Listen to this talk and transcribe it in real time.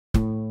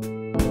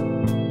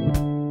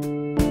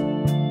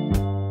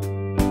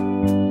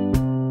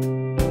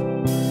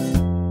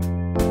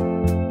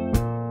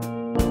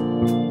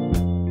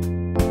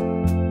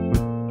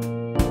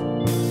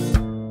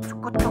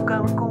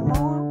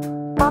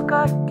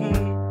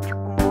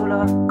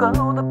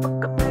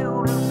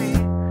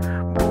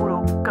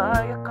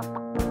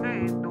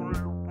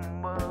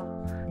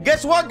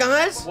Guess what,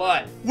 guys?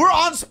 What? We're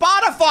on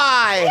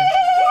Spotify!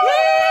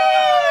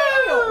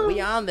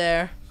 We on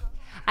there.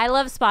 I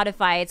love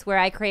Spotify. It's where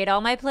I create all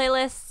my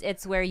playlists.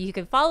 It's where you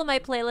can follow my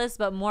playlist,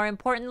 but more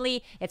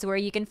importantly, it's where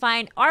you can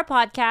find our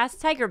podcast,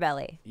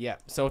 TigerBelly. Yeah.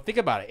 So think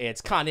about it.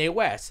 It's Kanye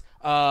West,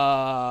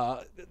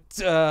 all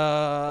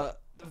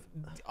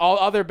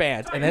other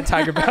bands, and then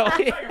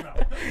TigerBelly.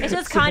 It's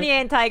just Kanye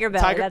and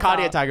TigerBelly.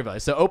 Kanye and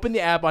TigerBelly. So open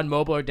the app on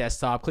mobile or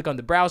desktop, click on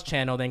the browse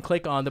channel, then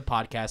click on the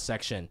podcast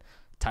section.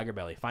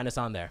 TigerBelly. Find us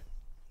on there.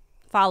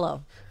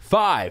 Follow.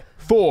 5,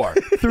 4,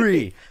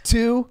 3,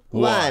 2,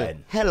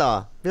 1.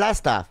 Hello,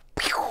 blast off.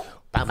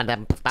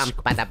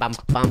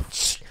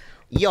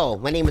 Yo,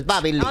 my name is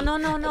Bobby Lee. Oh, no.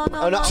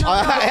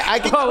 I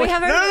can. We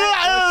have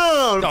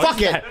No.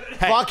 Fuck it.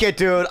 Hey. Fuck it,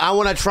 dude. I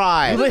want to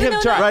try. Let him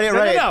try.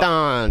 Ready. No.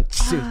 Dun.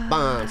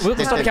 We'll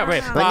start the count.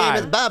 Ready? My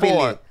name is Bobby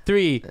 4, Lee.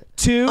 3,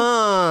 2.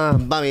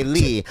 Bobby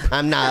Lee.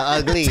 I'm not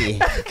ugly.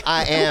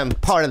 I am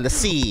part of the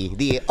sea,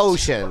 the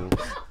ocean.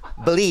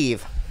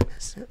 Believe.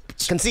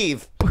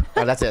 Conceive.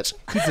 Oh, that's it.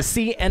 He's a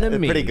sea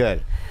enemy. Pretty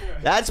good.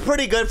 That's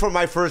pretty good for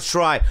my first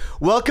try.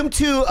 Welcome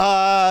to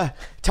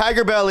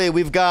TigerBelly.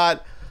 We've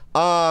got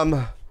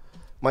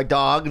my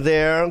dog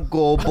there,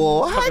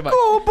 Bobo. Hi, Bobo.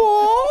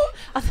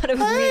 I thought it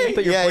was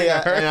me.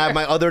 Yeah. And I have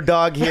my other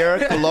dog here,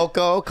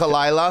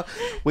 Khalyla.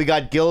 We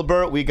got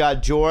Gilbert. We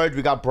got George.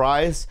 We got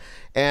Bryce.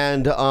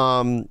 And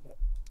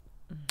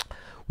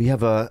we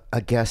have a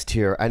guest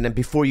here. And then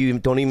before you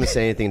don't even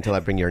say anything until I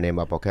bring your name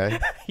up, okay?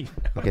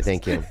 Okay,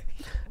 thank you.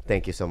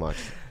 Thank you so much.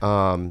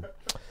 There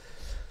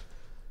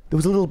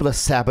was a little bit of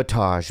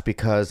sabotage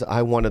because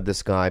I wanted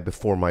this guy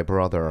before my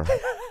brother.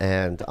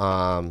 And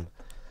all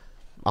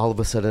of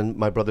a sudden,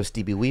 my brother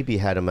Stevie Weeby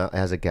had him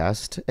as a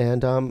guest.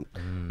 And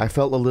I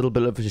felt a little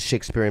bit of a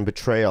Shakespearean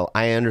betrayal.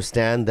 I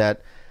understand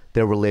that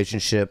their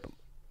relationship,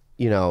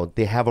 you know,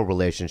 they have a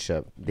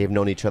relationship. They've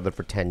known each other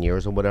for 10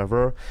 years or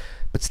whatever.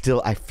 But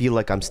still, I feel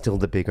like I'm still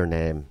the bigger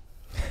name.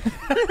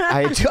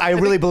 I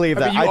really believe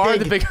that.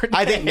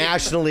 I think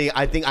nationally,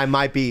 I think I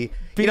might be.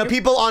 You know,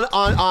 people on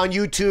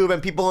YouTube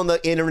and people on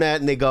the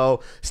internet, and they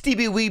go,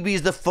 Stevie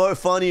Weeby's the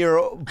funnier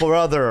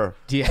brother.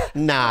 Yeah.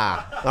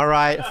 Nah. All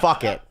right.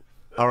 Fuck it.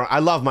 All right. I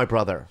love my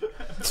brother.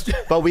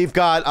 But we've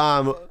got,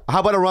 how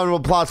about a round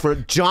of applause for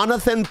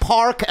Jonathan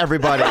Park,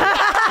 everybody?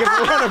 Give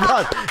a round of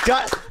applause.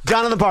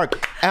 Jonathan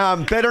Park,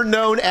 better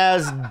known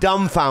as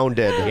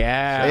Dumbfoundead.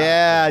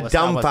 Yeah.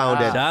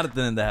 Dumbfoundead.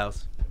 Jonathan in the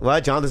house.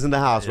 What? Jonathan's in the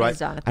house, right?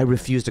 Jonathan. I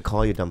refuse to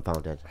call you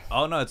Dumbfoundead.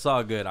 Oh, no, it's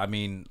all good. I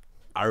mean,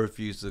 I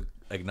refuse to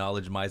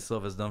acknowledge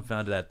myself as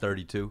dumbfounded at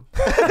 32.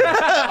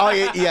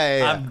 Oh,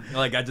 yeah. I'm,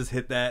 like, I just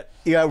hit that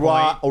Yeah,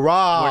 raw.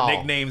 where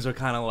nicknames are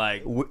kind of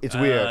like... It's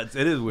weird.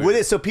 It is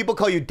weird. So people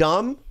call you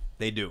Dumb?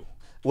 They do.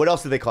 What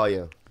else do they call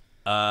you?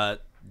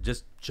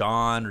 Just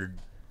John or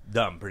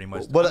Dumb, pretty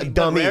much. What,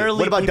 Dummy?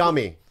 What about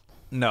Dummy?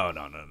 No.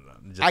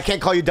 Just, I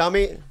can't call you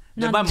Dummy?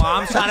 If my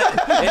mom's trying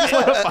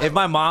to, if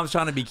my mom's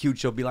trying to be cute,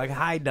 she'll be like,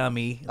 "Hi,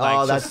 dummy." Like,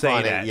 oh, that's she'll say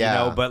funny. that,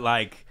 yeah. you know. But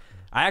like,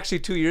 I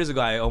actually 2 years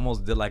ago, I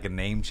almost did like a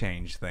name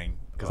change thing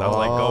because I was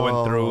like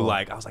going through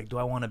like, I was like, do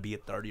I want to be a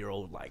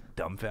 30-year-old like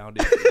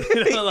dumbfounded?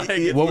 You know,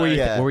 like, What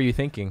were you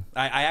thinking?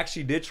 I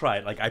actually did try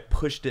it. Like, I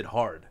pushed it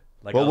hard.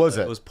 Like, What was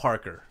it? It was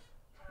Parker.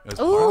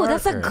 Ooh,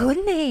 that's a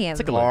good name. It's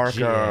like a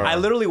Parker. I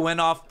literally went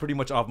off pretty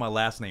much off my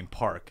last name,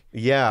 Park.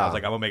 Yeah. I was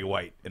like, I'm gonna make it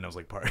white, and I was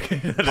like, Park.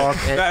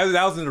 that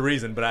wasn't the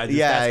reason, but I just,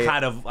 that's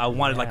kind of, I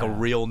wanted like a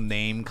real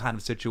name kind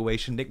of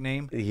situation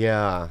nickname.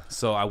 Yeah.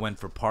 So I went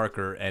for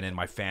Parker, and then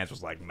my fans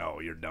was like, no,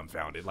 you're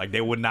dumbfounded. Like,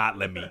 they would not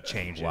let me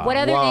change it. What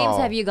other names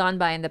have you gone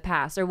by in the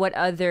past, or what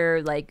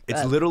other like?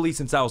 It's literally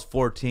since I was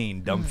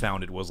 14,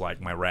 Dumbfounded was like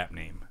my rap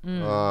name.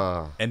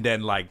 And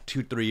then like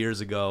 2-3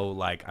 years ago,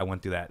 like I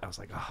went through that. I was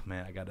like, oh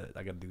man, I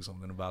gotta do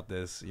something about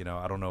this. You know,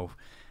 I don't know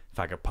if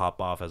I could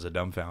pop off as a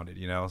Dumbfounded.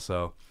 You know,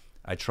 so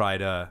I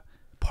tried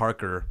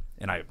Parker,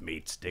 and I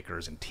made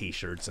stickers and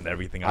T-shirts and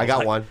everything. I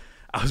got one.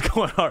 I was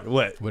going hard.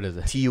 What is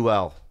it?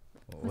 TUL.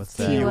 What's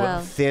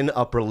that? Thin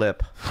upper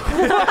lip.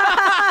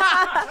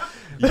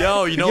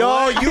 Yo, you know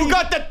what? You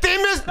got the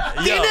thinnest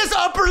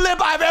upper lip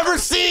I've ever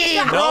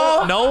seen,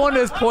 bro. No one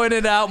has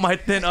pointed out my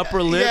thin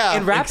upper lip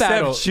in rap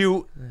battle. except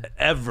you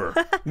ever.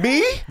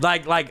 Me?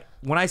 Like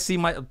when I see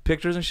my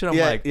pictures and shit, I'm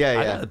like,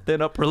 I got a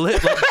thin upper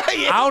lip. Like,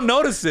 I don't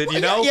notice it, you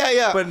know?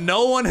 Yeah. But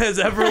no one has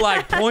ever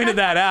like pointed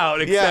that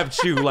out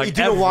except you. Like,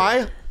 do you know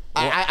why?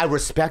 I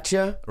respect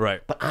you,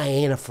 right? But I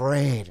ain't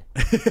afraid.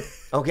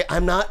 Okay,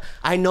 I'm not.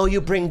 I know you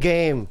bring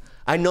game.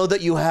 I know that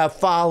you have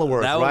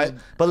followers, right?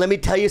 But let me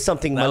tell you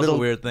something. That was a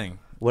weird thing.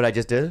 What I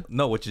just did?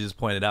 No, what you just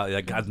pointed out.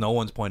 Like, God, no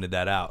one's pointed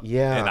that out.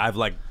 Yeah. And I've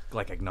like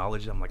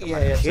acknowledged it. I'm like, No,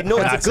 it's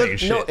a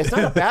good. No, it's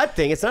not a bad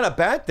thing. It's not a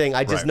bad thing.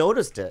 I just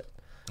noticed it.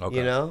 Okay.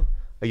 You know.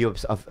 Are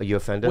you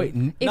offended? Wait,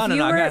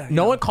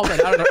 no. one called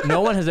that out. No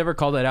one has ever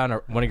called that out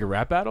in one of your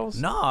rap battles.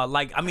 No,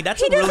 like I mean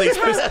that's a really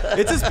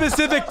it's a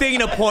specific thing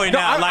to point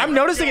out. Like, I'm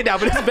noticing it now,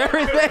 but it's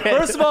very thin.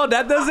 First of all,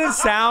 that doesn't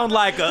sound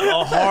like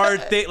a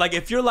hard thing. Like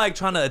if you're like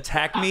trying to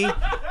attack me,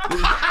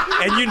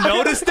 and you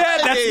notice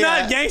that's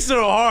not gangster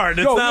or hard.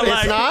 It's not it's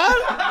like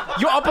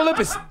not? Your upper lip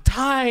is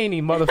tiny,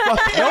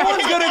 motherfucker. no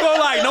one's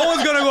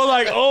gonna go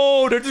like,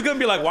 oh, they're just gonna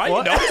be like, why are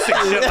you noticing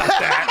shit like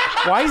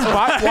that?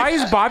 Why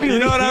is Bobby? You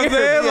know what I'm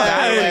saying?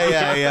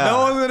 Yeah. No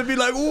one's gonna be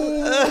like,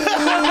 ooh,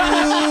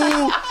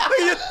 look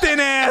at your thin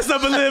ass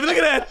upper lip. Look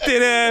at that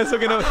thin ass.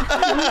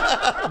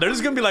 They're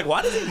just gonna be like,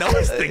 why does he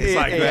notice things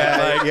like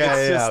that? Like,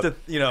 it's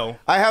just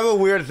I have a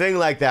weird thing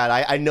like that.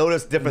 I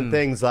notice different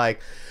things.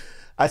 Like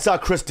I saw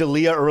Chris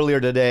D'Elia earlier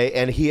today,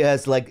 and he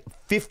has like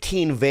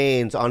 15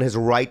 veins on his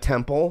right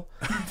temple.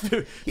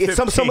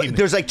 It's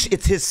there's like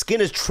his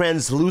skin is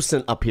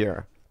translucent up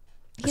here.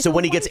 So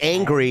when he gets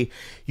angry,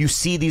 you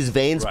see these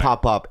veins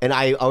pop up, and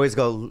I always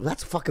go,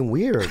 "That's fucking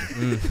weird."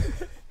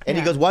 And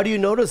he goes, "Why do you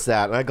notice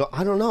that?" And I go,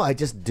 "I don't know. I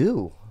just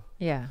do."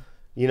 Yeah.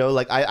 You know,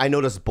 like I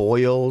notice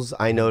boils.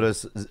 I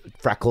notice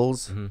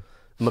freckles. I'm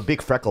a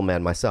big freckle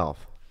man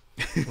myself.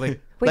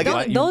 Wait,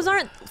 Like, those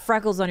aren't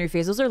freckles on your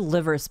face. Those are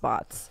liver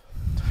spots.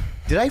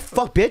 Did I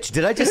fuck, bitch?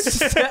 Did I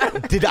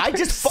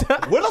just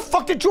fuck? Where the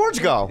fuck did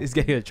George go? He's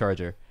getting a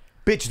charger.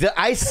 Bitch, did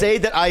I say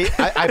that I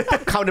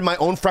counted my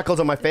own freckles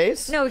on my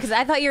face? No, because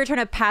I thought you were trying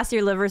to pass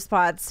your liver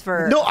spots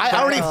for. No, I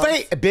already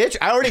bitch.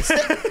 I already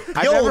said.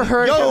 never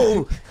heard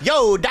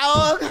yo,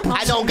 dog.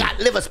 I don't got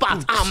liver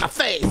spots on my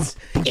face.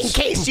 In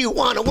case you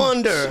wanna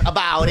wonder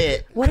about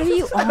it. What are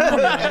you on?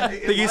 I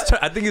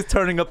think he's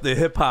turning up the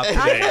hip hop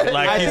today.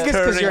 Like I he's think it's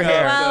 'cause turning your up.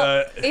 hair.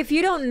 Well, if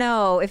you don't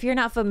know, if you're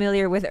not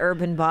familiar with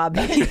Urban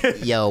Bobby,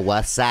 Yo,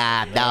 what's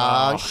up,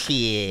 dog?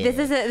 Shit.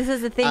 this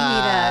is a thing he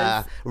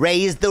does.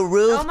 Raise the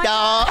roof, Oh my dog.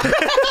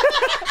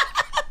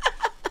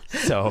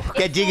 So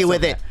Get jiggy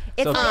with it.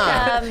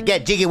 It's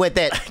Get jiggy with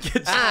it.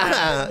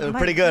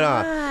 Pretty good,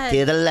 huh? God.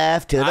 To the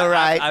left, to the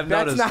right. I've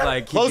noticed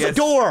like he Close the gets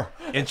door.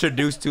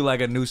 introduced to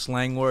like a new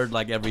slang word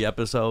like every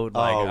episode.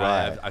 Like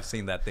right. I've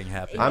seen that thing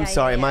happen. I'm Yeah,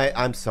 sorry. yeah.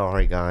 I'm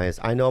sorry, guys.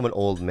 I know I'm an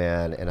old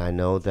man, and I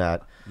know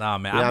that Nah,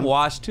 man, Yeah, I'm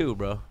washed too,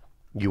 bro.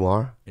 you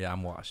are. Yeah,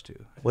 I'm washed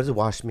too. What does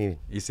wash mean?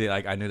 You see,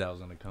 like I knew that was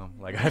gonna come.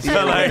 Like I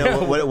felt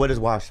like what does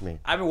wash mean?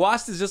 I mean,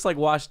 washed is just like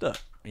washed up.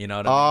 You know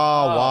what Oh,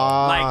 I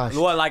wash.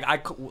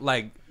 mean?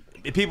 Like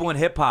people in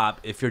hip hop,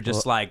 if you're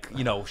just like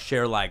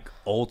share like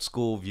old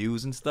school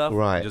views and stuff,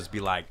 Right. Just be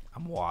like,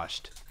 I'm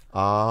washed.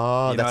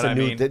 Oh, You know that's what a I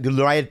new.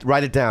 mean?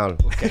 Write it down.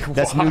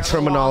 That's new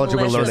terminology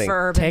we're Delicious learning.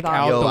 for Urban take Bobby.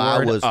 out Yo, the I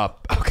word was-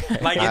 up. Okay.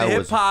 Like in I hip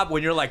was- hop,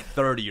 when you're like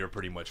 30, you're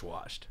pretty much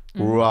washed.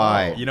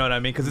 Right. You know what I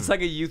mean? Because it's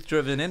like a youth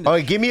driven All industry.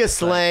 right, give me a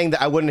slang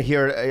that I wouldn't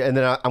hear, and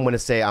then I'm going to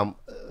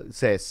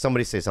say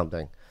somebody say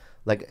something,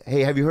 like,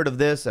 "Hey, have you heard of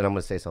this?" And I'm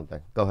going to say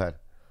something. Go ahead.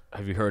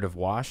 Have you heard of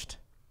washed?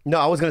 No,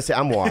 I was going to say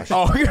I'm washed.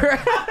 Oh, you're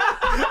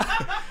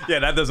Yeah,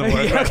 that doesn't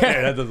work. Yeah, Right okay.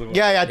 there. That doesn't work.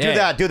 Yeah, do Yeah.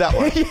 that. Do that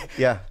one.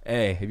 Yeah.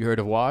 Hey, have you heard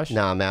of washed?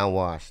 Nah, man, I'm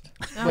washed.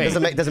 Wait.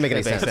 Doesn't make any That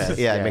makes sense. sense.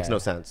 Yeah, it Yeah. makes no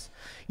sense.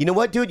 You know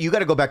what, dude? You got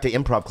to go back to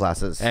improv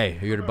classes. Hey,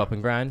 have you heard of bump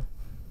and grind?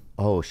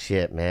 Oh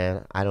shit,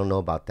 man! I don't know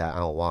about that.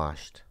 I'm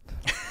washed.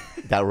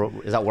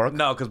 Does that work?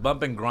 No, because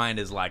bump and grind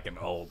is like an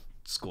old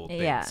school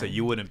thing. Yeah. So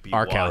you wouldn't be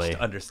R. washed Kelly.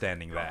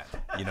 understanding that.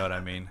 You know what I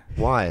mean?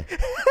 Why?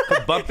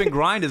 Because bump and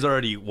grind is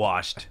already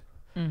washed.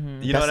 You know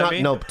That's what not. I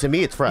mean? No, to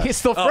me it's fresh. He's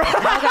still fresh.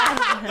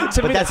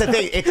 But that's the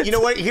thing. You know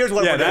what? Here's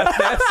what. Yeah, we're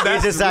doing.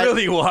 that's Is that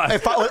really washed.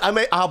 If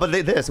how about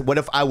this? What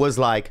if I was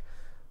like,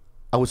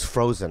 I was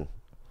frozen?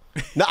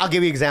 No, I'll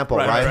give you an example.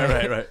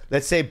 Right.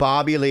 Let's say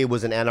Bobby Lee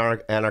was an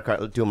anarch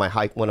doing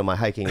one of my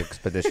hiking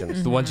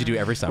expeditions. The ones you do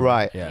every summer.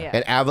 Right. Yeah. Yeah.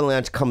 An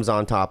avalanche comes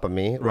on top of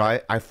me.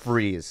 Right. I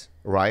freeze.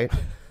 Right.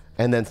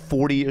 And then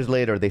 40 years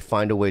later, they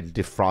find a way to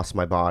defrost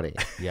my body.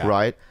 Yeah.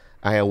 Right.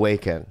 I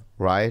awaken.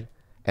 Right.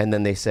 And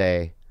then they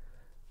say,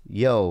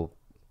 "Yo,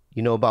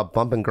 you know about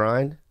bump and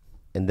grind?"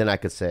 And then I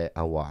could say,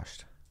 "I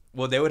washed."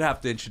 Well, they would have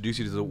to introduce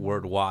you to the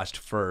word washed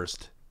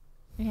first.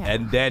 Yeah.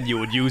 And then you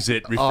would use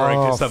it referring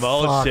Oh, to some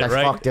old fuck, shit, I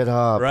right? fucked it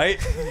up. Right?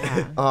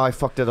 Oh, I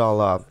fucked it all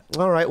up.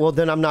 All right. Well,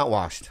 then I'm not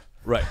washed.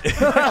 Right.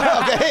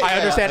 Okay. I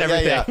understand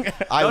everything.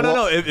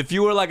 No. If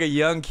you were like a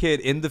young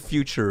kid in the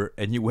future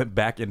and you went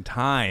back in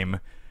time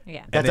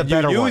Yeah. and That's a then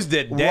better you one. used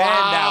it, then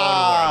Right. that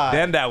would work.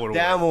 Then that would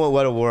Damn,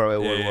 work. it would work. It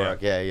would Yeah.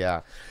 work.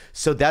 Yeah.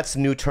 So that's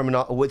new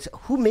terminology.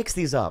 Who makes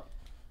these up?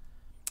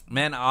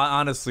 Man,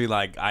 honestly,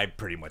 like I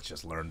pretty much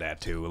just learned that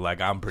too.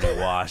 Like I'm pretty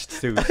washed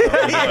too. So,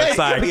 it's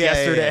like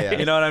yesterday.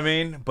 You know what I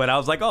mean? But I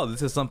was like, oh,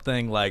 this is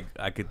something like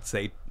I could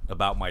say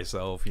about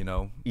myself.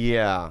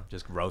 Yeah.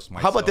 Just roast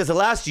myself. How about this? The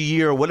last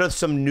year, what are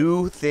some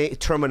new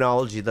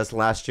terminology this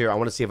last year? I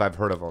want to see if I've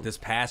heard of them. This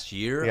past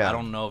year, Yeah. I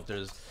don't know if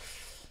there's.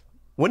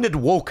 When did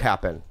woke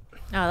happen?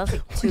 Oh, that was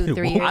like 2-3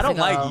 years ago. I don't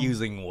like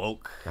using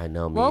woke. I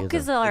know. Me Woke either.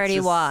 is already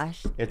just-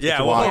 washed. It's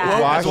Yeah, washed. woke-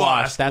 woke Washed? is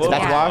washed. That's Woke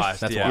washed? is washed.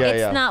 That's Yeah. washed.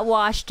 Yeah. It's not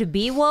washed to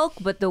be woke,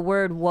 but the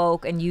word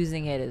woke and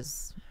using it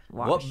is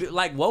wash.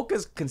 Like woke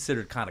is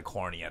considered kind of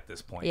corny at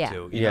this point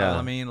too. You know what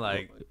I mean?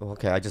 Like,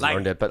 okay, I just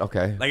learned it, but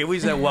okay. Like if we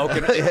said woke,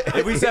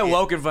 if we said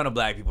woke in front of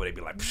black people, they'd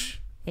be like, psh.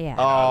 Yeah.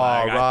 Oh,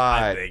 Like,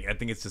 right. I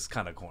think it's just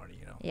kind of corny,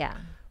 you know. Yeah.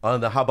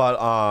 How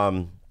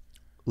about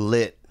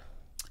lit?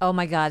 Oh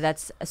my God,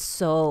 that's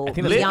so. I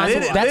think Lit- that's,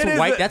 lit- that's lit is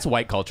white. a- That's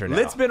white culture now.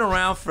 Lit's been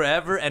around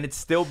forever and it's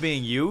still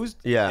being used.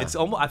 Yeah. It's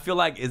almost. I feel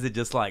like is it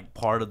just like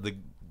part of the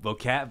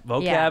vocab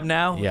Yeah.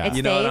 now? Yeah. It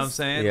You know what stays. I'm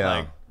saying? Yeah.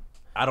 Like,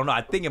 I don't know.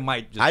 I think it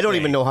might. Just I don't stay.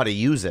 even know how to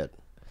use it.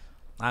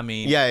 I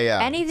mean. Yeah.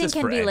 Anything Just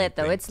can for be lit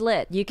though. anything. It's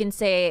lit. You can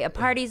say a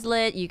party's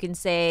lit. You can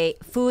say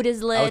food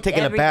is lit. I was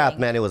taking everything. a bath,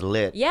 man. It was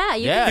lit. Yeah,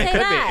 you Yeah, can it say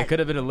could that. be. It could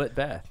have been a lit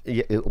bath.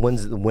 Yeah,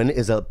 when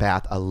is a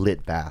bath a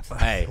lit bath?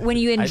 Hey, When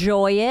you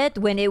enjoy it,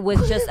 when it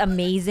was just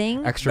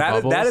amazing. extra That is,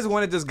 bubbles. that is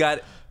when it just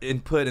got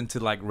input into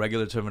like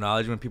regular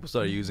terminology when people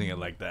started using it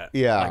like that.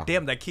 Yeah. Like,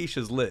 damn, that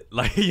quiche's lit.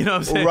 Like, you know what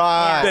I'm saying?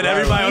 Right, Then right,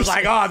 everybody right. was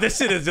like, oh, this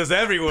shit is just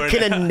everywhere.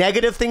 Can now. a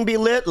negative thing be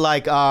lit?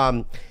 Like,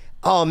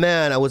 oh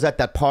man, I was at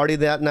that party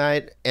that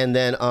night, and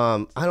then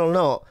I don't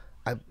know,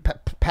 I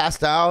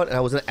passed out, and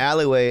I was in an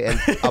alleyway, and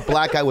a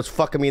black guy was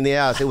fucking me in the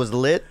ass. It was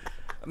lit.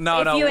 No,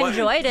 If no. you what-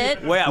 enjoyed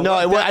it. Wait, No,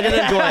 I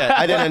didn't enjoy it.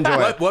 I didn't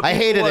enjoy it. What I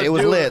hated people it. It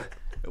was would do- lit.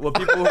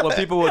 What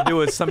people would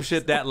do is some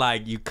shit that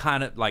like you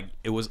kind of like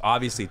it was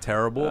obviously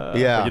terrible.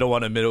 Yeah. But you don't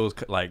want to admit it was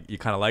like you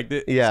kind of liked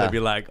it. Yeah. So it'd be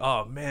like,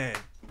 oh man,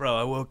 bro,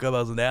 I woke up, I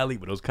was in the alley,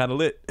 but it was kind of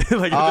lit. Like you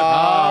just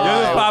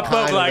right. pop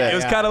up Kinda like lit. it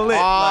was kind of lit.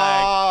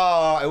 Like,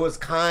 Oh, it was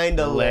kind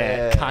of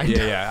lit.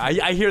 yeah.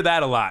 I hear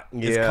that a lot.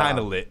 It's Yeah. kind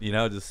of lit. You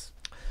know, just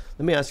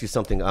Let me ask you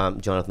something,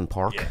 Jonathan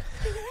Park.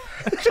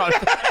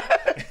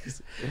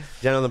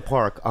 Jonathan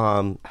Park.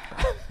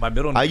 my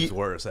middle Are name you- is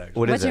worse actually.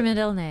 What is What's your it?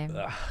 middle name?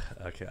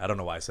 Okay, I don't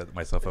know why I set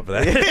myself up for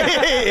that.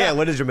 Yeah.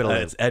 What is your middle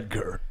name? It's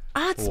Edgar.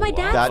 Ah, it's my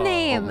dad's That-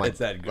 name. oh my-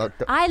 It's Edgar.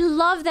 I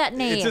love that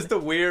name. It's just a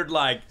weird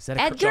like that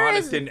a Edgar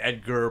is, Jonathan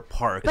Edgar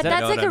Park. but you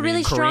that's know like what a I really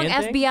mean? strong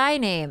Korean thing? FBI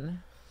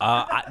name.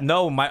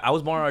 No, I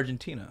was born in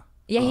Argentina.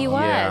 Yeah, he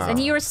was, yeah. and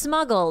you were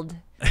smuggled.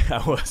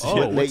 I was. Oh,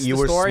 yeah. what's you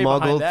the were story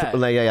behind smuggled.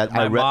 that? Yeah.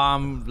 My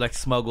mom like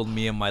smuggled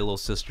me and my little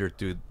sister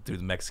through the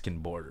Mexican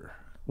border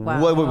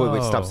Wow.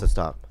 Wait.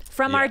 Stop.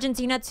 From Yeah.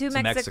 Argentina to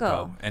to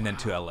Mexico. and then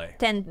to LA.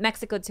 Then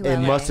Mexico to It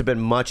LA. must have been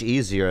much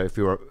easier if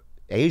you were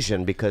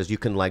Asian because you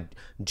can like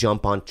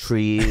jump on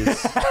trees,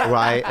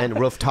 right, and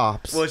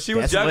rooftops. Well, she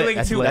was That's lit. juggling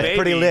That's two lit. That's babies.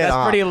 pretty lit. That's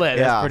huh? pretty lit.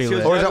 That's Yeah. pretty She lit.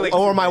 was Or, is juggling it,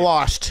 or two am I babies.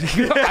 washed?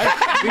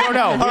 We don't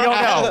know. We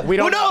don't know. We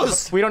Who don't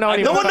knows? We don't know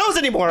anymore. No one knows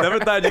anymore. Never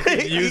thought you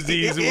could use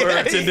these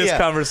words in this Yeah.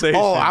 conversation.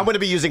 Oh, I'm going to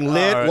be using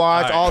lit, All right,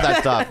 washed, all all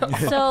right. that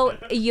stuff. So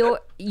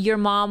your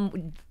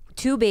mom,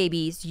 two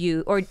babies,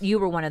 you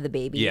were one of the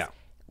babies. Yeah.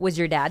 Was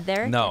your dad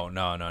there? No.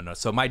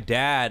 So my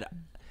dad,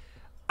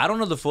 I don't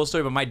know the full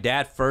story, but my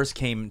dad first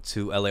came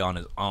to LA on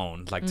his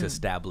own, like to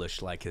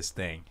establish like his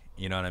thing.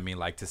 You know what I mean?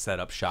 Like to set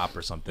up shop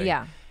or something.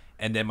 Yeah.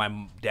 And then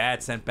my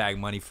dad sent back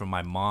money from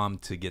my mom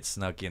to get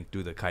snuck in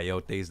through the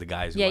coyotes, the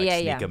guys who Yeah, like yeah,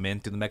 sneak yeah. them in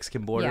through the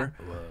Mexican border.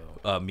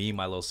 Me,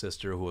 my little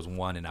sister, who was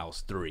 1 and I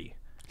was 3.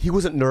 He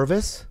wasn't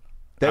nervous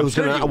that it I'm was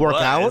sure going he to work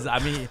was. out? I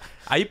mean,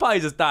 he probably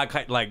just thought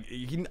like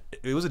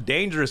it was a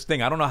dangerous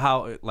thing. I don't know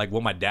how like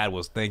what my dad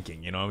was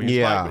thinking. You know, what I mean,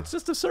 Yeah. it's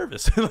just a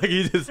service. Like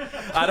he just,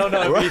 I don't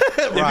know if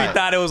he Right.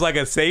 thought it was like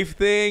a safe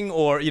thing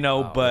or you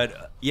know,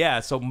 but yeah.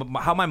 So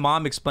how my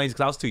mom explains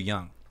because I was too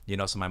young. You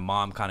know, so my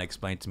mom kind of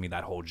explained to me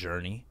that whole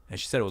journey, and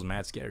she said it was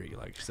mad scary.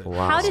 Like she said,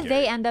 Wow. How did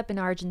they end up in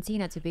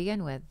Argentina to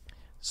begin with?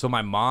 So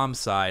my mom's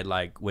side,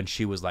 like when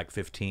she was like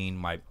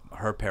 15,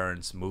 her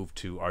parents moved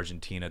to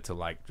Argentina to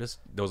like just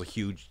there was a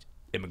huge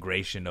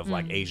immigration of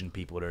like Asian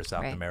people to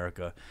South Right.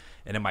 America,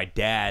 and then my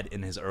dad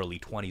in his early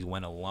 20s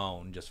went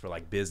alone just for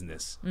like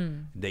business.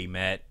 They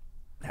met,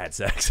 had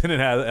sex, and then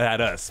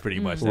had us pretty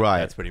much. Right.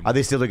 That's pretty Are much.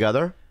 they still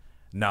together?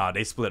 Nah,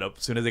 they split up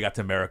as soon as they got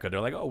to America.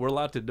 They're like, oh, we're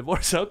allowed to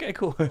divorce. Okay,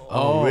 cool.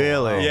 Oh,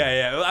 really?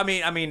 Yeah.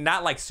 I mean,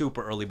 not like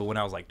super early, but when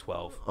I was like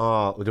 12.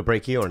 Oh, did it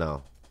break you or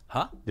no?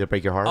 Huh? Did it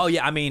break your heart? Oh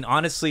yeah, I mean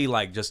honestly,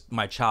 like just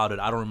my childhood,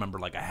 I don't remember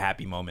like a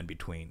happy moment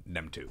between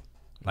them two.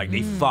 Like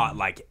they fought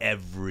like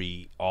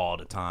all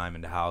the time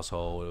in the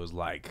household. It was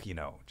like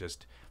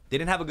just they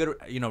didn't have a good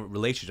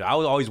relationship. I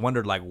always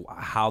wondered like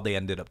how they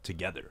ended up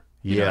together.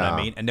 You know what Yeah.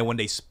 I mean? And then when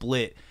they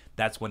split,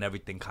 that's when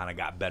everything kind of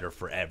got better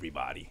for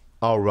everybody.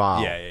 Oh,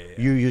 wow.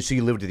 Yeah. So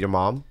you lived with your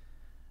mom?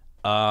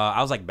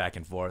 I was like back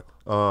and forth.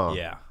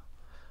 Yeah.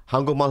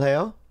 한국말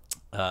해요?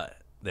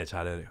 네,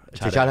 잘해요.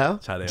 잘해요?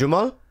 잘해요.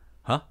 주말?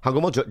 Huh?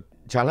 한국말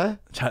잘해?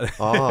 잘해.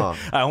 Oh.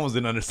 I almost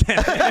didn't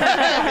understand.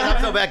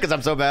 I'm so bad because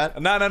I'm so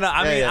bad. No.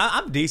 I mean, yeah.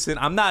 I'm decent.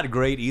 I'm not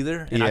great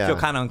either, and I Yeah. feel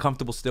kind of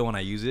uncomfortable still when I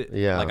use it.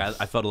 Yeah. Like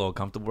I felt a little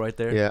comfortable right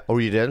there. Yeah. Oh,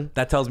 you did?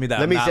 That tells me that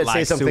Let I'm me not, say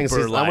like, some things.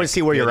 super, I want to like,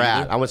 see where you're good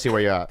at. either. I want to see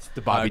where you're at.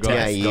 The Bobby Go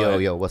Yeah, test.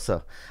 ahead. yo, what's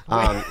up?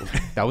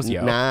 That was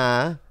yo.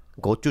 Nah,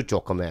 고추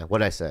조금해. What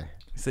did I say?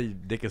 You say your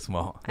dick is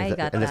small. I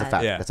got And that's a that.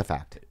 fact. Yeah. That's a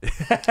fact.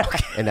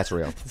 And that's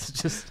real. It's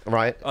just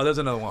Right? Oh, there's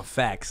another one.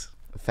 Facts.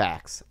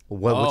 Facts.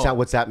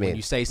 What's that mean? when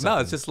you say something.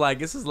 No, it's just like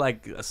this is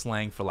like a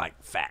slang for like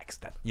facts.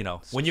 That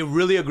when you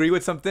really agree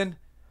with something,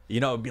 You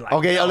know, it'd be like,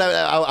 Okay,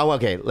 yo,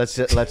 okay. Let's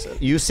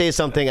you say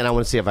something, and I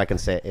want to see if I can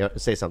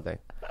say something.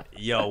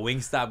 yo,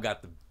 Wingstop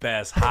got the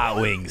best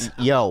hot wings.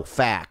 Yo,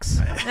 facts.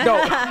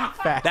 No,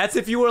 fact. That's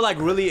if you were like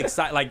really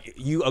excited,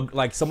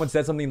 like someone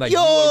said something like Yo!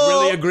 you would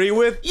really agree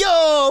with.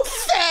 Yo,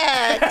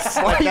 facts.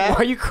 Why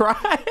are you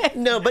crying?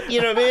 No, but you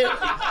know what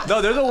I mean.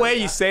 No, there's a way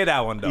you say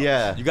that one though.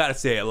 Yeah. You gotta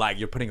say it like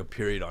you're putting a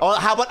period on Oh, it.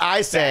 how about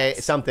I say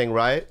something,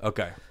 right?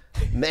 Okay.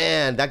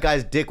 Man, that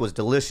guy's dick was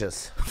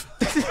delicious.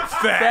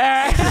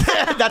 Fact.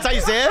 That's how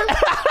you say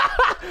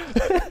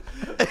it?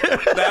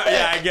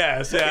 Yeah, I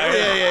guess.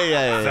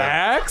 Yeah.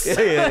 Facts?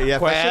 Yeah.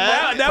 Question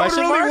Facts. That would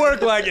Question really mark?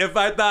 work. Like if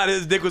I thought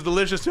his dick was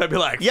delicious, I'd be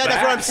like, Yeah,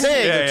 that's what I'm facts?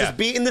 saying. Yeah, Just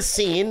be in the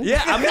scene.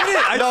 Yeah, I mean,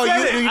 I No, said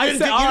you it. I didn't-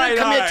 said, you all didn't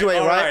right, commit to it,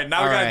 all right?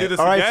 Now we All gotta right. do this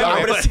All right, again. so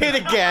I'm gonna say it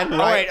again, All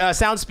right? right,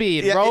 sound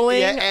speed. Yeah,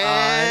 Rolling yeah,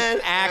 and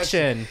on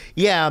action.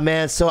 Yeah,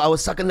 man. So I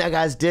was sucking that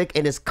guy's dick,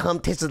 and his cum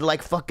tasted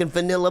like fucking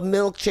vanilla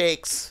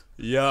milkshakes.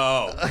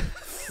 Yo,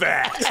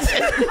 facts.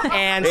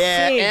 And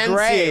Yeah, scene. and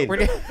Great. scene. We're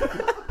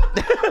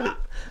gonna-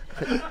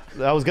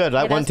 That was good.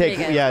 That Yeah, one that's take.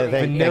 pretty good. Yeah, That's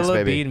pretty thanks, Vanilla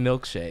baby. bean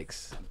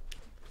milkshakes.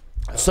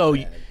 So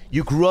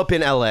you grew up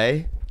in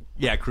LA.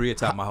 Yeah,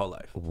 Koreatown my whole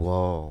life.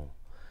 Whoa.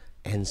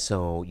 And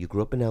so you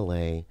grew up in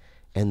LA,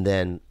 and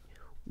then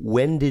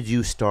when did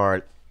you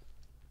start,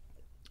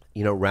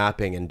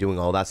 rapping and doing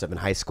all that stuff in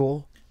high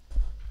school?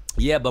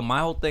 Yeah, but my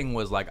whole thing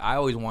was like I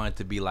always wanted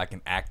to be like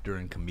an actor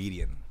and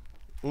comedian.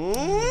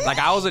 Like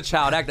I was a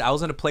child actor. I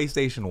was in a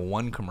PlayStation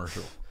 1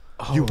 commercial.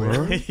 You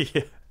were?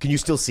 Yeah. Can you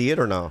still see it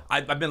or no?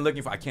 I've been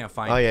looking for. I can't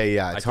find it. Oh,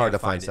 yeah. It's I hard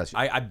can't to find it. stuff.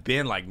 I've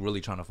been like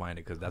really trying to find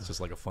it because that's just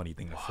like a funny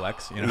thing to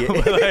flex, you know. Yeah,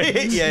 But, like,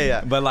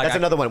 yeah. But like That's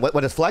another one.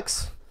 What is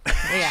flex?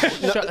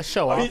 Yeah.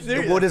 Show off.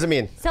 What does it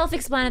mean?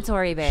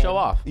 Self-explanatory, babe. Show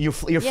off. You're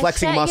Yeah,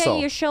 flexing muscle. Yeah,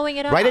 you're showing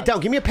it off. Write it down.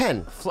 Give me a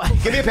pen.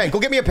 Give me a pen. Go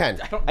get me a pen.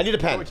 I need a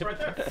pen.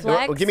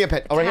 Flex, Give me a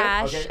pen. Oh, right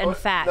cash, here? and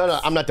facts. No,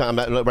 I'm not done.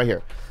 I'm not, right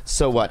here.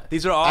 So what?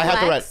 These are all. I have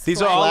to Flex. write.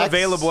 These are all Flex.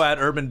 available at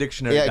Yeah, okay.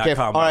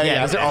 UrbanDictionary.com. All right, Yeah,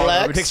 yeah. these are all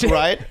Flex, Dictionary.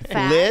 right?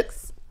 Facts. Lit,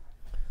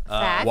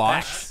 Facts.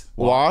 Wash.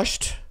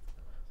 washed,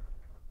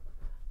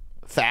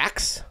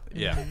 facts.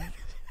 Yeah.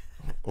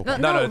 No,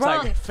 No, it's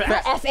wrong. like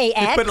The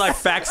F-A-X. Put like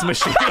fax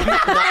machine.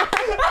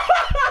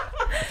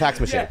 Fax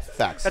machine.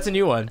 Facts. That's a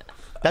new one.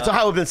 That's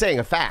how I've been saying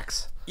a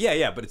fax.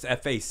 yeah, but it's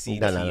FACTS.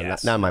 No,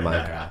 not in my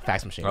mind.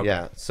 Fax machine. Okay.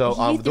 Yeah.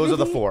 So You those are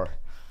the really- four.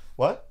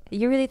 What?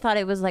 You really thought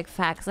it was like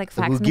fax Who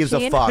machine? gives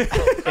a fuck?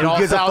 Who all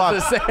gives a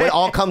sounds fuck? the same. It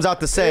all comes out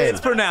the same.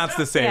 It's pronounced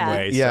the same Yeah.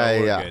 way. Yeah, so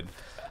we're yeah. Good.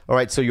 All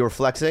right. So you were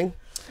flexing.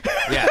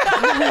 Yeah.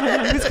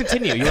 Please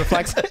continue. You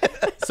reflex.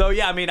 So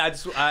yeah, I mean, I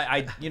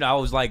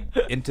was like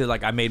into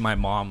like I made my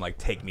mom like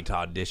take me to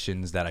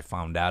auditions that I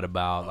found out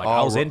about. Like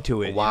I was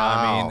into it. wow. You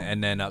know what I mean?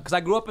 And then because I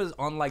grew up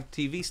on like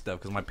TV stuff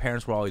because my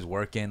parents were always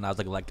working. I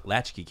was like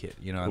latchkey kid.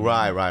 You know what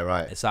I mean?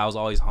 Right. So I was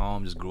always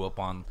home. Just grew up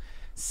on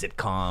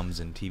sitcoms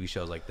and TV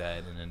shows like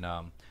that. And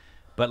then,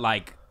 but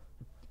like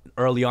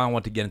early on, I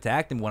wanted to get into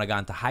acting. When I got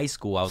into high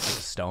school, I was like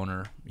a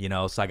stoner. You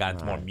know, so I got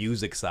into more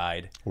music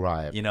side.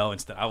 Right. You know,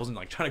 instead I wasn't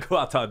like trying to go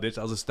out to audition.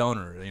 I was a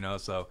stoner. You know,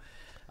 so.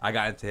 I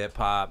got into hip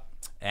hop,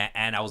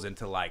 and I was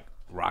into like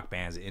rock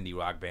bands, indie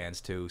rock bands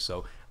too.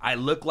 So I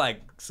looked like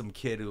some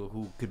kid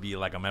who could be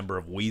like a member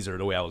of Weezer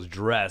the way I was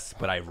dressed,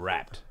 but I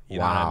rapped. You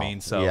know what I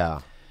mean? So yeah.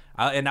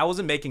 and I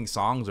wasn't making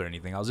songs or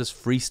anything. I was just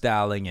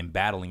freestyling and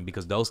battling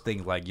because those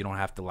things like you don't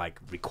have to like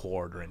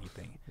record or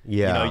anything.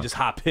 Yeah. You know, you just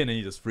hop in and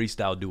you just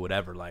freestyle, do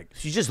whatever. Like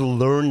So you just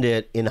learned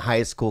it in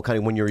high school, kind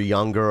of when you were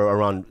younger,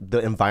 around the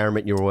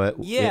environment you were.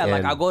 yeah, in.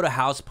 like I go to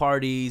house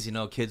parties, you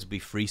know, kids be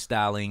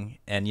freestyling,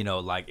 and you know,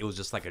 like it was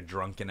just like a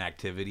drunken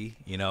activity.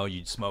 You know,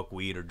 you'd smoke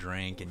weed or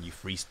drink, and you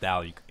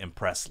freestyle, you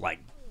impress like,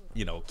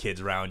 you know, kids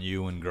around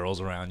you and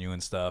girls around you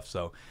and stuff.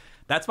 So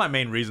that's my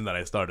main reason that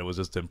I started was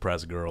just to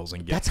impress girls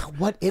and get That's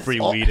what it's free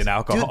all- weed and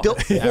alcohol. Dude,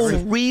 the whole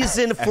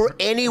reason for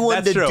anyone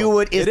That's to true. do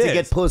it is It to is.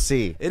 get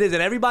pussy. It is,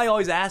 and everybody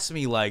always asks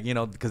me like, you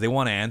know, because they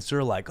want to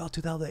answer like, "Oh,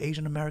 to tell the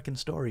Asian American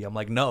story." I'm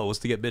like, no, it was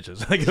to get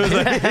bitches. Like, it was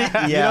like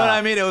you know what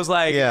I mean? It was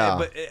like, Yeah.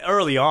 but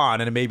early on,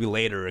 and then maybe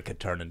later it could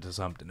turn into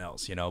something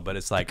else, you know. But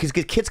it's like, Because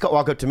kids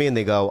walk up to me and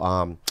they go,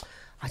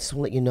 I just want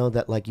to let you know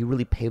that like you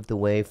really paved the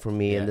way for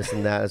me and this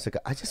and that. It's like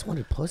I just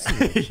wanted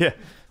pussy. yeah,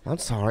 I'm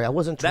sorry, I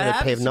wasn't trying that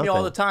to pave happens to nothing. me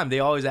all the time. They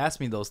always ask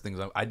me those things.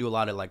 I do a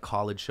lot of like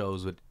college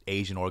shows with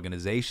Asian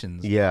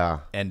organizations. Yeah.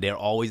 And they're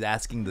always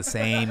asking the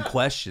same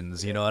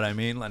questions. You know what I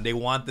mean? And they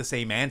want the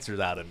same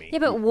answers out of me. Yeah,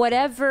 but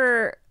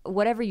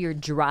whatever your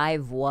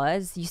drive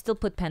was, you still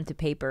put pen to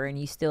paper and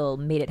you still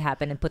made it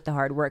happen and put the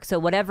hard work. So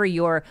whatever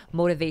your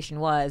motivation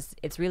was,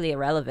 it's really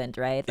irrelevant,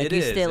 right? Like It you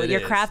is, still it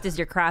your is. craft is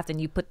your craft and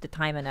you put the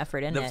time and effort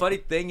in The it. funny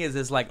thing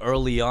is like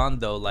early on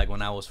though, like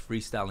when I was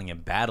freestyling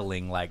and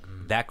battling, like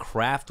that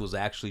craft was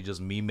actually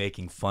just me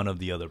making fun of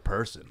the other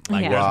person.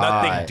 Like Yeah. there's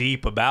Right. nothing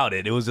deep about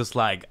it. It was just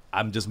like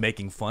I'm just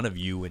making fun of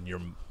you and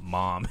your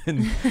mom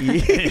and,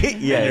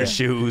 Yeah. and your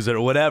shoes or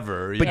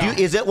whatever. But Yeah.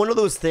 is it one of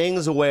those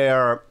things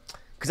where,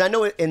 because I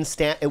know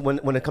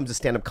when it comes to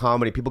stand-up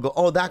comedy, people go,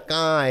 oh, that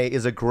guy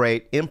is a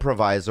great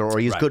improviser or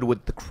he's Right. good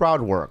with the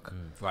crowd work.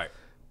 Right.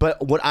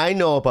 But what I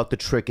know about the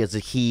trick is that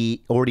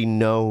he already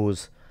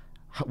knows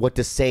what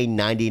to say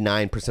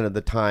 99% of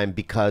the time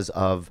because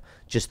of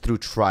just through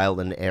trial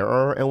and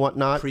error and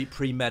whatnot.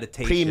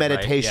 Premeditation.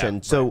 Right? Yeah,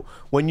 so right.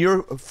 when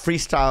you're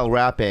freestyle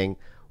rapping,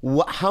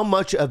 how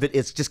much of it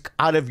is just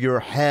out of your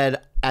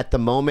head at the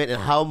moment,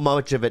 and how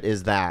much of it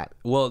is that?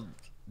 Well,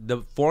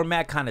 the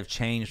format kind of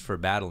changed for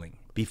battling.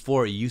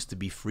 Before, it used to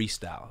be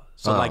freestyle.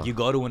 So like you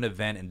go to an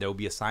event and there'll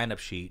be a sign-up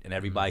sheet and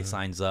everybody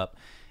signs up,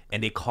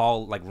 and they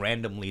call like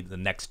randomly the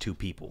next two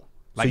people.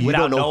 Like, so you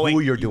don't know who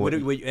you're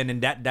doing.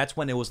 And then that's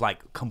when it was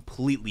like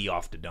completely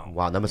off the dome.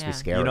 Wow, that must be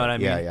scary. You know what I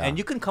mean? Yeah. And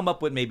you can come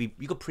up with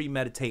you could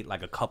premeditate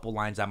like a couple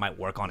lines that might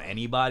work on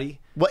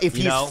anybody. Well, if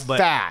he's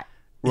fat,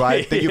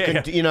 right? Then you can,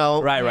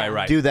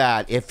 right. do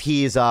that. If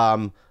he's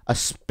a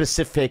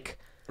specific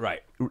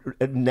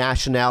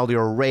nationality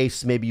or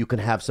race, maybe you can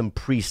have some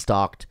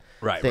pre-stocked.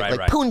 Right.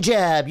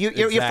 Punjab,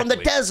 you're from the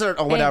desert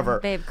or whatever.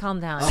 Babe,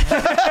 calm down.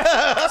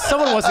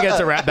 Someone wants to get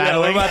to rap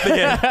battle. We're about to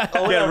get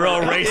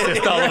real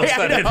racist all of a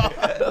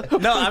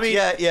sudden. No, I mean,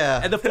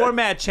 and the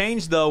format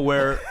changed though,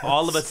 where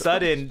all of a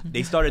sudden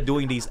they started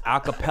doing these a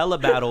cappella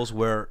battles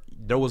where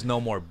there was no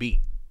more beat.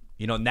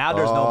 Now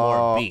there's no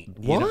more beat.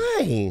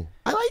 Why?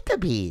 I like the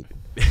beat.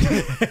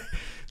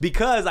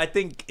 Because I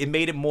think it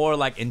made it more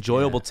like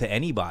enjoyable to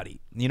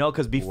anybody,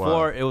 because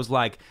before it was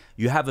like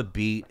you have a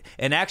beat,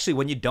 and actually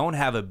when you don't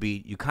have a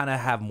beat, you kind of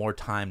have more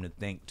time to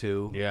think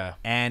too. Yeah.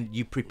 And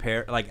you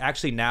prepare, like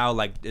actually now,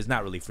 like it's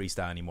not really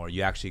freestyle anymore.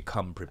 You actually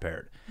come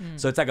prepared.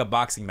 So it's like a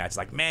boxing match,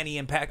 like Manny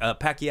and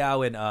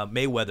Pacquiao and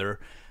Mayweather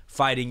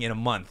fighting in a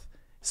month.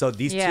 So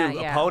these two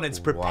opponents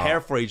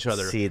prepare for each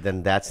other. See,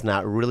 then that's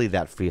not really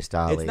that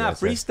freestyle. It's not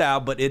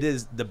freestyle, but it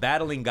is. The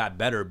battling got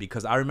better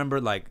because I remember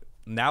like.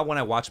 Now when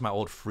I watch my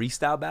old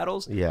freestyle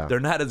battles, they're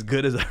not as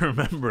good as I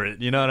remember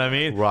it. You know what I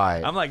mean? Right.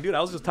 I'm like, dude,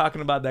 I was just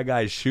talking about that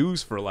guy's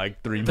shoes for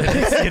like 3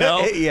 minutes,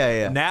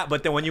 Yeah. Now,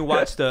 but then when you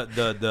watch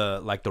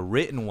the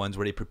written ones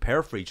where they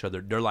prepare for each other,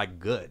 they're like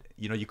good.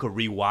 You could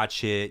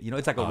rewatch it.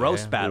 It's like a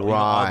roast battle. Right.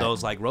 All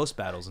those like roast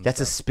battles. And that's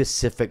stuff. a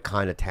specific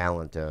kind of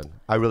talent, dude.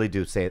 I really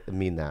do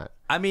mean that.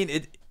 I mean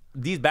it.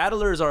 These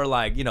battlers are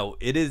like,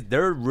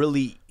 they're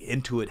really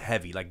into it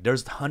heavy. Like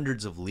there's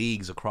hundreds of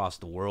leagues across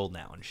the world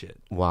now and shit.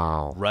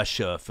 Wow.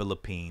 Russia,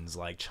 Philippines,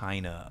 like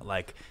China,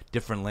 like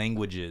different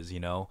languages,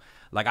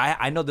 Like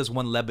I know this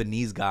one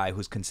Lebanese guy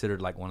who's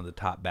considered like one of the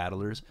top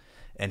battlers,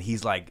 and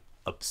he's like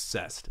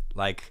obsessed.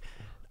 Like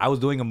I was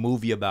doing a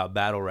movie about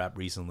battle rap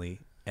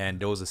recently,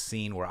 and there was a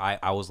scene where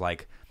I was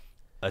like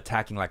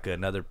attacking like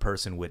another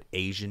person with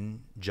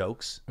Asian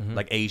jokes,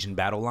 like Asian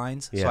battle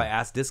lines. So I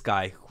asked this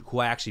guy who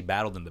I actually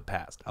battled in the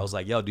past. I was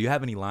like, yo, do you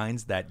have any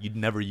lines that you'd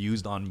never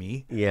used on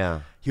me?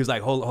 Yeah. He was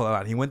like, hold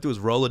on. He went through his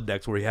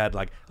Rolodex where he had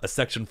like a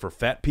section for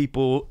fat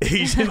people,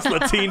 Asians,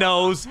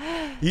 Latinos.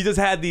 He just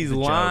had these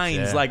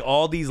lines, like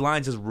all these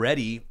lines just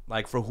ready,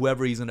 like for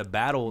whoever he's in a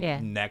battle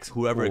next,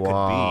 whoever it could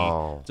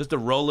be. Just a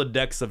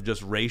Rolodex of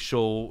just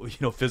racial,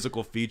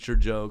 physical feature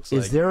jokes.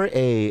 Is there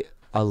a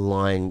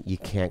line you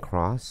can't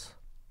cross?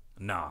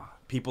 Nah,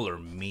 people are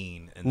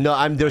mean. And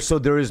no, so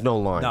there is no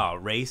line. No,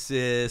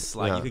 racist.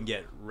 Like you can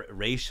get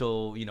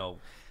racial.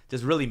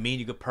 Just really mean.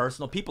 You get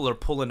personal. People are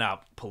pulling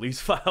out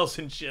police files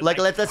and shit. Like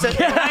let's say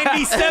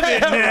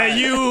 97.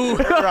 You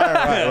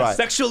right.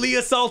 sexually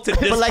assaulted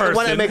this person. But like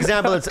one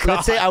example,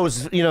 let's say I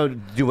was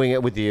doing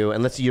it with you,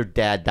 and let's say your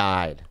dad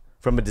died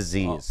from a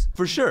disease.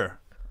 For sure.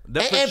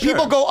 And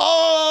people go,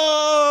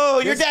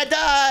 "Oh, your dad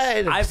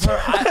died."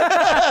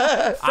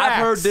 I've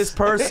heard this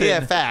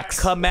person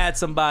come at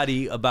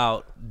somebody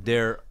about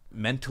their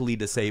mentally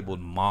disabled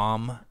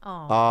mom.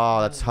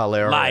 Oh, that's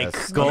hilarious.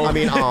 Like, go.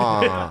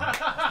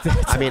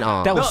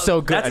 That was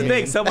so good. That's the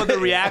thing. Some of the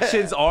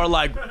reactions are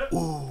like,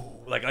 ooh.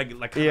 Like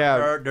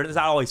they're not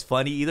always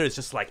funny either. It's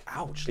just like,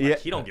 ouch. Like,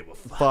 he don't give a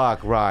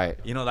fuck. Right.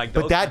 Like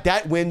those. But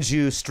that wins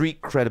you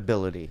street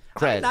credibility.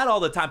 Not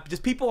all the time.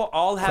 Just people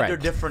all have their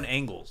different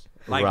angles.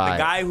 Like the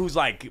guy who's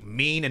like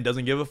mean and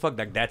doesn't give a fuck,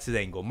 like that's his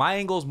angle. My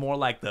angle is more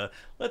like the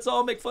let's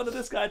all make fun of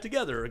this guy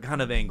together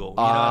kind of angle. You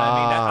know what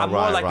I mean? I'm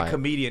more like the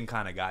comedian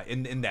kind of guy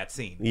in that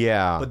scene.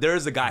 Yeah. But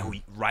there's a guy who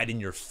right in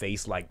your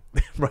face, like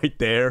right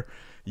there,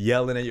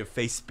 yelling at your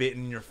face,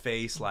 spitting in your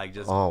face, like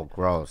just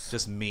gross.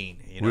 Just mean.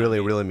 Really,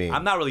 really mean.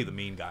 I'm not really the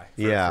mean guy.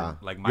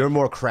 You're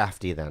more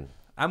crafty then.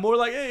 I'm more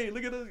like, hey,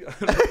 look at this guy.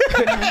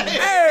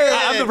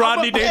 I'm the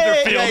Rodney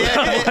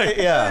Dangerfield.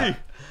 Yeah.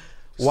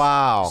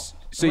 Wow.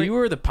 So you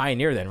were the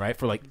pioneer then, right?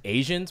 For like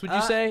Asians, would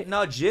you say?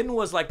 No, Jin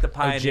was like the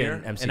pioneer,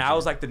 Jin, MC and Jin. I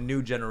was like the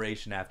new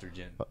generation after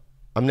Jin.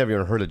 I've never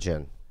even heard of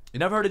Jin. You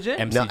never heard of Jin?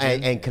 MC No,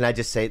 Jin? and can I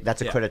just say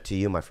that's a credit to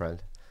you, my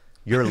friend.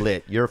 You're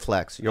lit. You're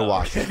flex. You're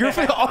washed. You're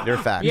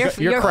facts.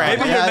 You're crap.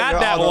 Maybe you're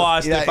not that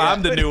washed if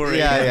I'm the newer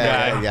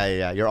guy.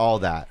 Yeah. You're all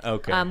that.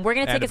 Okay. We're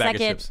gonna take a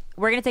second.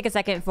 We're gonna take a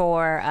second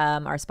for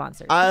our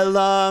sponsors. I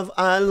love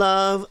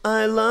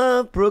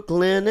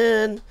Brooklyn,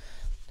 and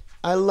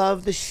I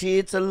love the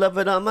sheets. I love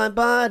it on my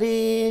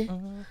body.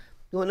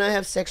 When I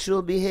have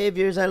sexual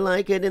behaviors, I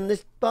like it in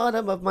the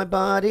bottom of my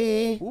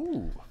body.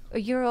 Ooh.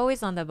 You're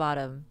always on the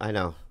bottom. I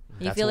know.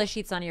 You feel the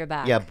sheets on your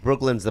back. Yeah,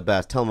 Brooklyn's the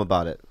best. Tell them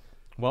about it.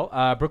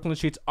 Well, Brooklyn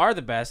sheets are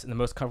the best and the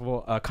most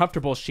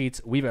comfortable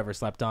sheets we've ever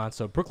slept on.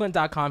 So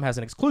Brooklyn.com has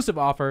an exclusive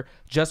offer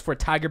just for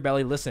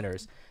TigerBelly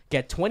listeners.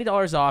 Get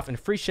 $20 off and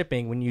free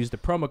shipping when you use the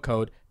promo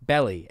code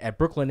BELLY at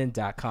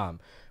brooklinen.com.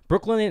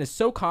 Brooklinen is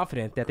so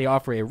confident that they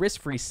offer a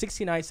risk-free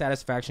 60-night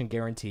satisfaction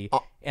guarantee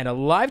and a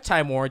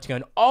lifetime warranty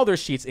on all their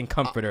sheets and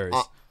comforters.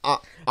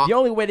 The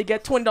only way to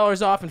get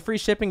 $20 off and free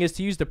shipping is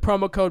to use the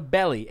promo code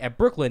BELLY at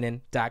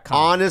brooklinen.com.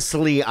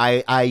 Honestly,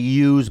 I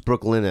use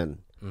Brooklinen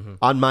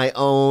on my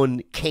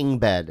own king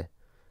bed.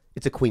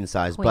 It's a queen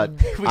size, but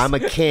I'm a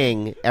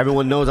king.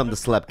 Everyone knows I'm the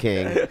Slep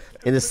King.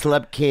 And the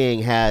Slep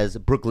King has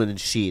Brooklinen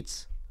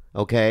sheets.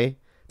 Okay?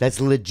 That's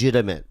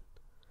legitimate.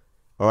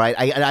 All right?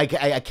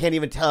 I can't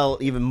even tell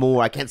even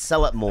more. I can't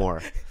sell it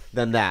more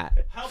than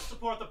that. Help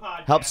support the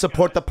podcast. Help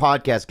support the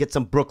podcast. Get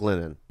some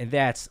Brooklinen. And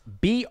that's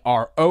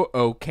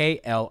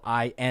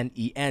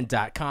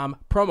BROOKLINEN.com.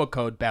 Promo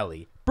code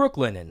BELLY.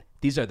 Brooklinen.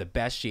 These are the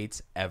best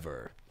sheets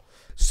ever.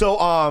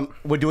 So,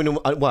 we're doing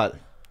what?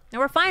 No,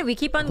 we're fine. We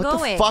keep on What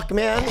going. the fuck,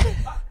 man?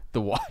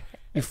 The what?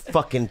 You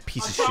fucking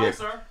piece of Sorry, shit.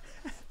 sir.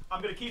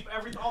 I'm gonna keep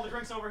all the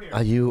drinks over here.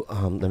 Are you,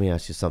 let me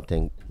ask you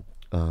something.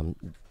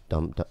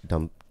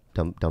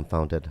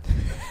 Dumbfoundead.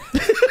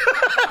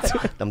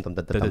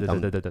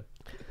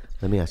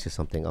 Let me ask you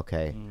something,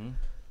 okay?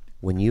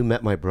 When you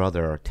met my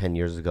brother 10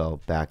 years ago,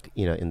 back,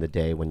 in the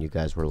day when you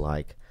guys were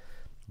like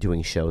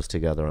doing shows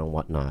together and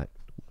whatnot,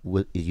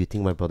 you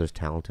think my brother's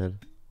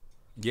talented?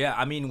 Yeah,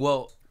 I mean,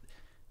 well,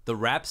 the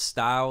rap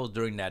style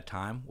during that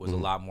time was a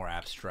lot more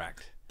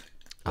abstract,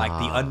 like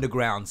the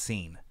underground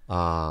scene.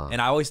 And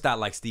I always thought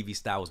like Stevie's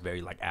style was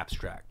very like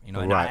abstract, and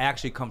I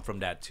actually come from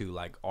that too.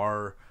 Like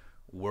our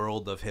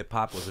world of hip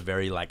hop was a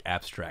very like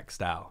abstract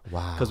style.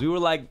 Wow. Because we were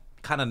like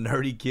kind of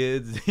nerdy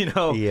kids,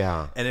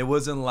 Yeah. And it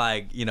wasn't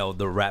like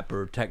the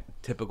rapper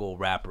typical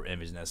rapper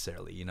image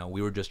necessarily.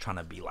 We were just trying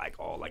to be like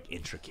all like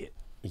intricate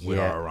with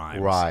our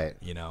rhymes, right.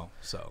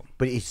 So.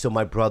 But so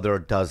my brother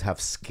does have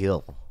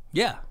skill.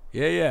 Yeah,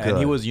 and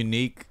he was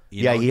unique.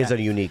 He is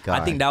a unique guy.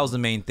 I think that was the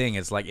main thing.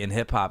 It's like in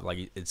hip hop,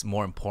 like it's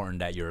more important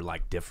that you're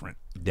like different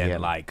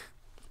than like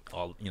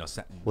all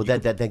Well,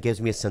 that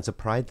gives me a sense of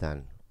pride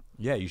then.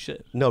 Yeah, you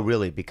should. No,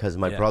 really, because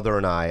my brother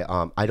and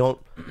I don't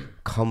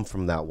come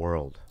from that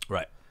world.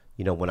 Right.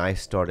 When I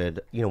started,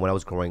 when I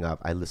was growing up,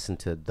 I listened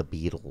to the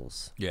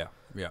Beatles. Yeah.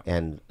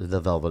 And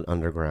the Velvet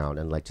Underground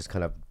and like just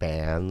kind of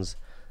bands.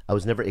 I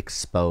was never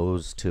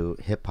exposed to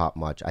hip hop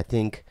much. I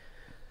think,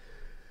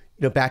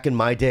 back in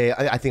my day,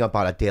 I think I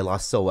bought a De La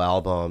Soul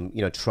album,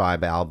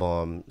 Tribe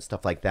album,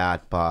 stuff like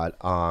that. But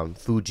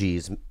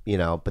Fugees,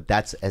 but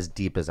that's as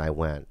deep as I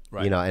went.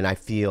 Right. And I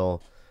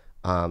feel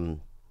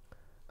kind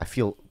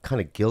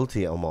of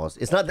guilty almost.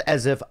 It's not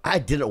as if I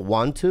didn't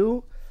want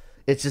to.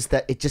 It's just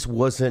that it just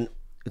wasn't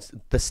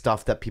the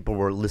stuff that people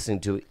were listening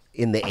to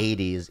in the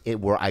 80s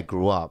where I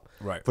grew up.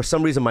 Right. For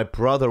some reason, my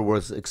brother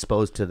was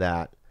exposed to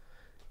that,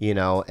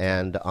 and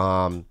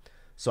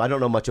so I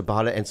don't know much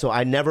about it. And so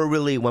I never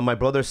really, when my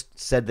brother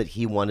said that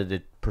he wanted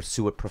to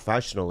pursue it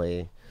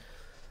professionally,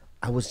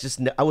 I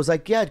was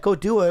like, yeah, go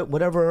do it,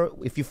 whatever,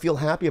 if you feel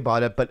happy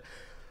about it. But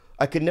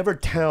I could never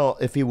tell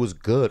if he was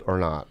good or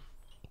not.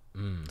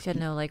 You had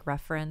no like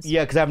reference.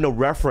 Yeah, because I have no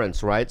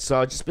reference, right?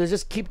 So I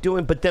just keep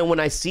doing. But then when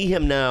I see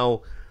him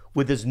now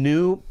with his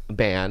new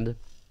band,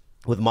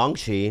 with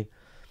Mangshi,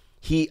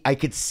 I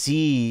could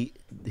see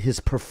his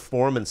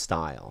performance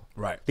style.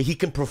 Right. That he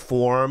can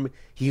perform.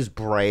 He's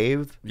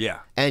brave. Yeah.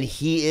 And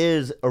he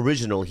is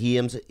original. He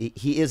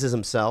is as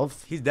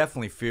himself. He's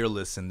definitely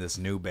fearless in this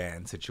new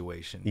band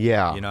situation.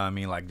 Yeah. You know what I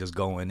mean? Like just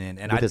going in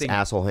and With I his think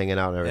asshole hanging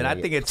out and everything. And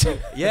I think it's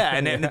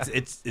and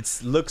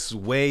it's looks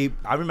way.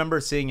 I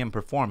remember seeing him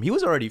perform. He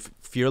was already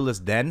fearless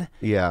then.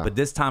 Yeah. But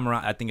this time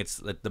around, I think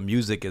it's like the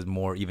music is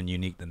more even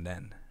unique than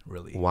then.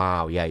 Really.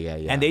 Wow. Yeah.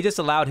 And they just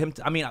allowed him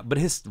to, but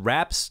his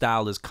rap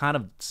style is kind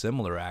of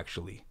similar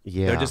actually.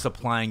 Yeah. They're just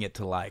applying it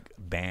to like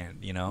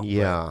band,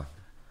 Yeah.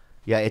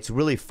 Yeah, it's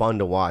really fun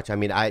to watch. I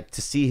mean,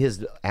 to see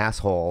his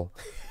asshole,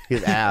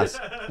 his ass,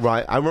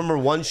 right? I remember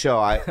one show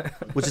I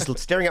was just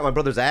staring at my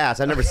brother's ass.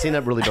 I'd never seen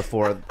it really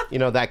before,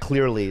 that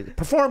clearly.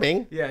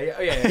 Performing. Yeah,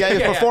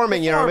 he's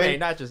performing, you know what I mean?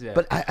 Not just,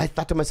 But I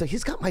thought to myself,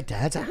 he's got my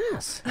dad's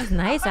ass. That's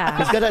nice ass.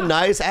 He's got a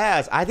nice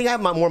ass. I think I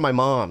have more of my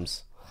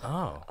mom's.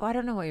 Oh. Oh, I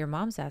don't know what your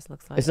mom's ass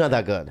looks like. It's not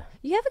that good.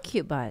 You have a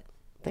cute butt.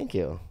 Thank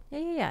you.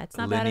 Yeah. It's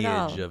not bad at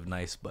all. Lineage of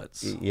nice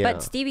butts. Yeah.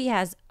 But Stevie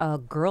has a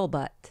girl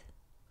butt.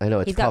 I know,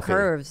 it's He's got puffy.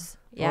 curves.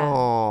 Yeah.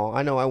 Oh,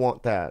 I know, I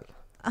want that.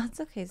 Oh, it's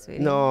okay,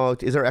 sweetie. No,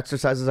 is there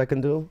exercises I can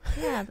do?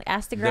 Yeah, like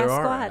ass to There grass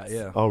are, squats.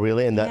 yeah. Oh,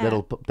 really? And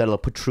Yeah. that'll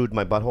protrude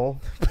my butthole?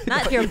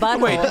 Not your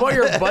butthole. Wait, you want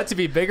your butt to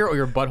be bigger or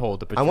your butthole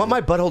to I want my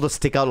butthole to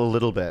stick out a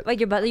little bit. Like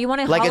your butt. You want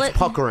to Like haul it's it?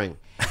 puckering.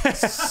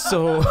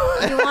 So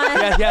You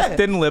want Yeah, he has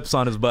thin lips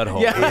on his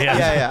butthole.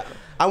 Yeah.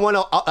 I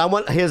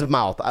want his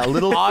mouth a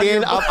little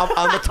thin up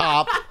on the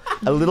top,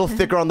 a little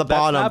thicker on the That's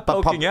bottom. not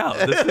poking out.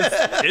 This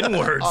is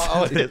inwards.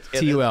 Oh, it is.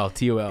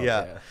 TUL.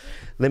 Yeah.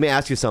 Let me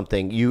ask you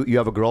something. You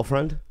have a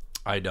girlfriend?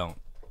 I don't.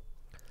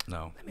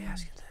 No. Let me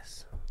ask you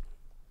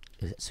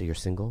this. So you're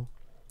single?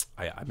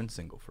 I've been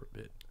single for a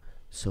bit.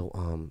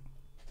 So,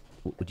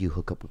 would you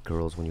hook up with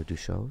girls when you do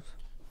shows?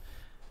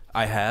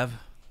 I have.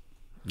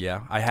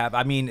 Yeah, I have.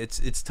 I mean,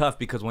 it's tough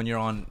because when you're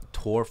on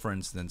tour, for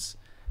instance,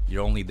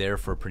 you're only there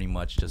for pretty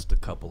much just a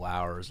couple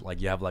hours.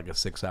 Like you have like a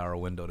 6-hour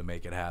window to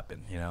make it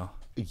happen, you know?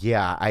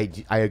 Yeah, I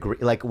agree.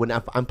 Like when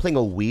I'm playing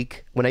a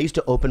week, when I used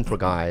to open for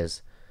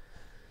guys,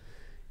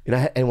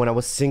 and when I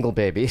was single,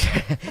 baby.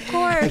 Of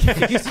course.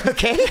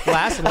 Okay.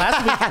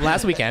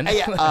 last weekend.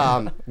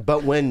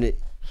 But when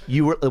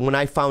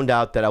I found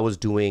out that I was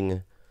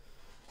doing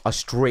a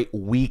straight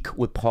week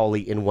with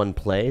Pauly in one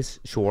place,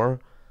 sure,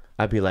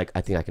 I'd be like,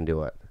 I think I can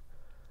do it.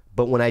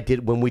 But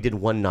when we did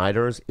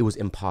one-nighters, it was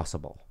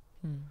impossible.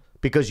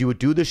 Because you would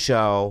do the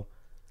show,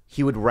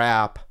 he would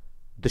wrap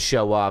the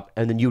show up,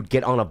 and then you'd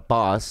get on a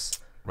bus,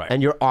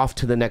 and you're off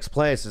to the next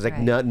place. It's like,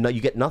 no,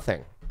 you get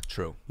nothing.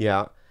 True.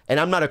 Yeah. And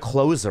I'm not a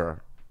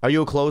closer. Are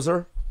you a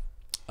closer?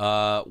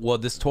 Well,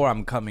 this tour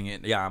I'm coming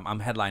in. Yeah, I'm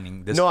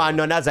headlining this. No,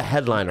 not as a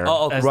headliner.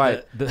 Oh, okay.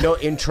 Right. No,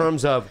 in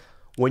terms of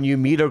when you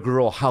meet a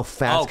girl, how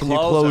fast can you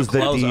close the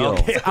deal?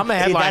 Okay. I'm a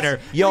headliner.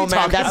 Yo,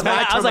 man, that's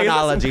my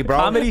terminology, bro.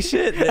 Comedy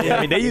shit. Yeah,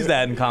 I mean, they use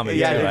that in comedy.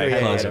 Yeah, too, they do, right? yeah,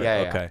 Closer.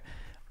 yeah, yeah.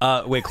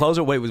 Okay. Wait,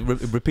 closer. Wait,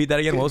 repeat that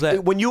again. What was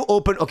that? When you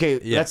open,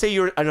 let's say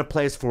you're in a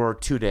place for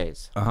 2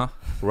 days.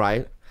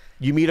 Right.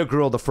 You meet a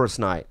girl the first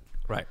night.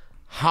 Right.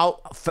 How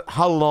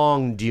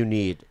long do you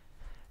need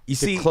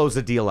to close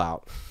the deal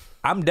out?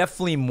 I'm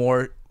definitely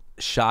more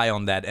shy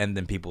on that end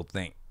than people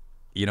think.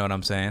 You know what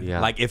I'm saying? Yeah.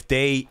 Like if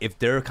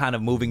they're kind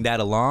of moving that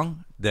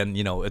along, then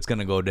it's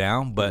gonna go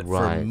down. But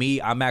for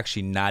me, I'm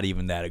actually not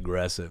even that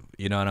aggressive.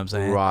 You know what I'm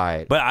saying?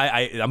 Right. But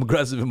I'm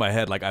aggressive in my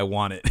head, like I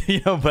want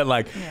it. But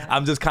like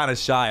I'm just kind of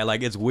shy.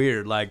 Like it's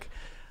weird. Like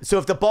so,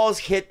 if the ball's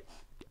hit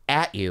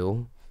at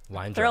you,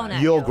 Thrown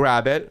at you'll you.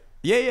 grab it.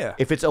 yeah.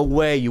 If it's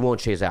away, you won't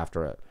chase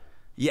after it.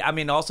 Yeah, I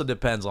mean, it also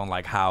depends on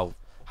like how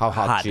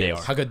hot they is.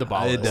 are. How good the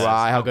ball is.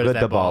 Right. How good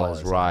that the ball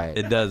is. Right.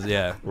 It does,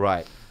 yeah.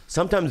 Right.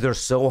 Sometimes they're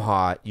so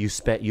hot,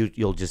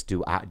 you'll just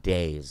do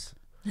days.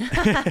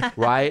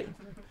 Right?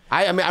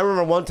 I mean, I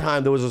remember one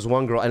time there was this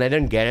one girl, and I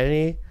didn't get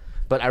any,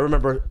 but I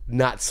remember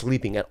not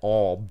sleeping at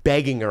all,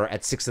 begging her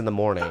at 6 in the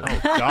morning. Oh,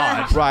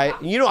 God.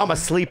 Right? You know I'm a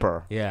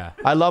sleeper. Yeah.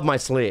 I love my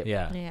sleep.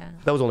 Yeah.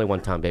 That was only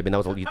one time, baby, and that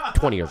was only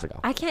 20 years ago.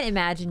 I can't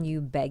imagine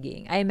you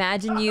begging. I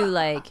imagine you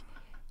like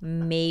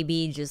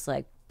maybe just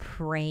like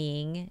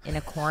praying in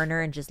a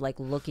corner and just like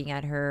looking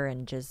at her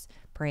and just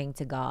praying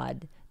to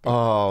God.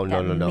 Oh,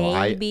 no.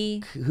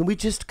 Maybe.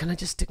 Can I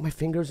just stick my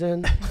fingers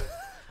in?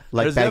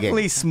 Like There's begging.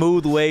 definitely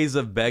smooth ways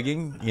of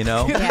begging,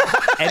 Yeah.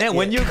 And then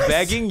when you're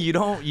begging, you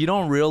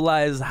don't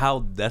realize how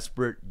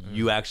desperate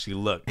you actually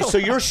look. So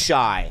you're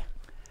shy.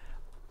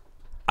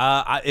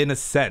 In a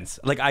sense,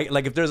 like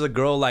if there's a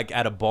girl like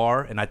at a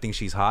bar and I think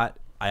she's hot,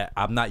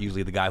 I'm not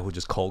usually the guy who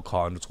just cold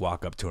call and just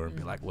walk up to her and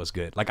be like, "What's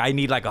good?" Like I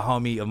need like a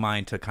homie of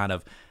mine to kind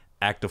of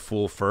act a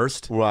fool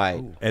first,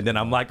 Right. And then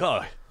I'm like,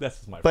 "Oh,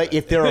 that's my." But friend.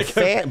 if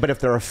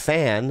they're a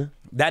fan,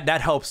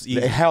 that helps.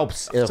 it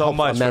helps. It so helps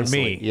much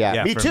immensely. for me.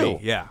 Yeah, me for too. Me.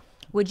 Yeah.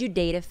 Would you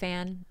date a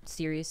fan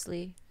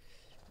seriously?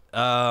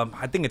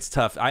 I think it's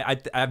tough.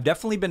 I've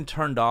definitely been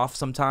turned off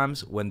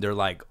sometimes when they're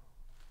like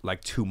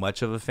too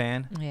much of a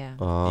fan. Yeah.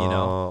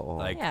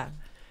 Yeah.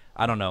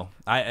 I don't know.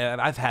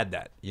 I've had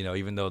that,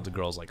 even though the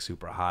girl's like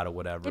super hot or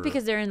whatever. Yeah,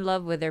 because they're in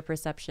love with their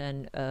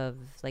perception of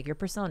like your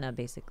persona,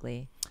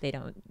 basically.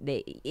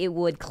 It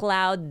would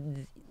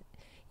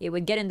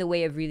get in the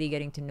way of really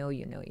getting to know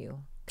you.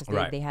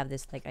 Because they have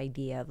this like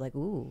idea of like,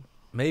 ooh.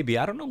 Maybe.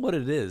 I don't know what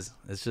it is.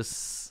 It's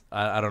just,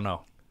 I don't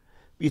know.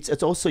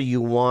 It's also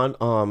you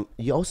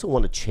also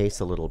want to chase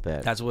a little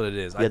bit. That's what it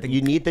is. Yeah, I think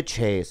you need the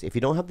chase. If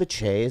you don't have the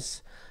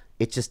chase,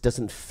 it just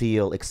doesn't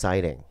feel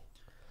exciting.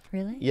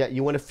 Really? Yeah,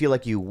 you want to feel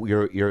like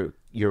you're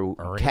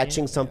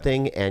catching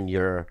something and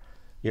you're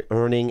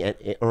earning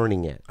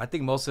it. I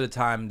think most of the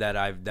time that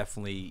I've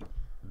definitely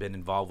been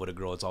involved with a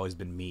girl, it's always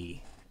been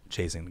me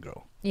chasing the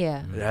girl.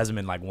 Yeah. There hasn't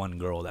been like one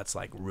girl that's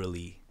like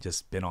really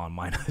just been on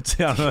my nuts.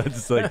 I don't know.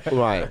 It's like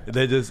Right.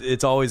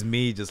 It's always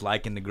me just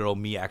liking the girl,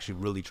 me actually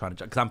really trying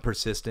to, because I'm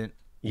persistent.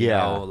 You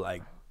know,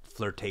 like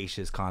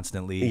flirtatious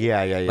constantly.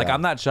 Yeah. Like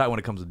I'm not shy when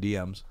it comes to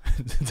DMs.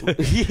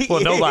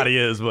 Well, nobody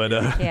is, but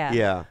Yeah.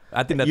 Yeah.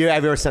 I think that You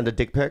have you ever sent a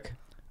dick pic?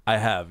 I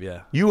have,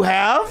 yeah. You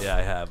have? Yeah,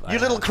 I have. You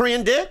little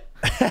Korean dick?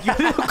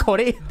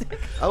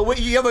 Oh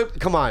wait, you ever?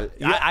 Come on.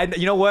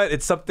 You know what?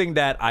 It's something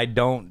that I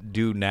don't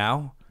do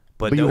now.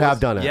 But you have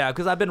done it. Yeah,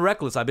 because I've been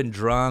reckless. I've been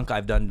drunk.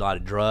 I've done a lot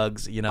of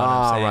drugs. You know what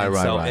I'm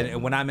saying? Right.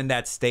 And when I'm in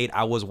that state,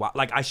 I was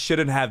like, I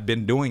shouldn't have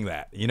been doing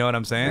that. You know what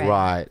I'm saying?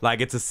 Right.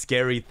 Like it's a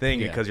scary thing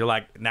because you're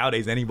like,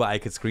 nowadays anybody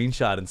could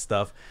screenshot and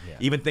stuff. Yeah.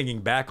 Even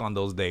thinking back on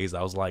those days,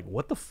 I was like,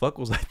 what the fuck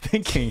was I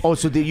thinking? Oh,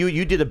 so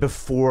you did it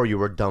before you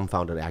were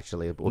dumbfounded,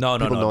 actually? No.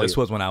 This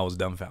was when I was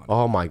dumbfounded.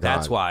 Oh my God.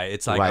 That's why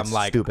it's like I'm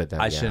like stupid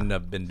then, I shouldn't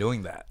have been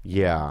doing that.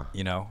 Yeah.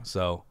 You know,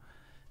 so.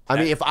 I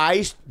mean, if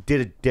I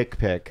did a dick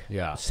pic,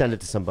 Yeah. send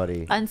it to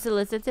somebody.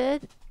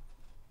 Unsolicited?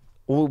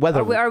 Whether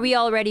Are we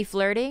already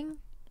flirting?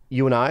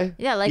 you and I,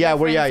 Yeah, like yeah,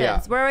 for we're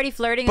instance, we're already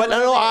flirting. But a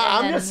little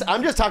no, bit,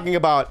 I'm just talking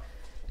about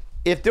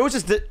if there was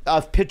just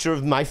a picture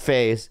of my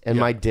face and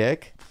my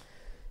dick,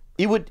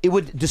 it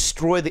would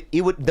destroy the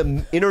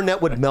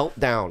internet would melt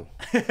down.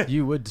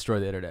 You would destroy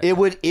the internet.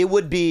 It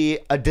would be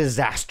a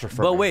disaster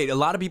for me. But wait, a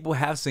lot of people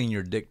have seen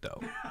your dick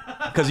though,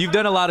 because you've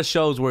done a lot of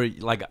shows where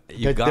like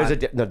you've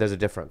there's a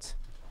difference.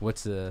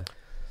 What's the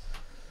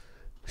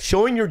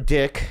Showing your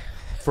dick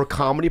for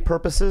comedy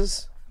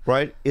purposes,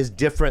 right, is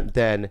different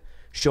than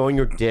showing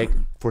your dick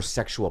for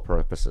sexual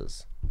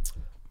purposes,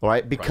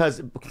 right?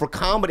 Because for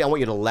comedy, I want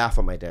you to laugh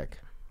at my dick.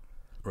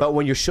 But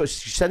when you're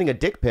sending a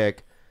dick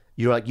pic,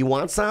 you're like, you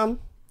want some,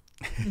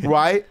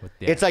 right?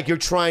 It's like you're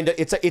trying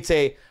to. It's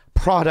a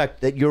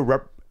product that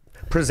you're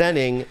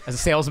presenting as a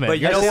salesman?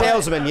 But as a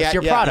salesman, it's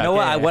your product. You know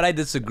what? What I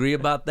disagree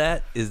about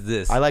that is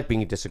this. I like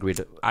being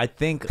disagreed. I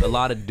think a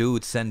lot of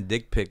dudes send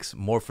dick pics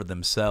more for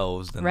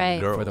themselves than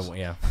girls. For the,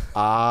 yeah.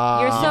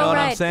 You're so You know what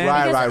I'm right. saying?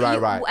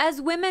 Right. As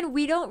women,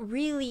 we don't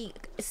really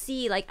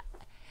see like.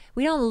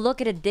 We don't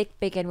look at a dick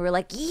pic and we're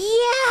like,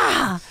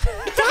 yeah,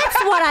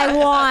 that's what I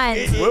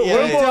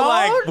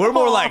want. We're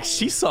more like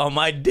she saw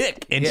my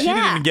dick and she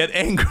didn't even get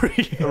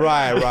angry.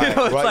 Right. You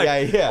know,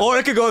 Right. Yeah. Or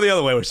it could go the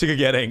other way where she could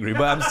get angry.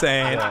 But I'm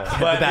saying,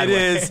 but it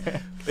is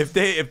if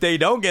they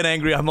don't get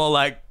angry, I'm all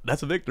like,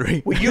 that's a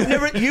victory. Well,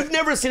 you've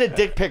never seen a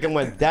dick pic and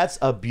went, that's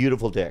a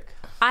beautiful dick.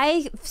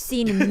 I've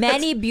seen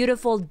many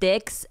beautiful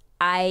dicks.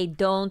 I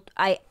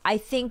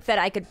think that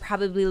I could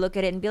probably look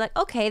at it and be like,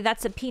 okay,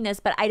 that's a penis,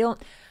 but I don't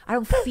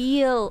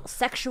feel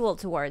sexual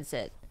towards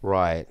it.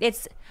 Right.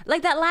 It's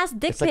like that last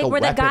dick It's like pic a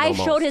where the weapon guy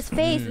almost. showed his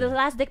face. The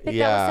last dick pic that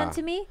Yeah. was sent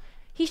to me.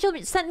 He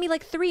sent me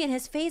like 3 and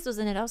his face was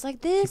in it. I was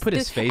like, this put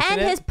his dude- face in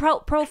and it? his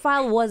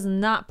profile was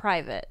not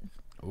private.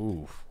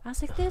 Ooh. I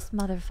was like, this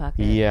motherfucker.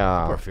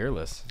 Yeah. We're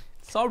fearless.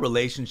 It's all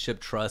relationship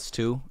trust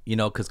too, you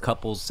know, because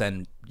couples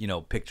send, you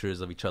know,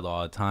 pictures of each other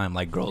all the time.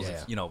 Like girls,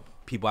 you know,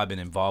 people I've been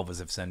involved with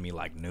have sent me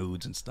like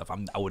nudes and stuff.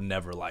 I would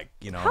never like,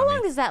 you know. How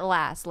long does that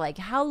last? Like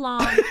how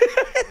long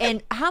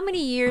and how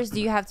many years do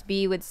you have to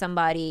be with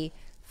somebody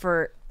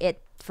for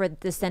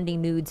the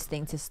sending nudes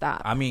thing to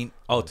stop? I mean,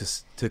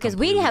 because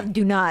we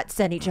do not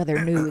send each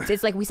other nudes.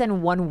 It's like we send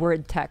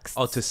 1-word text.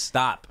 Oh, to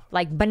stop.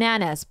 Like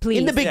bananas, please.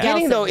 In the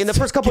beginning, though, in the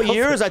first couple of Gelson.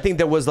 years, I think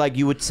there was like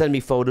you would send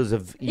me photos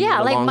of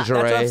like lingerie. That's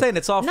what I'm saying.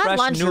 It's all Not fresh,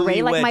 lingerie,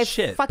 newlywed like my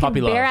shit. fucking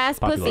Puppy love. bare ass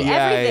Puppy pussy, love.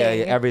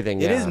 everything.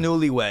 Everything. It Yeah. is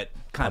newlywed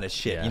kind of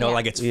shit. Yeah. You know,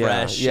 like it's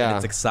fresh. Yeah. And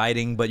it's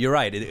exciting, but you're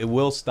right. It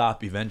will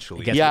stop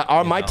eventually. Yeah,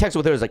 my know? text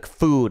with her is like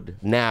food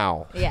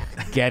now. Yeah.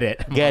 Get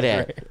it. Get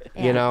it.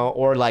 Yeah. You know,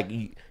 or like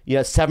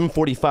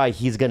 7:45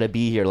 he's gonna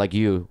be here like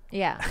you.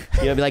 Yeah.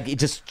 You know, like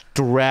just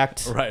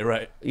direct.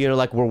 Right. You know,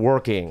 like we're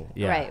working.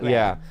 Yeah. Right.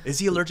 Yeah. Is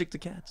he allergic to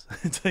cats?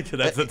 That's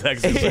the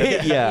text.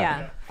 yeah.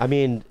 Yeah. I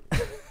mean,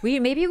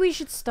 Maybe we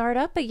should start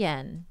up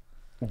again.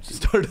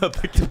 Start up.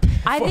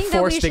 I think that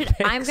four we stick should.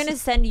 pics. I'm gonna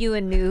send you a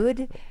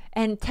nude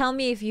and tell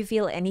me if you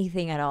feel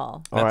anything at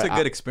all. That's a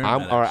good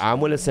experiment. All right, I'm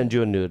gonna send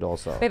you a nude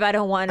also. Babe, I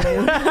don't want a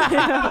nude.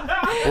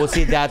 Well,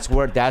 see, that's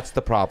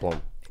the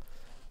problem.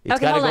 It's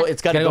Okay, gotta hold go. on.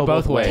 It's gotta go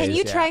both ways. Can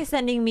you Yeah. try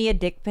sending me a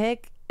dick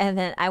pic? And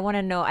then I want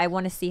to know. I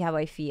want to see how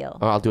I feel.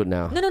 Oh, I'll do it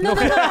now. No. No, I'm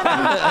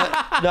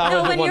No,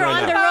 gonna when do one you're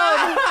right on the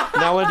now.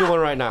 road. No, I want to do one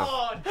right now.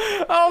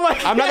 Oh my.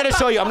 I'm not gonna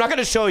show you. I'm not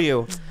gonna show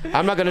you.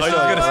 I'm not gonna show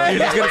you. You're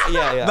just gonna-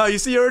 Yeah. No, you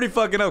see, you're already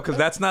fucking up because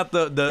that's not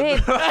the. Babe,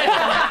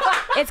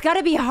 it's got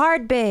to be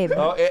hard, babe.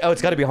 Oh,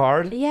 it's got to be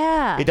hard.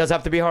 Yeah. It does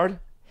have to be hard.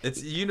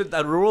 It's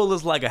that rule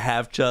is like a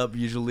half chub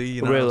usually.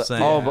 You know what I'm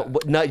saying? Oh,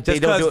 but no, they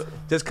don't do it.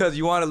 Just because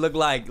you want to look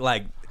like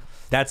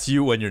that's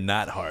you when you're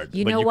not hard.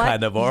 You but know you what?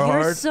 kind of are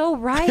You're hard. so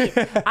right.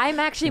 I'm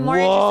actually more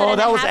Whoa,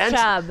 interested in a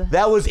half chub.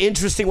 that was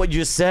interesting what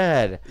you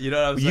said. You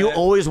know what I'm saying? You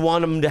always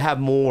want them to have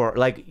more,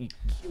 like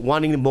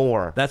wanting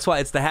more. That's why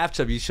it's the half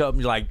chub. You show up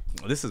and you're like,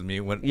 this is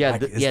me when. Yeah,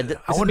 like, yeah, I this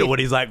wonder is me. what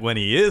he's like when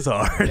he is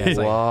hard. Yeah, it's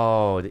like-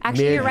 Whoa.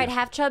 Actually, you're right.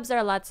 Half chubs are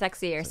a lot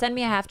sexier. Send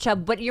me a half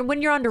chub, but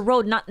when you're on the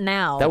road, not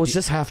now. That was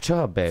just half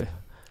chub, babe.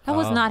 That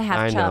was not half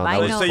I know, chub. that I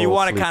was know. So you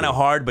want it Sleepy. kind of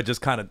hard, but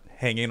just kind of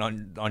hanging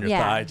on your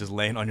Yeah. thigh, just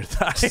laying on your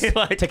thigh.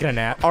 Like, Taking a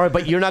nap. All right,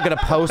 but you're not gonna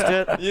post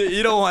it.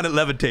 you don't want it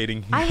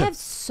levitating. I have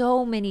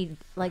so many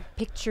like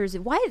pictures.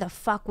 Why the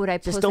fuck would I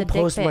post Just a don't dick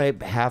post pic?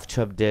 my half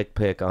chub dick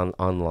pic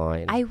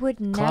online. I would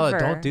never. Khalyla,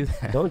 don't do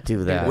that. Don't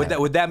do that.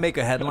 Would that make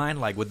a headline?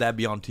 Like, would that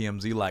be on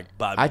TMZ? Like,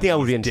 Bobby I think I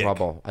would be in dick.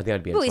 trouble. I think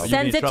I'd be in Ooh, he trouble.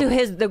 sends be it in to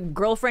trouble. the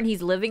girlfriend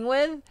he's living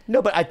with.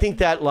 No, but I think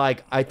that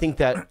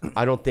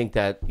I don't think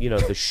that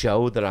the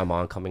show that I'm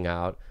on coming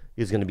out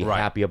is going to be Right.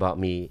 happy about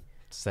me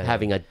Say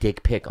having a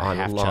dick pic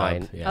half chub,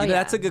 online. yeah. Oh, You know, yeah.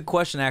 that's a good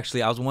question,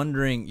 actually. I was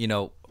wondering,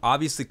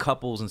 obviously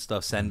couples and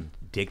stuff send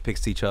dick pics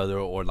to each other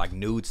or like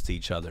nudes to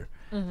each other.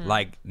 Mm-hmm.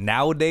 Like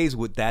nowadays,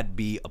 would that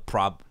be a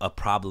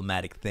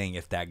problematic thing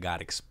if that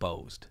got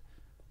exposed?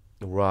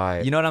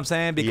 Right. You know what I'm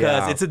saying? Because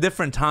Yeah. it's a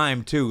different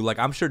time too. Like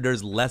I'm sure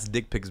there's less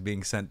dick pics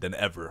being sent than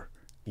ever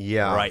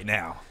Yeah. right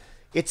now.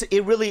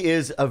 It really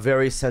is a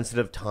very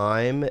sensitive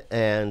time,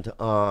 and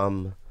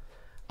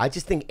I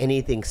just think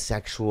anything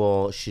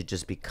sexual should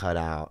just be cut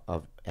out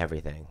of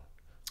everything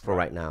for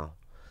right now.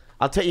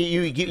 I'll tell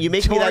you. You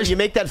make me that. You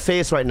make that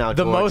face right now.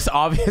 The George. most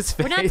obvious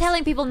face. We're not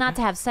telling people not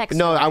to have sex.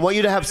 No, George. I want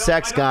you to have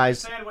sex, I don't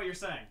guys. understand what you're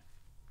saying.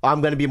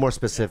 I'm going to be more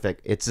specific.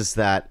 It's just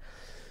that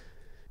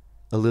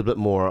a little bit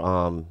more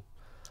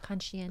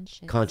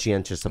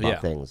conscientious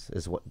about things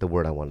is what the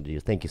word I wanted to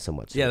use. Thank you so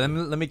much. Yeah, let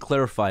me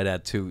clarify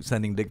that too.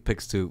 Sending dick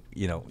pics to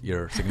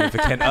your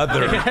significant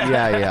other.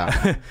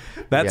 Yeah.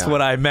 That's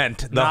what I meant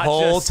the Not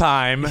whole just-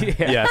 time.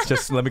 Yeah. Yes,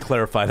 just let me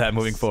clarify that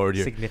moving forward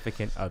here.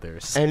 Significant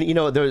others. And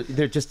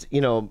they're just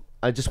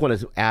I just want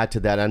to add to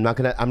that.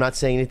 I'm not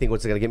saying anything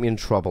what's going to get me in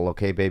trouble.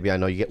 Okay, baby. I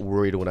know you get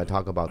worried when I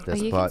talk about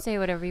this, You but can say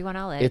whatever you want.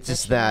 I'll edit it's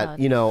just shit that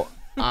out.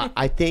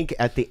 I think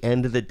at the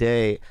end of the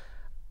day,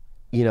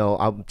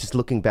 I'm just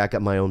looking back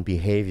at my own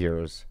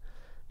behaviors,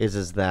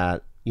 is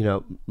that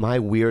my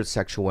weird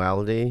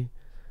sexuality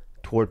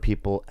toward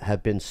people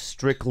have been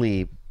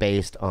strictly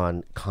based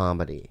on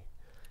comedy,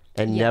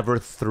 and never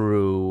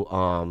through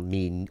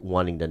me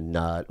wanting to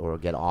nut or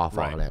get off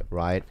on it,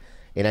 right?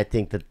 And I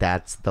think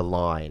that's the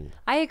line.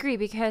 I agree,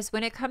 because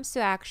when it comes to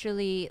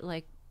actually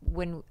like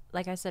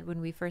I said,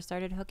 when we first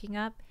started hooking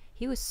up,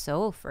 he was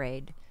so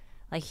afraid.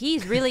 Like,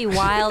 he's really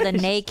wild and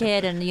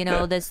naked, and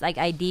this like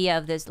idea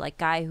of this like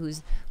guy who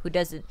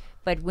doesn't.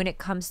 But when it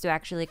comes to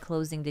actually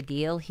closing the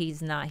deal,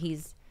 he's not.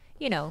 He's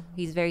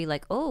very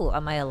like, oh,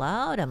 am I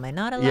allowed? Am I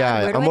not allowed?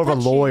 Yeah, Where do I'm I more of a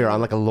touch lawyer. you? I'm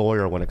like a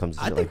lawyer when it comes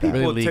to I shit think like that.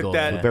 people Very legal, took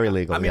that very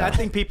legal. I mean, yeah. I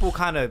think people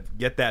kind of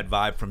get that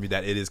vibe from you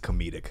that it is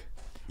comedic.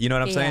 You know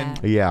what I'm saying?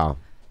 Yeah.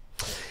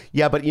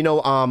 Yeah, but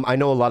I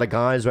know a lot of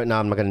guys right now,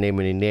 I'm not going to name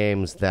any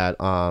names, that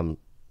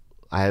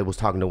I was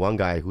talking to one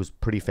guy who's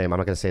pretty famous. I'm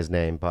not going to say his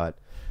name, but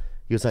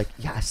he was like,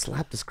 yeah, I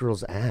slapped this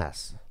girl's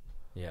ass.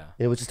 Yeah.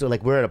 It was just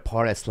like, we're at a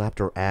party, I slapped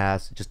her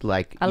ass, just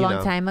like, A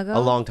long time ago? A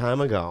long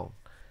time ago.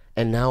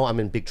 And now I'm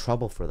in big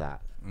trouble for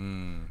that.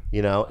 And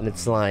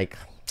it's like,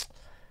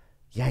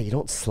 yeah, you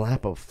don't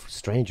slap a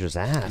stranger's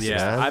ass, Yeah,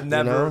 man, I've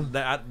never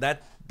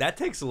that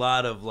takes a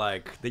lot of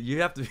that.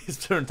 You have to be a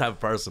certain type of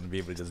person to be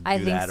able to just do I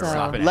think that. so.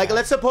 Or Like,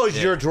 let's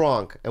suppose you're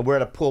drunk and we're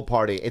at a pool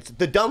party. It's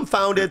the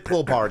Dumbfoundead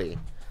pool party,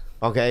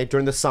 okay,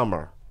 during the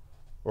summer,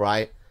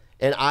 right?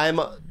 And I'm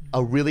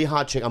a really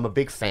hot chick. I'm a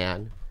big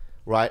fan,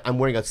 right? I'm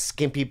wearing a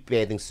skimpy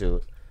bathing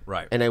suit,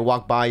 Right. And I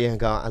walk by you and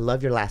go, I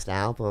love your last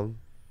album,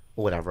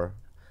 or whatever.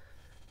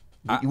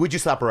 Would you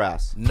slap her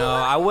ass? No,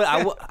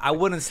 I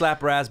wouldn't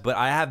slap her ass, but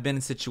I have been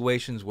in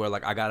situations where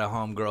like I got a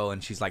homegirl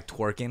and she's like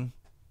twerking.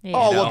 Yeah.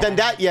 Oh, well, then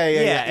that, yeah.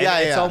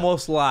 It's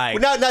almost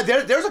like No,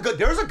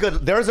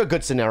 there's a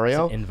good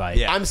scenario. Invite.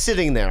 Yeah. I'm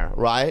sitting there,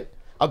 right?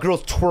 A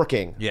girl's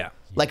twerking. Yeah.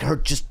 Like her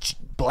just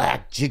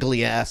black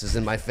jiggly ass is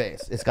in my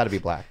face. It's got to be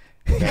black.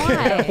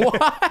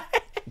 Why?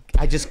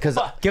 I just because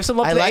Give some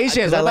love to the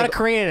Asians. What about a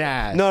Korean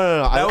ass?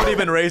 No. that would have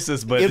been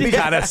racist, but It'd it be-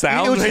 kind of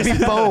sounds It would just racist.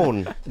 be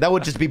bone. That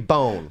would just be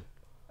bone,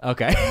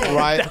 Okay.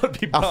 right? That would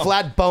be a bone.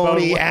 flat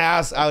bony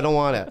ass. I don't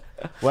want it.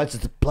 Well, it's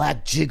just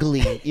black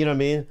jiggly. You know what I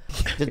mean?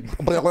 Just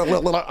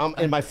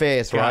in my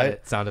face, Got right?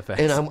 it. Sound effects.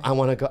 And I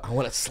want to go. I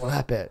want to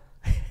slap it,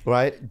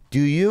 right?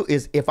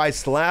 If I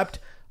slapped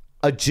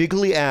a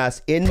jiggly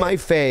ass in my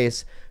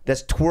face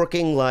that's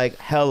twerking like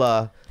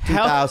hella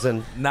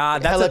 2000? Nah,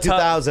 that's hella a tough,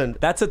 2000.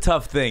 That's a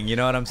tough thing. You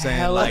know what I'm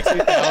saying? Like,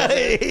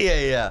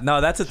 yeah. no,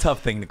 that's a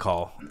tough thing to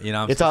call. You know,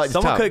 what I'm It's saying? all- it's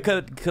tough.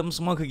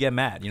 Someone could get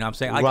mad. You know what I'm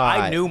saying? Like, Right.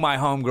 I knew my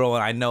homegirl,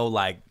 and I know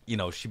like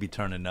she'd be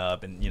turning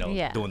up and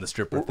Yeah. doing the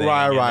stripper thing.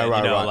 Right, and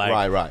right, then,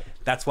 right. like,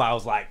 That's why I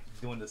was like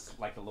doing this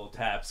like the little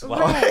taps, like,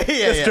 Right.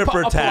 Yeah, the yeah.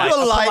 stripper taps.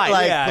 Little light,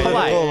 like, yeah,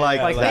 political, yeah, like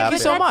yeah, that. Thank you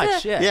so But that's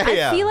much. a- Yeah.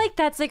 Yeah. I feel like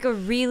that's like a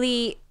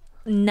really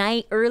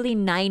early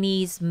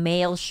 90s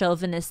male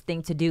chauvinist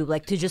thing to do,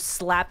 like to just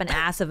slap an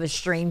ass of a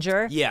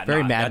stranger. Yeah,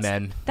 Very nah, Mad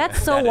that's- Men.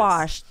 That's so That is-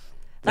 washed.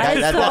 That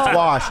is so That's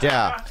washed,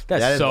 yeah. That's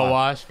That is so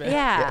washed. man.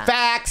 Yeah.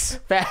 Facts.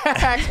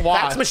 Facts.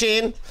 Washed. Fax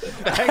machine.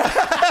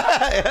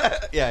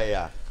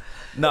 Yeah.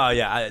 No,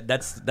 yeah,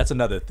 that's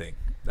another thing.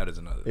 That is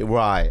another thing.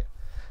 Right.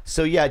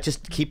 So yeah,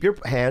 just keep your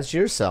hands to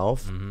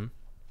yourself. Mm-hmm.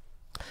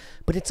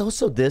 But it's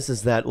also this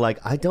is that like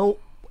I don't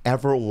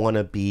ever want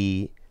to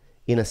be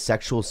in a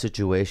sexual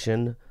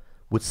situation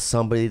with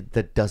somebody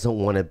that doesn't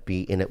want to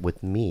be in it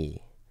with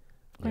me.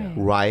 Right.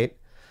 Right?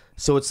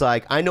 So it's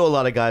like I know a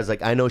lot of guys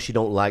like I know she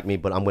don't like me,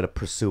 but I'm going to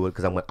pursue it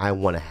because I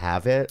want to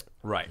have it.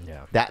 Right.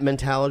 Yeah. That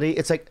mentality.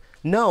 It's like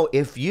no,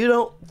 if you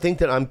don't think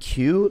that I'm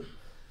cute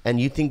and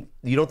you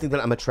don't think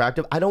that I'm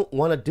attractive, I don't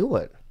want to do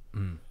it.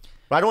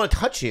 I don't want to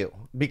touch you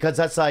because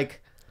that's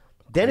like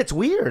then it's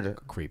weird.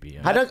 Creepy.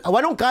 Yeah.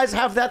 Why don't guys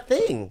have that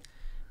thing?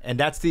 And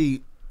that's a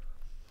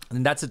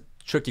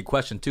tricky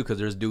question too, because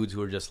there's dudes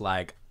who are just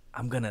like,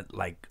 I'm gonna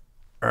like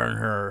earn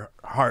her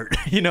heart,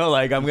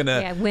 like I'm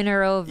gonna win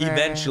her over.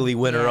 eventually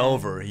win her Yeah.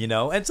 over,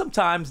 and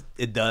sometimes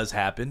it does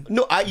happen.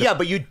 No, yeah,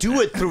 but you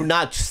do it through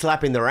not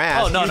slapping their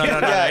ass. Oh, no,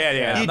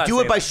 yeah. I'm You not do it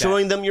saying by like that.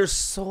 showing them your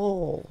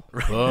soul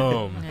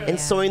Boom. and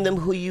showing them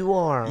who you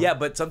are. Yeah,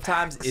 but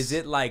sometimes is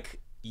it like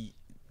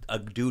a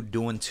dude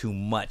doing too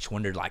much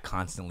when they're like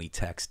constantly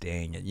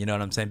texting, and you know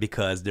what I'm saying,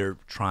 because they're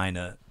trying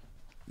to,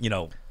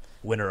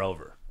 win her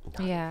over.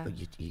 Yeah.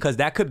 Because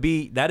that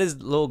is a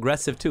little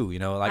aggressive too, you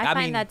know. Like I I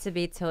find mean, that to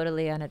be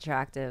totally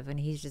unattractive, and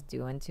he's just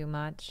doing too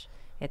much.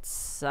 It's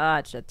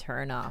such a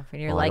turn off,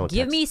 and you're Oh, I like, don't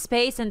give text. me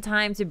space and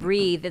time to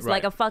breathe. It's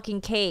like Right. a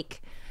fucking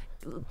cake.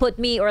 Put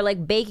me, or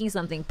like baking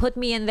something. Put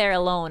me in there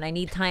alone. I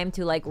need time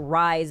to like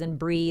rise and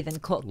breathe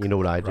and cook. You know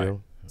what I do? Right.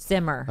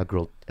 Simmer. A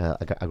girl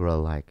I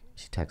like,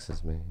 she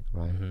texts me,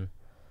 right?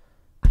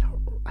 I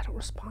don't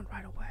respond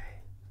right away.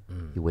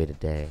 You wait a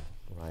day,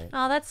 right?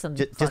 Oh, that's some.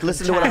 Just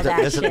listen to what I'm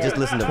trash saying. shit. Just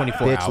listen to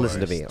 24 bitch, listen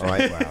to hours. me, all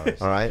right? 24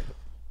 hours. All right?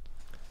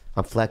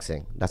 I'm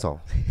flexing. That's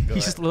all.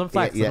 He's just a little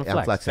flex. Yeah, little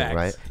I'm flexing, Facts.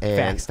 right?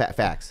 And Facts.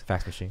 facts.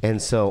 Fax machine.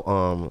 And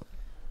so,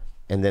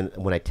 and then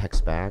when I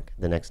text back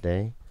the next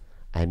day,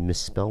 I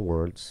misspell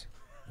words.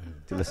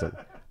 Listen,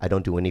 I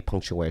don't do any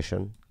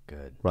punctuation,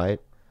 Good. right?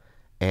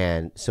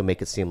 And so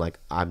make it seem like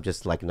I'm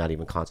just like not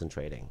even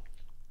concentrating,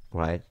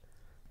 right?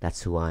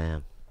 That's who I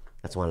am.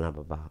 That's what I'm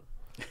about.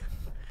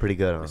 Pretty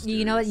good, huh?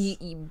 You know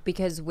what?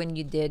 Because when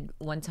you did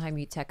one time,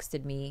 you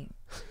texted me,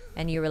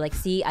 and you were like,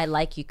 "See, I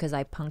like you because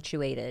I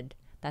punctuated."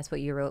 That's what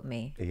you wrote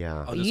me.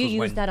 Yeah. Oh, this You was use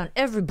when- that on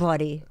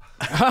everybody.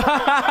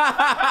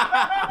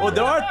 Well,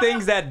 there are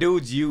things that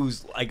dudes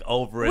use like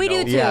over and We do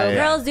over. too. Yeah.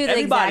 Girls do the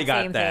Everybody exact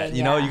got same that. thing.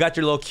 You know, yeah. you got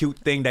your little cute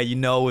thing that you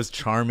know is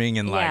charming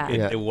and like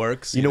Yeah. it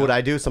works. You know what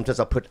I do? Sometimes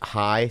I'll put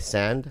hi,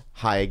 send,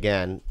 hi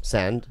again,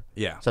 send.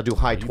 Yeah. So I do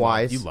hi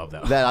twice. you love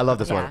that. I love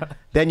this Yeah. one.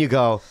 Then you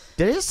go,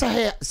 did I just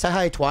say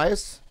hi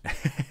twice?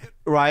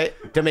 Right?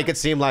 To make it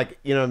seem like,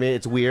 you know what I mean?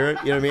 It's weird.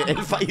 You know what I mean?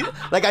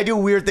 If like I do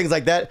weird things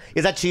like that.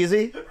 Is that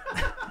cheesy?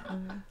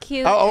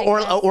 Cute.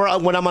 Or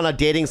when I'm on a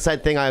dating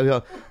site thing, I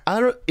go, I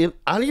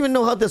don't even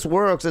know how this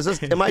works. Is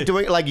this? Am I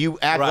doing like you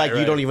act Right, like you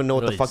right. don't even know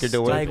what Really the fuck you're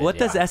doing? Like, what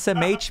does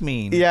SMH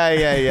mean?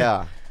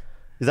 Yeah.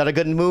 Is that a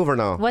good move or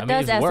no? What I mean,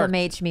 does it's worked.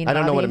 SMH mean? I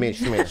don't know what it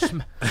Robbie? means.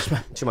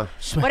 Shima.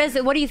 What is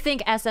it? What do you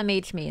think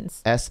SMH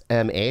means?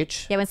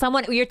 SMH. Yeah,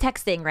 when you're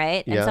texting,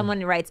 right? And Yeah.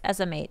 someone writes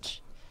SMH.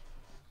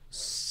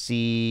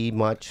 See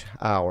much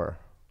hour.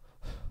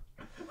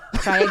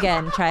 Try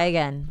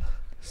again.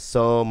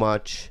 So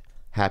much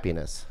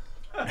happiness.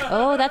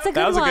 Oh, that's a good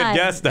That was one. a good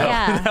guess, though.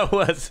 Yeah. That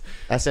was.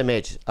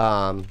 SMH.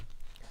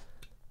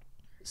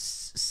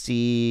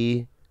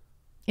 See.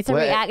 It's a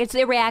What- It's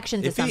a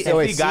reaction to If he, something. if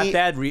wait, he got C-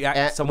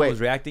 that, someone was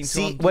reacting to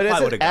C, him, what he is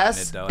probably it? would have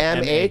gotten it though.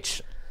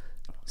 SMH.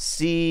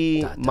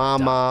 See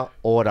mama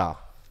ora.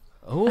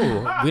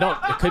 Ooh, we don't.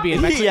 It could be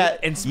in Mexican. Yeah,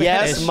 in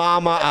Spanish. yes,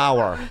 mama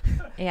hour.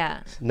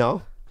 Yeah.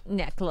 No?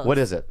 Yeah, close. What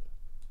is it?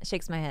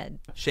 Shakes my head.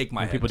 Shake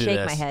my head. people do Shake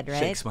this. my head, right?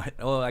 Shakes my.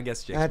 Oh, I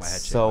guess shakes my head. That's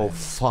shakes so my head.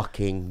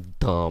 fucking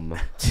dumb.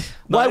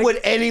 Why would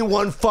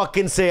anyone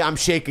fucking say I'm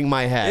shaking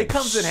my head? It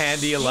comes in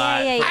handy a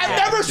lot. yeah, yeah.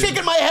 I've never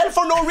shaken my head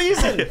for no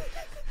reason.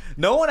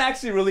 No one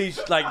actually really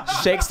like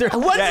Shakes their.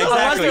 When's Yeah, the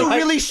last exactly. you Like-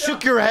 really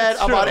shook your head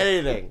True. about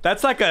anything?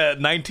 That's like a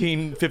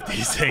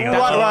 1950s thing. Right.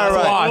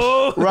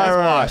 Wash.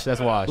 Right.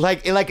 That's wash.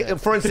 Like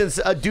for instance,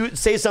 dude,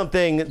 say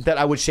something that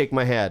I would shake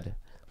my head.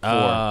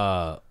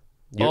 Oh,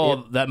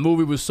 that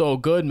movie was so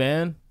good,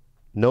 man.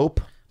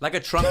 Nope. Like a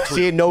Trump tweet.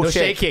 See, no, No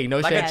shake. shaking. No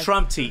Like shaking. a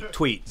Trump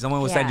tweet.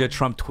 Someone would send Yeah. you a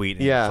Trump tweet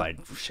and Yeah. it's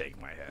like, shake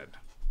my head.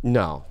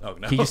 No. Oh,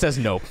 no. He just says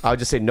nope. I would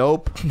just say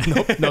nope.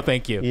 No,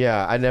 thank you.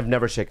 Yeah, I've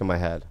never shaken my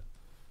head.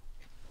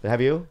 Have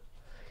you?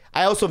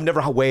 I also have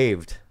never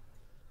waved.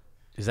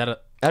 Is that a?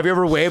 Have you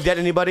ever waved at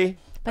anybody?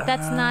 But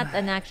that's not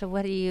an actual.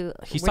 What do you?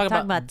 He's we're talking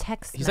talking about- about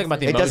text. he's talking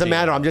about the It doesn't Emoji.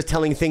 matter. I'm just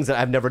telling things that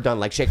I've never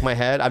done, like shake my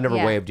head. I've never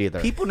Yeah. waved either.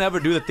 People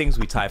never do the things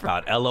we type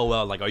out.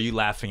 LOL. Like, are you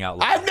laughing out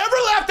loud? I've never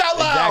laughed out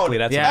loud. Exactly.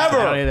 That's Yeah, ever.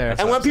 I don't either.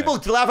 And when people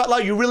laugh out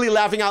loud, you really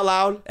laughing out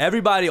loud?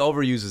 Everybody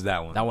overuses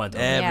that one. That one.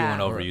 Everyone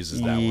Yeah. overuses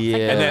that one. Yeah.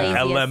 And then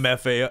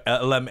Laziest.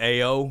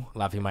 LMAO,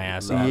 Laughing my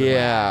ass off.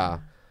 Yeah.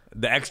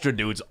 the extra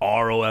dudes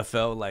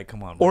ROFL. Like,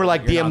 come on. Or bro.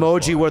 like the You're not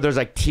emoji fun. where there's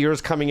like tears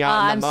coming out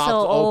Oh, and the I'm mouth's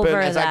so open.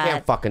 over It's like, I can't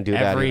that. fucking do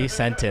Every that.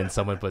 sentence,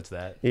 someone puts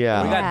that.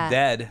 Yeah. We Yeah. got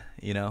dead.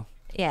 You know,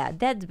 Yeah,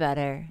 dead's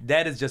better.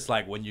 dead is just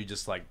like when you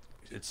just like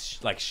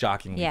it's like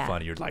shockingly Yeah.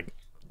 funny. You're like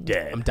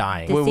dead. I'm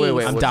dying. Wait, I'm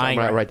what's- dying.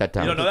 Write that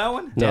down. You don't know that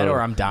one? Dead No.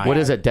 or I'm dying. What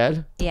is it?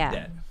 Dead? Yeah.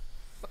 Dead.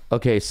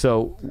 Okay,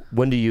 so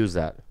when do you use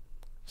that?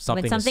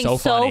 Something When something's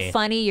is so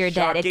funny. you're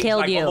dead. It Shocking-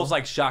 killed like, you. Almost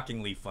like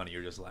shockingly funny.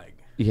 You're just like.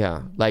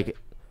 Yeah, like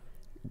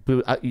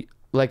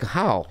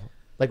how?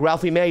 Like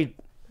Ralphie May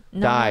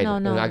died, no,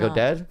 and I go no.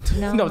 dead.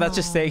 No, that's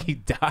just saying he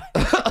died.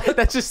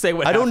 That's just saying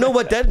what I don't know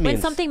what dead means.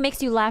 When something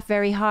makes you laugh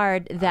very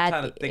hard, Trying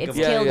that to think it's of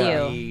killed Yeah,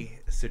 yeah. you.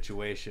 a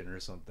situation or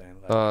something.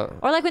 Like,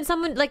 Or like when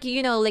someone, like,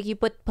 you know, like you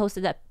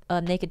posted that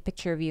naked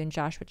picture of you in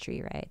Joshua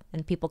Tree, right?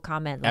 And people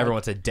comment. Like,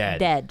 Everyone said dead.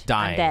 Dead.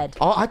 Dying. I'm dead.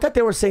 Oh, I thought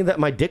they were saying that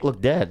my dick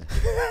looked dead.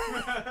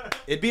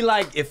 it'd be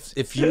like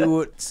if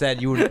you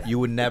said you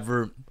would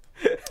never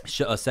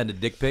send a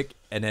dick pic,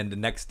 and then the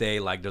next day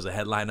like there's a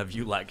headline of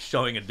you like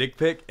showing a dick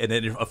pic, and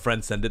then a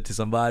friend send it to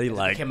somebody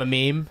like Became a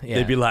meme. Yeah.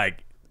 they'd be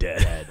like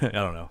dead. I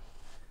don't know.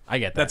 I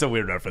get that. That's a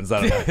weird reference.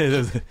 I don't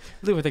know.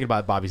 We were thinking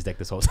about Bobby's dick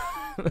this whole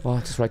time. Well,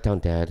 just write down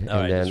dead, All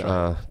and right, then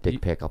just dick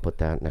pic. I'll put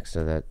that next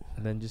to that,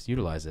 And then just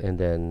utilize it. and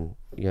then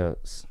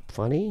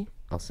funny.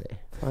 I'll say.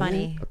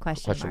 Funny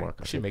question mark.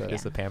 We should make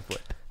this a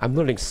pamphlet. I'm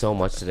learning so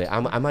much today.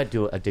 I might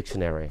do a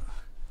dictionary.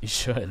 You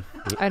should.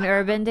 An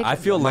urban dictionary. I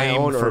feel My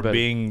lame own for urban.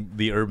 being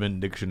the urban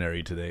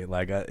dictionary today.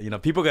 Like,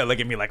 people gotta look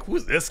at me like,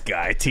 who's this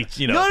guy? Teach,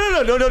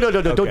 No.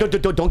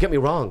 Don't get me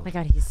wrong. Oh my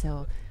God, he's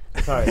so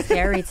Sorry.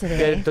 scary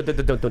today.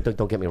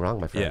 Don't get me wrong,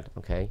 my friend. Yeah.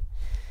 Okay,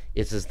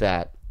 it's just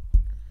that.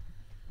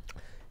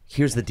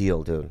 Here's the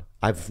deal, dude.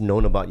 I've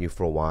known about you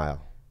for a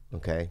while.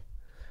 Okay,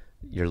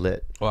 you're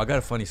lit. Well, I got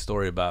a funny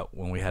story about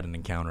when we had an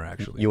encounter.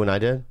 Actually, You and I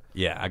did.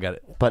 yeah, I got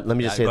it. But let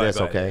me just say Go ahead, this,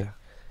 go ahead, okay?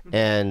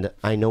 And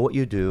I know what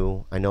you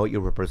do. I know what you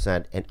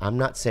represent. And I'm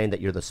not saying that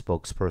you're the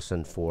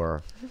spokesperson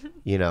for,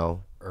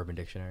 Urban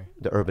Dictionary.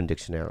 the Urban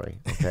Dictionary,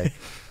 okay?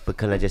 But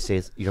can I just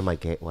say, you're my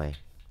gateway.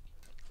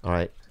 All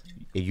right?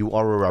 You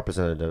are a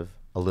representative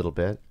a little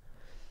bit,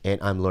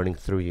 and I'm learning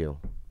through you.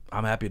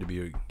 I'm happy to be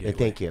your gateway. And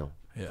thank you.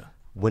 Yeah.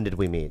 When did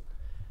we meet?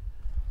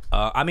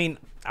 I mean,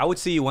 I would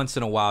see you once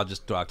in a while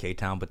just throughout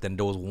K-Town, but then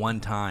there was one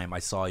time I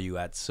saw you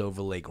at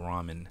Silver Lake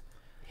Ramen.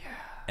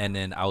 And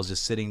then I was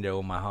just sitting there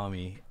with my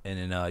homie,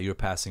 and then you were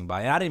passing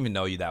by. And I didn't even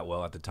know you that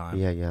well at the time.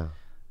 Yeah.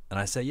 And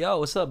I said, yo,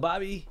 what's up,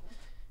 Bobby?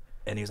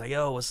 And he was like,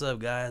 yo, what's up,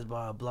 guys?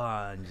 Blah,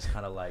 blah. And just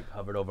kind of like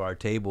hovered over our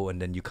table.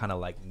 And then you kind of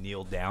like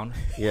kneeled down.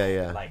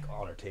 Yeah. Like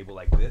on our table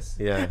like this.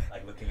 Yeah.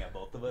 Like looking at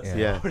both of us.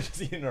 Yeah. We're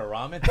just eating our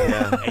ramen.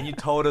 Yeah. And you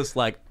told us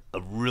like a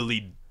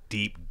really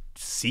deep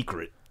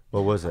secret.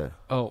 What was it?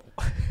 Oh.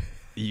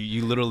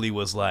 You literally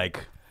was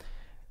like,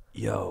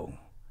 yo,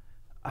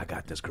 I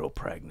got this girl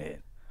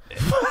pregnant.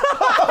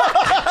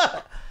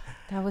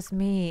 That was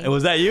me. And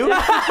was that you?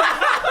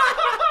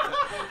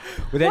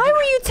 Why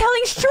were you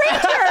telling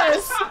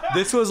strangers?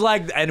 This was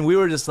like, and we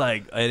were just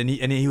like, and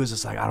he was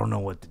just like, I don't know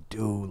what to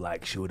do.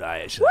 Like, should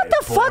I What the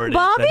fuck, afford it?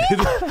 Bobby?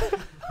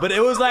 But it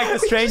was like the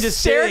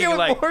strangest thing.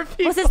 Like,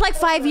 Was this like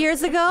 5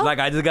 years ago? like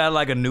I just got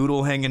like a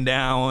noodle hanging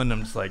down.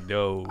 I'm just like,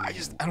 no. I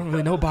don't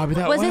really know Bobby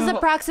that was well. this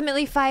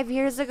approximately 5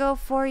 years ago?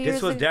 4 years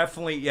This was ago?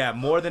 definitely,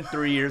 more than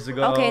 3 years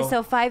ago. Okay,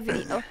 so 5.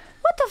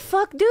 What the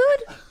fuck,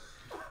 dude?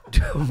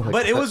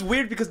 But it was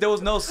weird because there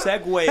was no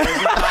segue.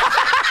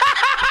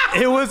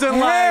 It wasn't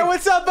like, Hey,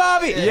 what's up,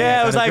 Bobby?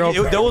 yeah, it was like,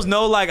 there was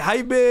no like, how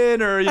you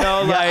been? Or,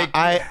 like.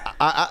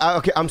 I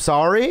okay, I'm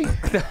sorry.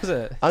 That was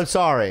it. I'm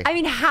sorry. I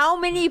mean, how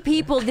many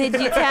people did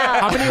you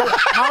tell?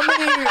 How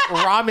many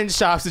ramen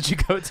shops did you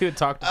go to and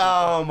talk to?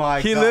 Oh my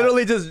god. He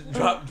literally just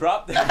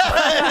dropped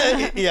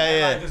it.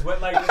 Yeah. Just went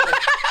like,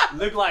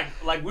 looked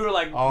like we were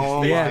like,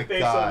 Oh my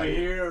face God. over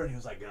here, and he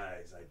was like,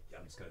 guys,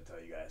 I'm just gonna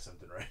tell you guys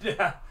something right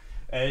now,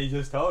 and he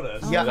just told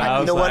us. Yeah, And I you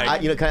was know what?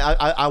 like,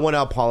 I want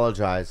to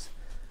apologize.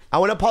 I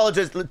want to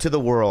apologize to the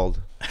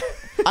world.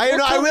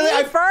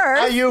 me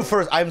first. You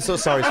first. I'm so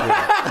sorry,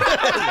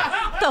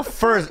 sweetheart.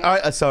 First, all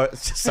right, sorry.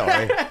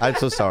 I'm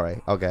so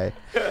sorry. Okay.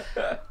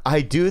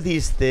 I do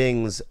these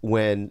things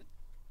when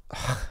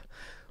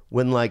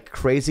like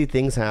crazy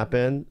things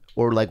happen,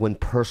 or like when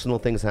personal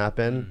things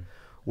happen,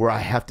 where I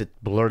have to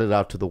blurt it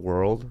out to the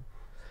world.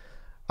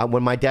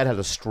 When my dad had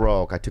a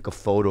stroke, I took a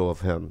photo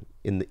of him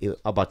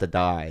about to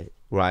die,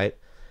 right?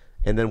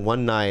 And then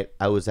one night,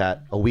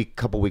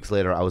 couple weeks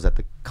later, I was at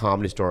the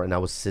Comedy Store, and I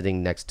was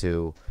sitting next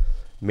to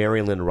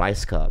Marilyn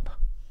Rice Cup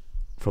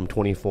from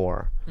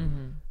 24.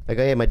 I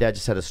go, hey, my dad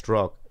just had a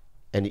stroke.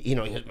 And,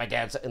 my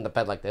dad's in the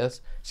bed like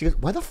this. She goes,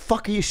 why the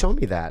fuck are you showing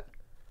me that?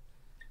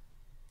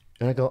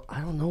 And I go,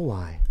 I don't know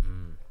why.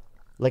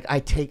 Like, I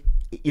take,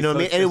 you know what I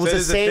mean? And it was the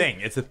same thing.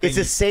 It's a thing. It's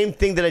the same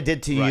thing that I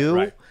did to you.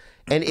 Right.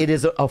 And it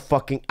is a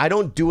fucking, I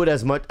don't do it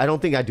as much. I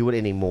don't think I do it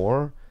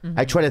anymore.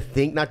 I try to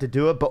think not to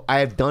do it, but I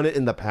have done it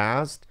in the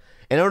past.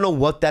 And I don't know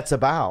what that's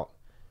about.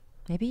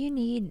 Maybe you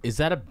need. Is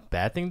that a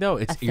bad thing though?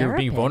 It's A you're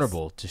being therapist.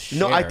 vulnerable to share.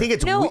 No, I think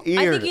it's No, weird.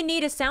 I think you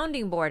need a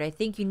sounding board. I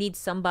think you need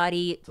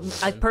somebody,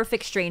 a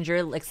perfect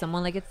stranger, like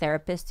someone like a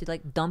therapist, to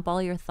like dump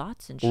all your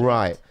thoughts and shit.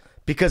 Right.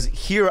 Because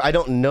here I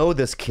don't know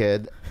this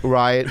kid,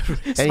 right?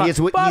 And he's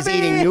Bobby!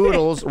 eating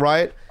noodles,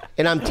 right?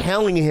 And I'm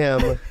telling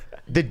him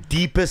the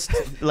deepest,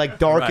 like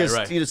darkest,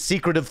 Right.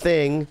 secretive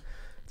thing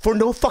for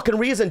no fucking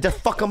reason to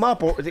fuck him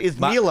up or is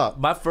Mila.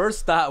 my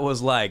first thought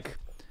was like,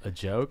 a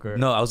joke or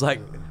no, I was like,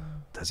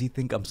 does he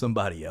think I'm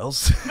somebody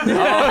else? like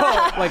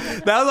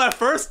That was my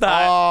first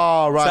thought.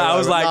 Oh, right. So I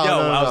was right. like, No,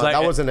 yo, no, I was no, like,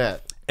 that wasn't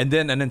it. And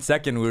then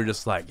second, we were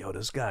just like, yo,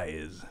 this guy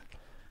is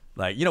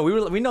like, we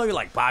know you're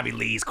like Bobby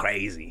Lee's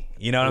crazy.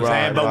 You know what I'm Right,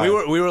 saying? But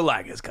right. we were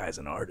like, this guy's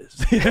an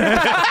artist.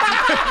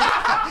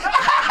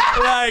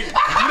 Like, you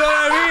know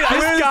what I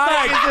mean? this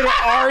guy is an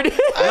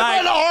artist. I'm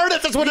an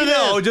artist. That's what it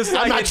is. Just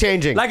I'm like not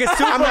changing. Like a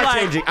super, I'm not like,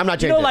 changing. I'm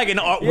not You know, changing.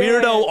 like an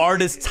weirdo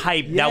artist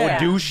type that would Yeah.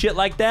 do shit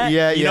like that.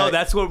 Yeah, You know, yeah.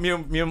 that's what me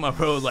and my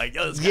bro was like.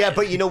 Yo, this guy. Yeah,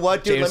 but you know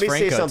what, dude? James Let me say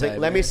Franco something. type,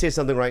 Let me man. say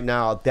something right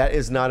now. That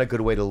is not a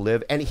good way to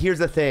live. And here's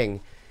the thing: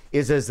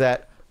 is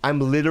that I'm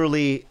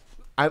literally,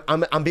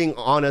 I'm being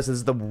honest. This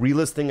is the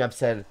realest thing I've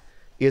said.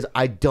 Is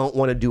I don't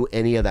want to do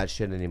any of that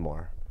shit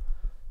anymore.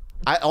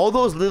 All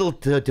those little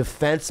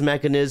defense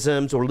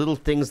mechanisms or little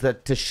things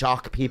that to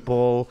shock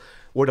people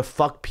or to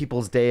fuck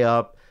people's day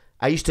up.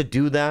 I used to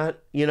do that,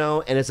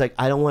 and it's like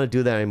I don't want to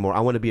do that anymore. I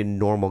want to be a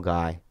normal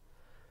guy.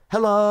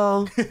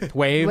 hello.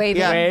 Wave.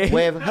 Wave.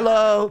 Wave.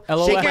 Hello.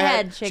 LOL. Shake Shake my your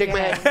head. head, shake Shake your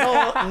my head.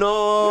 head.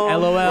 No.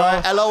 LOL.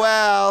 Right,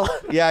 LOL.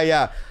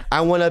 Yeah.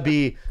 I want to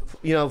be,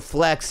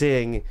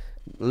 flexing,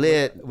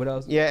 lit. What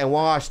else? Yeah, and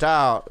washed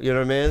out. You know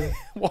what I mean?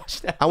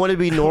 Watch that. I want to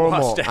be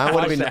normal. Washed out. I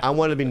want to be. Washed out. I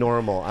want to be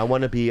normal. I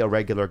want to be a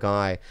regular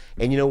guy.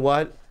 And you know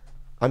what?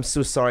 I'm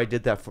so sorry I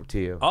did that to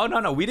you. Oh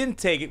no, we didn't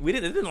take it.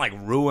 It didn't like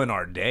ruin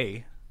our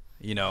day.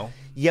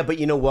 Yeah, but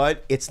you know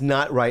what? It's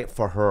not right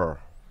for her.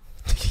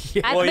 But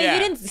you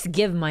didn't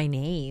give my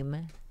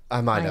name. I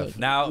might Right. have.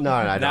 Now,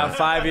 No, now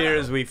 5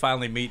 years, we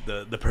finally meet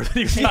the person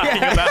he was talking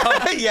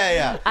about.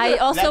 yeah. I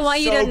also That's want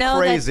you so to know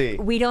crazy.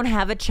 that we don't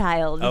have a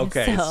child.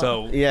 Okay,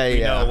 so Yeah, we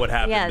yeah. know what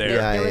happened yeah, there.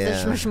 there was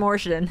Yeah. a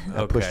schmortion.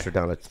 I pushed her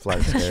down a flight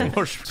of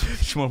stairs.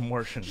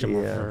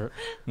 Yeah.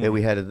 Yeah,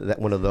 we had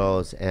one of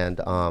those,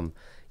 and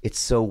it's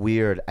so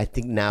weird. I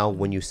think now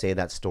when you say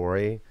that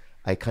story,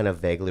 I kind of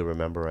vaguely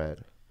remember it.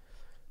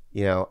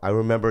 I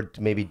remember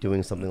maybe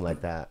doing something like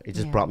that. It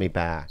just brought me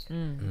back,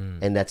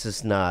 and that's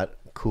just not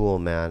cool,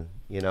 man.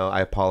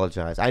 I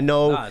apologize. I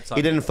know Nah, it's all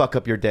he didn't fuck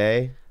up your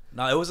day.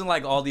 No, it wasn't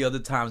like all the other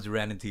times we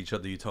ran into each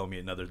other. You told me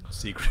another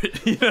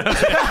secret. You know what I'm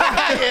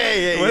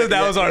saying? Yeah.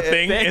 That was our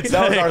thing. It's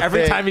That was like, our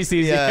Every thing. time he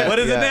sees you. Yeah, what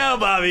is yeah. it now,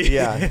 Bobby?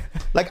 Yeah.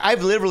 Like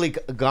I've literally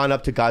gone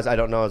up to guys I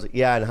don't know. I was like,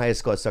 yeah, in high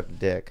school I sucked a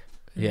dick.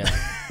 Yeah.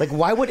 Like,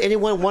 why would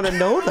anyone want to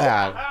know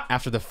that?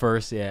 After the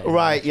first, yeah.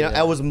 Right. Yeah.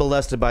 I was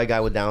molested by a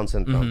guy with Down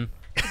syndrome.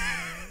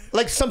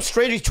 Like some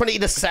stranger's trying to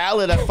eat a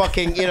salad at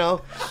fucking,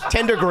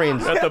 Tender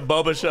Greens. At the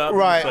boba shop.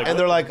 Right. It's like, And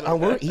they're like, oh,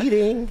 we're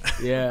eating.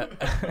 Yeah.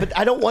 But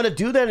I don't want to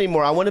do that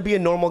anymore. I want to be a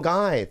normal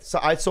guy. So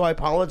I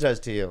apologize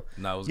to you.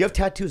 No, it was You have good.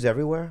 tattoos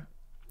everywhere?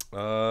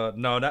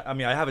 No,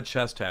 I have a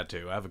chest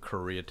tattoo. I have a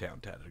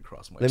Koreatown tattooed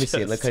across my Let me chest.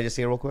 see it. Can I just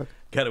see it real quick?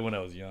 Got it when I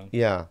was young.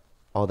 Yeah.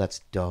 Oh,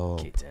 that's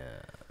dope.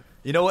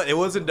 You know what? It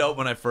wasn't dope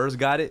when I first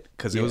got it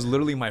because it was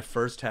literally my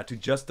first tattoo,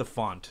 just the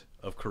font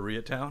of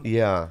Koreatown.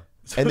 Yeah.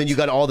 And then you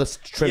got all the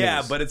trimmings.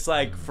 Yeah, but it's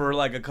like for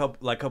like a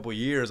couple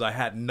years, I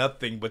had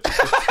nothing but just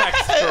the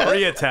text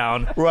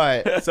Koreatown.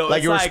 Right. So like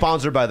it's you were like-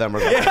 sponsored by them or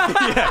something.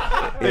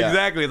 Yeah.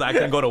 Exactly. I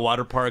couldn't go to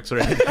water parks or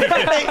anything.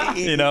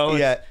 Yeah,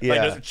 Like yeah.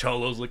 there's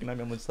cholos looking at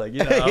me. I'm just like,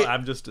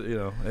 I'm just,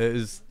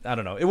 I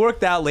don't know. It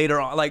worked out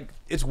later on. Like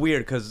it's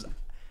weird because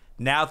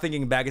now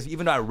thinking back,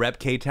 even though I rep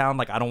K-Town,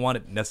 like I don't want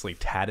it necessarily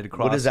tatted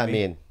across. What does that me.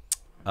 mean?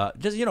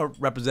 Just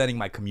representing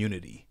my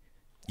community.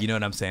 You know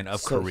what I'm saying?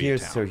 Of So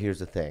Koreatown. here's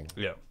the thing.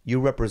 Yeah.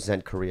 You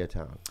represent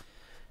Koreatown.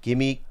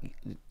 Can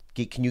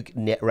you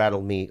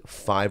rattle me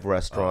 5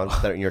 restaurants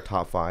that are in your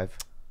top 5?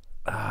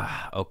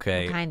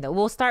 Okay. Kind of.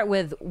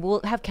 We'll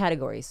have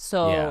categories.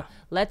 So Yeah.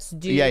 let's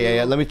do.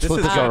 Yeah. Let me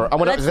flip the genre. I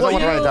want let's to write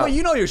it down.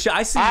 You know your shit.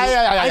 I see.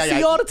 I see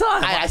you all the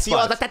time. I see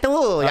all the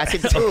tattoo. I see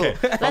the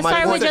tattoo. Let's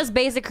start with just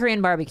basic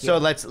Korean barbecue. So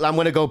I'm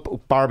gonna go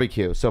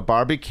barbecue. So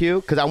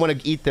barbecue, because I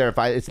want to eat there if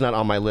it's not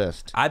on my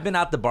list. I've been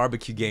out the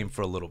barbecue game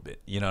for a little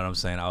bit. You know what I'm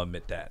saying? I'll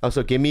admit that. Oh,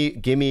 so give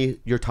me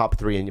your top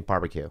 3 in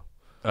barbecue.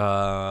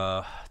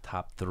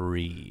 Top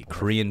 3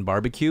 Korean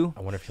barbecue.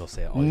 I wonder if he'll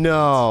say it all.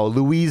 No,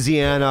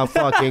 Louisiana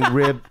fucking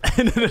rib.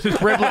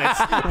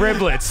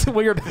 Riblets.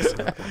 What your best?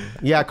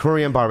 Yeah,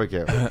 Korean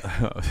barbecue.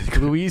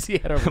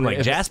 Louisiana. I'm like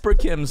ribs. Jasper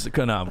Kim's.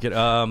 No, I'm kidding.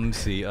 Let me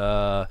see.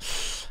 Well,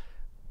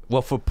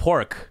 for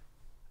pork,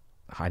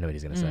 I know what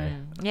he's gonna say.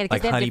 yeah, because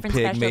like they have honey different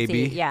pig, specialties.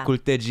 maybe. Yeah.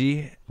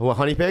 Gulteji, What,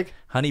 honey pig?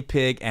 honey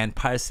pig, and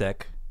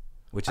parsek,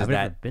 which is I've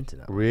never that. been to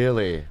that.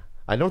 Really?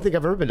 I don't think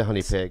I've ever been to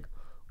honey pig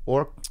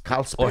or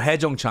kalspik. Or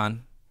hejongchan.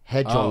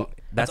 Hedgehog. Oh,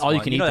 that's all you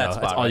one. can eat. know though. that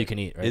spot, That's all right? you can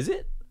eat. Right? Is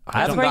it? I That's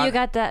haven't where gone- you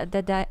got the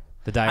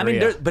The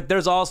diarrhea. I mean,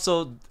 there's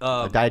also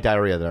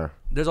Diarrhea there.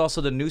 there's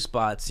also the new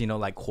spots,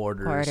 like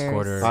quarters.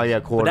 Quarters. Oh yeah,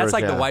 But quarters. that's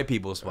like yeah. the white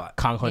people spot.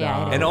 Kanghodan.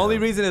 Yeah, it And the only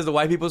reason is the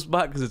white people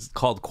spot because it's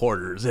called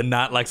quarters and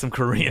not like some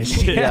Korean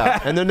shit. Yeah,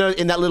 and then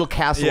in that little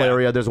castle Yeah.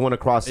 area, there's one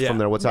across Yeah. from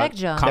there. What's that?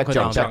 Baekjeong.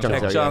 Baekjeong.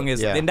 Baekjeong. Baekjeong yeah.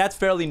 is, Yeah. and that's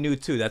fairly new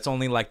too. That's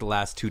only like the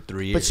last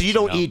 2-3 years. But so you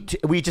don't know? eat.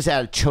 We just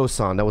had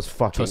choson. That was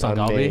fucking Choson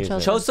galbi? amazing.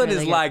 Choson. Chosun really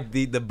is good. like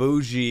the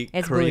bougie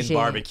It's Korean bougie,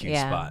 barbecue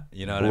yeah. spot.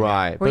 You know what I mean?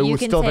 Right, Where but it you was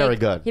can still take, very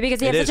good. Yeah, because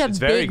they It have is. such a It's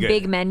very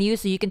big good. menu,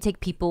 so you can take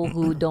people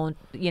who don't,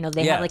 they Yeah,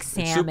 have like it's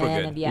super salmon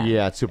good. and yeah.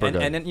 Yeah, it's super And,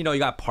 good. and then you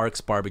got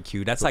Park's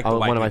barbecue. That's like the Oh,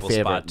 white one of my people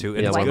favorite. spot too,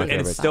 and Yeah, it's one of good, my and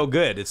it's favorites. still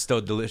good. It's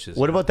still delicious.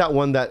 What about that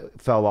one that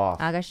fell off?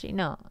 Agashi?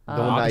 No. The one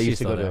that I Agashi's used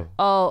to go still to. there.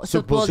 Oh,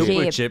 Super Super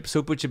Super Jeep. Chip?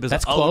 Super Chip is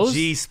That's an closed?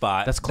 OG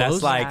spot. That's closed?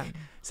 That's like Yeah.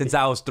 since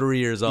I was 3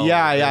 years old.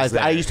 Yeah. it's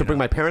there, I used to bring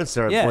my parents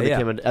there Yeah, when they yeah.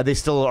 came in. Are they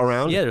still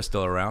around? Yeah, they're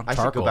still around. I should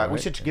go Charcoal, back. We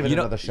right? should give it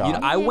another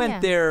shot. I Yeah.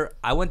 went there.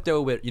 I went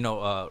there with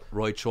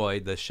Roy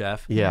Choi, the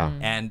chef. Yeah.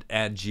 And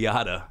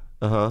Giada.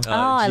 Uh-huh.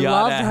 I Giada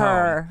loved at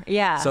her. home.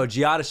 Yeah. So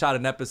Giada shot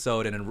an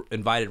episode and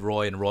invited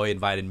Roy, and Roy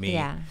invited me.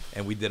 Yeah.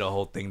 And we did a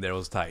whole thing there. It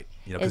was tight.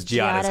 Because It's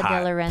Giada's Giada hot.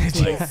 De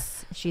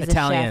Laurentiis. She's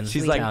Italian. a chef.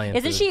 She's Sweet. like- Italian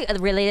Isn't food.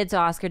 she related to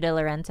Oscar De La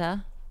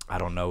Renta? I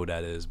don't know who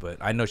that is, but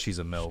I know she's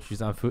a MILF.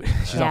 She's on Food.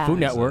 She's on Food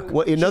Network.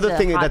 Well, another She's a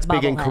thing hot that's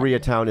big in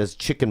bobblehead. Koreatown is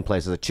chicken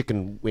places, like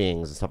chicken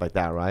wings and stuff like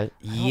that, right?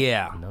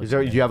 Yeah. Is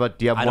there? Do you have I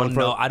one don't for?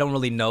 know. I don't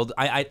really know.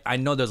 I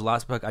know there's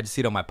lots, but I just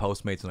see it on my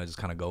Postmates and I just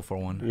kind of go for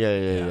one.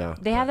 Yeah.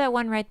 They have that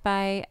one right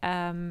by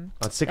On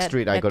 6th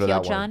Street, I go to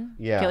that one.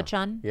 Yeah.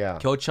 Kyochon. Yeah.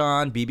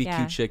 Kyochon, BBQ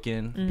Yeah.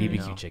 chicken.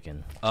 BBQ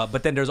chicken.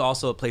 But then there's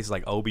also places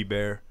like Obi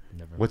Bear.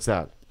 What's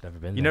that? Never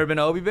been. You never been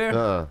to Obi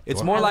Bear?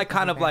 It's more I like like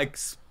kind Obi of Bear. like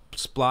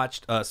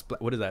splotched.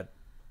 What is that?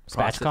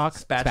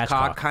 Spatchcock? Spatchcock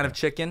Spatchcock, kind of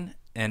chicken,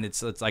 and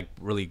it's like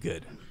really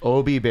good.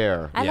 Obi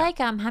Bear. I Yeah. like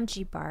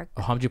Hamji Park.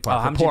 Oh, Hamji Oh,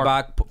 Park. Hamji Pork.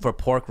 Bak for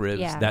pork ribs.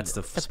 Yeah. That's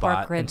the The spot.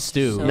 pork ribs.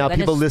 stew. So Now, that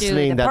people is stew.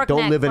 listening The that pork don't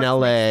neck, live in pork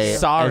LA neck.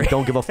 Sorry. and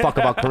don't give a fuck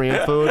about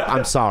Korean food,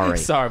 I'm sorry.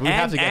 Sorry, we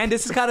have to get. And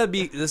this is kind of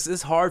this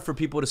is hard for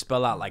people to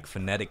spell out like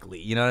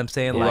phonetically. You know what I'm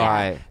saying? Like,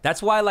 Right.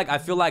 That's why like I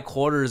feel like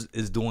Quarters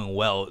is doing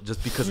well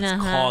just because it's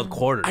Uh-huh. called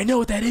Quarters. I know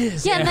what that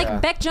is. Yeah, and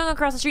like Baekjeong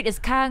across the street is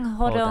Kang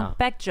Hold Hodong on.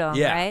 Baekjeong,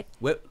 Yeah. right?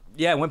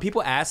 When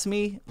people ask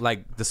me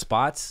like the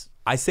spots,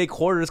 I say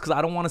Quarters because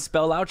I don't want to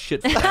spell out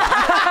shit.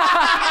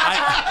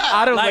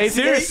 Out of Like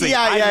laziness. seriously,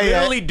 Yeah, I yeah, yeah.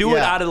 literally do it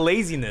Yeah. out of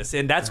laziness,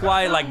 and that's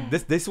why like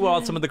this is where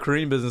all some of the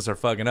Korean business are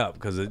fucking up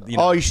because you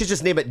know. Oh, you should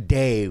just name it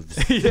Dave's.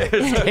 Dave's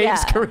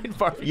Yeah. Korean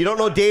barbecue. You don't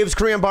know Dave's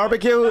Korean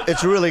barbecue?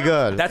 It's really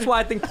good. That's why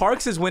I think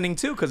Parks is winning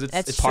too because it's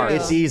That's Parks. true.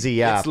 It's easy,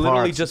 yeah. It's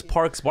literally Parks. just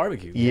Parks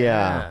barbecue.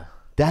 Yeah.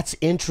 That's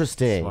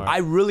interesting. Smart. I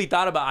really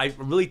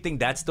think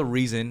that's the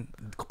reason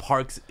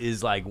Parks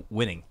is like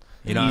winning.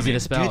 You know, what I Easy mean? to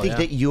spell. Do you think yeah.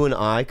 that you and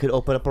I could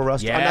open up a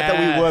restaurant? Not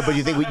that we would, but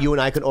you think you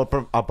and I could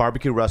open a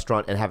barbecue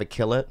restaurant and have it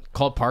kill it?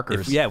 Called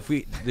Parker's. If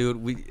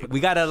we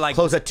gotta like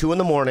Close at 2 in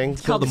the morning.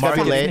 Called the the market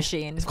fax late.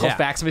 machine. It's called Yeah.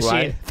 Fax Machine.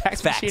 Right. Fax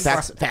Facts.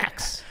 Machine.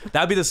 Facts.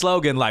 that'd be the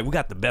slogan. Like we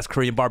got the best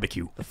Korean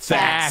barbecue.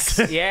 Facts.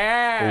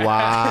 Yeah.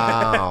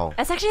 Wow.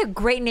 That's actually a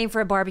great name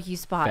for a barbecue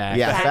spot. Facts.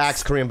 Yeah,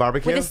 Fax Korean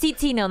barbecue. With a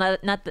CT, no,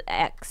 not the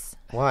X.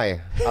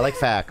 Why? I like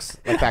fax.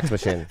 Like fax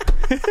machine.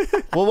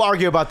 We'll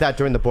argue about that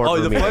during the boardroom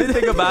Oh, the meeting. funny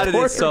thing about it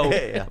is, so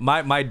Yeah.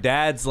 my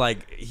dad's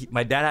like,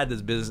 my dad had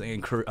this business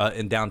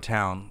in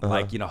downtown, Uh-huh.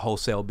 like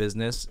wholesale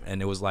business,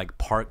 and it was like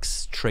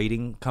Parks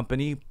Trading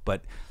Company,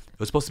 but it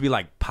was supposed to be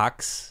like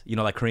Pax,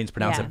 like Koreans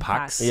pronounce Yeah, it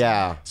Pax. Pax.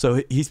 Yeah.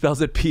 So he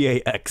spells it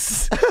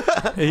P-A-X.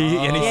 And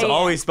he's Yeah.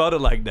 always spelled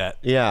it like that.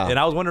 Yeah. And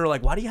I was wondering,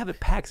 like, why do you have it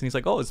Pax? And he's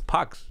like, oh, it's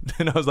Pax.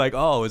 And I was like,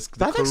 oh, it's the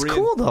That's Korean.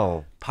 cool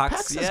though. Pax,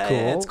 Pax is yeah, cool.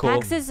 yeah, it's cool.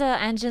 Pax is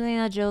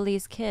Angelina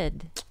Jolie's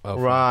kid. Oh,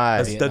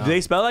 Right. Do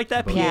they spell like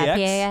that? P-A-X?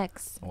 Yeah,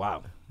 PAX.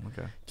 Wow.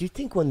 Okay. Do you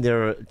think when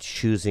they're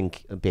choosing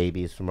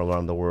babies from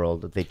around the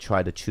world, that they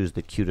try to choose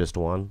the cutest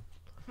one?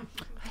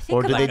 I think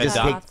Or do they about just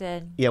that take-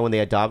 often. Yeah, when they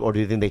adopt, or do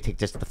you think they take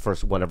just the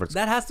first whatever?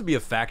 That has to be a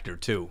factor,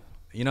 too.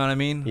 You know what I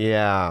mean?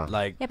 Yeah.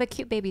 Like, Yeah, but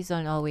cute babies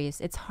don't always.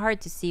 It's hard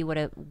to see what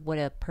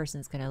a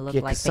person's gonna look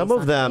Yeah, like. 'cause some based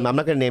of on them, the I'm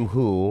not going to name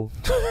who,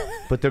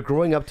 but they're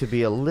growing up to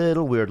be a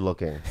little weird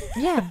looking.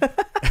 baby. Yeah.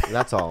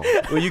 That's all.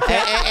 well, you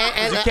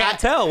can't, you can't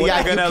tell. What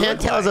Yeah, they're you gonna can't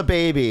look tell as like. a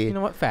baby. You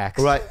know what?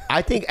 Facts. Right.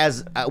 I think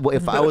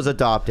if I was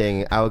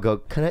adopting, I would go,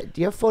 do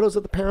you have photos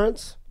of the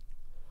parents?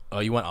 Oh,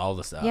 you want all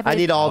the stuff. Yeah, but I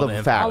need all all the the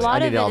info. facts. A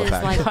lot I of need all it the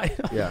is facts.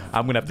 like Yeah.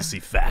 I'm gonna have to see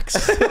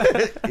facts.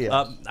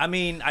 Yeah. I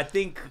mean, I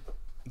think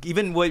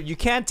even what you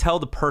can't tell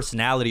the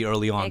personality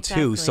early on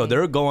too, so Exactly.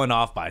 they're going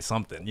off by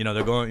something.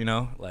 They're going,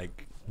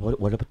 like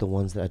What about the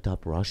ones that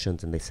adopt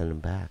Russians and they send them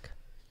back?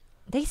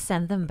 they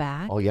send them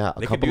back. Oh yeah, a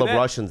They can couple do of that?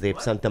 Russians,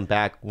 they've sent them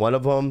back. One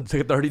of them, it's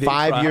like a 30-day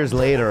 5 trial. years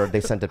later, they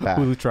sent it back.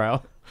 Hulu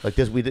trial. Like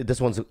this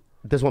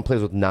one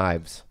plays with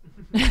knives.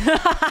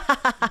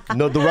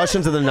 No, the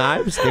Russians and the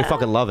knives, they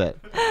fucking love it.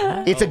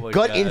 It's a my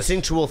gut gosh.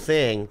 instinctual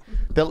thing.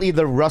 They'll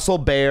either wrestle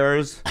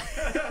bears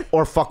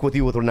or fuck with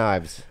you with their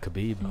knives.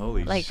 Khabib.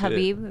 Holy Like shit.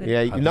 Habib.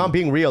 Yeah, you're not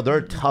being real. They're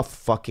a tough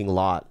fucking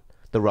lot,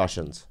 the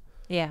Russians.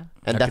 Yeah.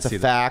 And I that's can a see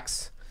that.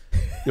 fax.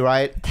 You're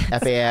right.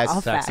 FAX.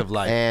 all Facts of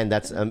life. And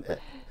that's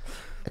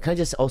can I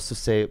just also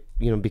say,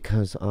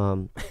 because I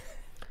want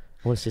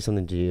to say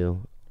something to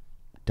you,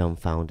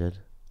 Dumbfoundead.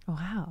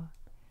 Wow.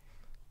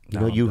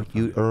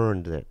 You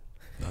earned it.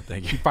 No,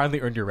 thank you. You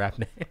finally earned your rap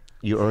name.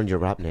 You earned your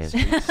rap name.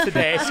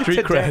 Today.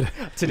 Street cred.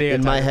 Today.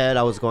 In my head,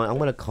 I was going, I'm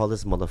going to call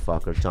this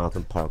motherfucker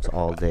Jonathan Parks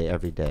all day,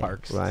 every day.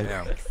 Parks. Right?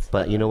 Damn.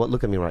 But you know what?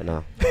 Look at me right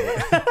now.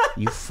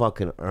 You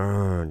fucking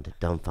earned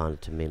Dumbfoundead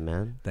to me,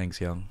 man.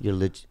 Thanks, young. You're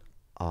legit.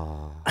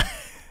 Oh,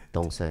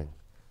 don't sing.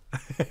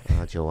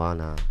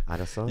 Joanna,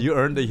 알았어? You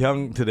earned the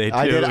young today too.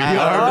 I did. You earned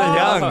the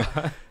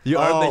young. You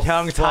earned the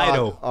young fuck.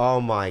 title. Oh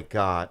my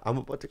god, I'm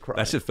about to cry.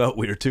 That shit felt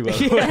weird too. By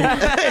the way.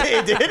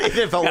 it did.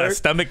 It felt Got a weird.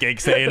 stomach ache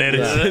saying it.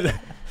 Yeah.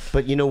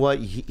 But you know what?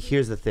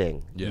 Here's the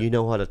thing. Yeah. You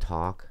know how to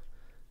talk.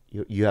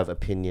 You have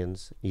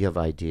opinions. You have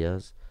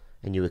ideas,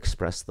 and you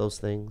express those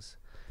things,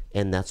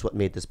 and that's what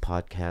made this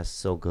podcast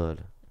so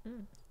good.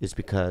 Is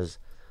because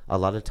a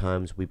lot of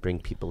times we bring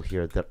people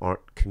here that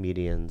aren't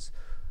comedians,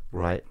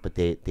 right? But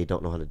they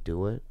don't know how to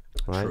do it,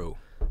 right? True.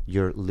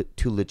 You're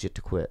too legit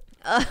to quit.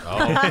 Oh,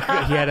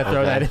 he had to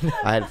throw that in.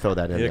 I had to throw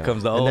that in Here there.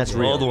 comes the And old, that's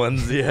real. old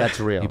ones. Yeah. That's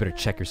real. You better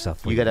check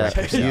yourself. You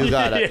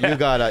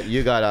gotta,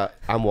 you gotta.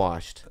 I'm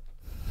washed.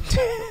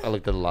 I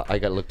looked at a lot. I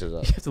got looked it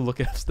up. You have to look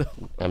it up still.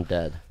 I'm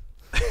dead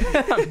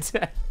I'm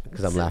dead.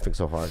 because I'm laughing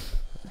so hard.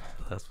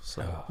 That's what's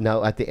up.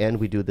 Now at the end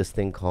we do this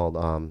thing called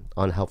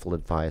unhelpful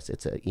advice.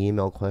 It's an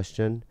email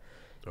question,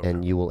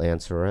 and you will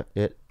answer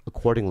it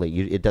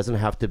accordingly. It doesn't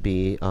have to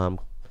be on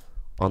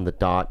the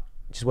dot.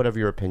 Just whatever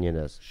your opinion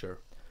is. Sure.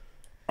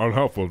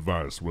 Unhelpful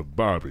advice with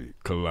Bobby,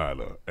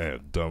 Khalyla,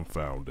 and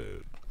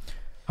Dumbfoundead.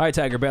 Hi,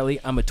 TigerBelly.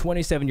 I'm a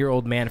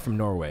 27-year-old man from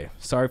Norway.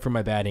 Sorry for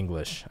my bad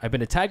English. I've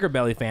been a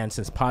TigerBelly fan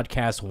since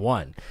podcast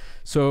 1.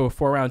 So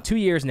for around 2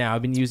 years now,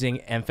 I've been using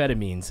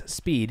amphetamines,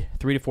 speed,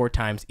 3 to 4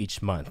 times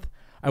each month.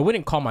 I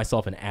wouldn't call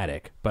myself an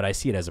addict, but I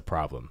see it as a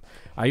problem.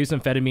 I use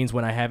amphetamines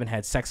when I haven't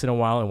had sex in a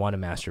while and want to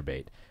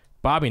masturbate.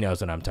 Bobby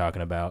knows what I'm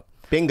talking about.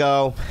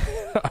 Bingo.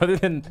 Other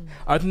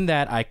than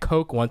that, I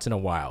coke once in a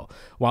while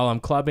I'm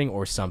clubbing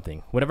or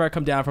something. Whenever I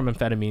come down from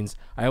amphetamines,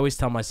 I always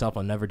tell myself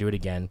I'll never do it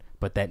again,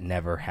 but that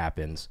never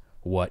happens.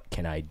 What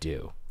can I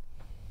do?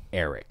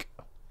 Eric.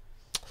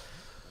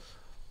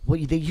 Well,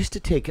 they used to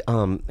take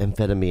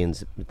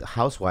amphetamines. The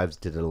housewives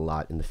did it a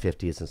lot in the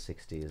 50s and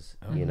 60s,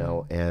 you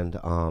know,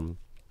 and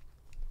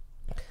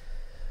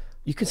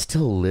you can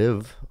still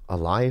live a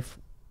life,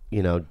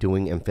 you know,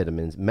 doing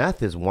amphetamines.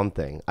 Meth is one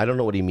thing. I don't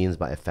know what he means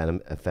by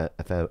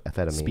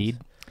amphetamines. Speed?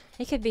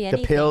 It could be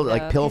anything. pill,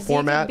 like, though, pill 'cause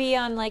format? You could be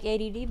on like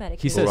ADD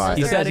medication. He says- Right.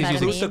 he says he's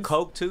using- Includes the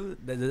coke too?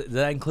 Does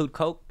that include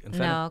coke?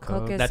 No,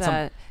 coke is.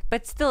 That's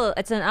but still,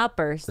 it's an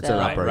outburst. It's an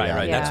though. upper,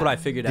 right. yeah. That's what I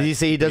figured. Did he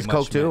say he does pretty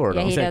much coke too, meant. or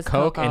Yeah, no? he said does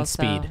coke and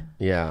also. speed.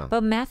 Yeah.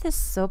 But meth is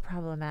so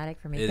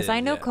problematic for me It because is, I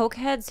know yeah.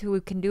 cokeheads who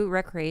can do it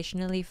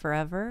recreationally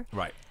forever,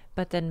 Right.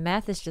 but then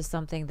meth is just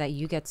something that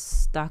you get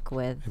stuck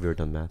with. Have you ever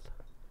done meth?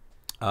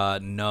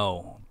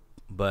 No,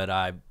 but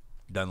I've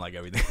done like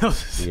everything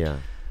else. Yeah.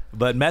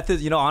 But meth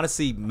is,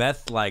 honestly,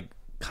 meth like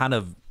kind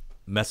of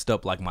messed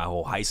up like my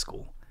whole high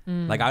school.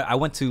 Like I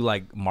went to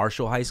like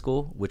Marshall High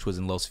School, which was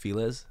in Los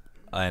Feliz,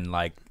 and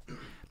like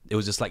it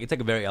was just like it's like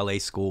a very LA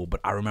school. But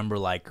I remember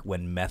like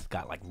when meth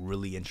got like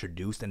really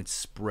introduced and it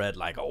spread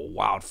like a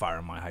wildfire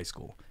in my high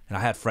school. And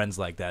I had friends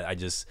like that.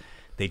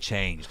 They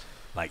changed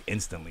like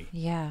instantly.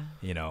 Yeah.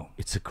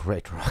 It's a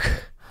great drug.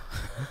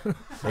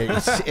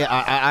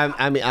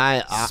 I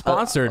mean,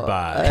 Sponsored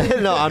by.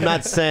 no, I'm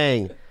not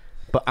saying,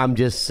 but I'm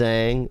just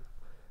saying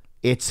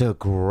it's a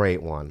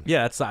great one.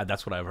 Yeah, that's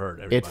what I've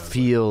heard. It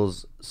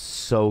feels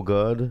so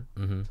good,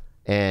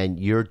 and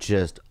you're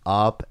just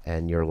up,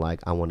 and you're like,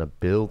 I want to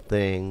build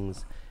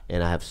things,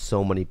 and I have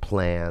so many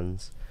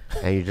plans,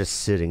 and you're just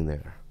sitting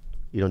there.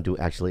 You don't do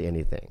actually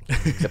anything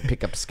except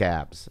pick up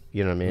scabs.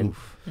 You know what I mean?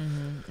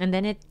 And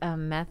then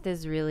meth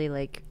is really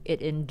like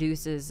it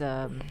induces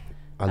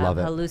I love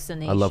it.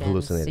 hallucinations. I love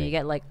hallucinating. So you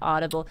get like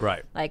audible.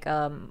 Right. Like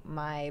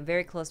my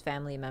very close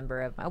family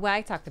member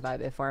I talked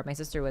about it before. My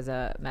sister was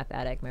a meth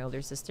addict, my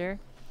older sister,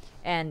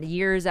 and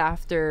years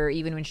after,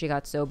 even when she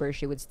got sober,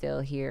 she would still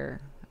hear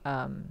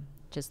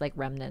just like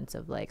remnants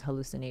of like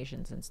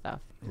hallucinations and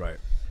stuff. Right.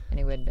 And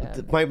it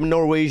would. My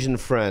Norwegian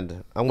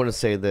friend, I'm going to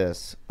say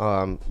this.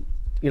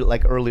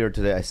 Like earlier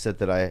today, I said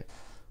that I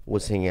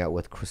was hanging out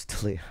with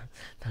Crystalia.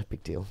 Not a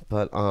big deal,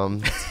 but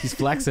He's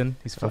flexing.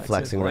 I'm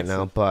flexing right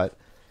now. But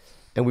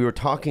and we were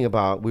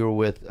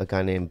with a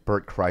guy named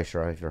Bert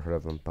Kreischer. I've never heard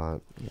of him, but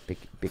big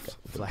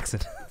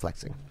Flexing.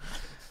 flexing.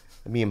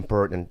 Me and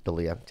Bert and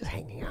Dalia just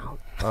hanging out.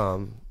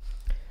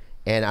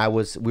 And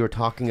we were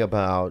talking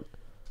about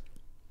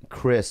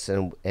Chris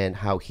and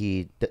how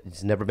he's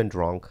never been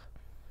drunk.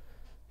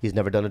 He's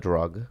never done a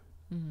drug.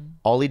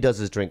 All he does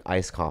is drink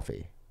iced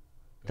coffee.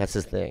 That's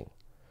his thing.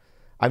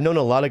 I've known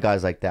a lot of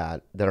guys like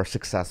that are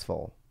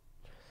successful.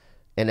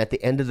 And at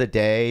the end of the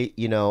day,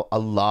 a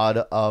lot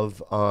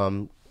of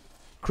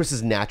Chris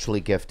is naturally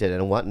gifted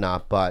and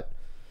whatnot, but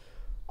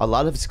a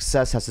lot of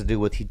success has to do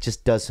with he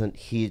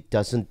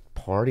doesn't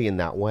party in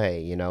that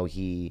way.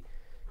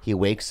 He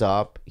wakes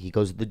up, he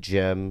goes to the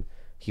gym,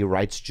 he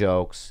writes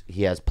jokes,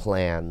 he has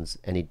plans,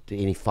 and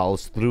he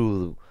follows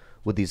through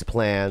with these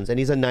plans, and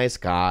he's a nice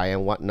guy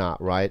and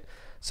whatnot, right?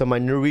 So my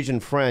Norwegian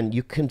friend,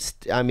 you can,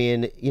 at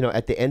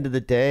the end of the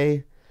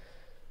day,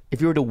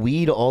 if you were to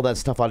weed all that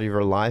stuff out of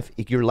your life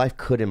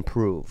could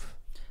improve.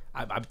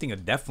 I think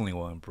it definitely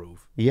will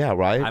improve. Yeah,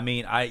 right? I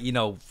mean,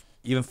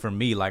 even for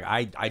me, like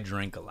I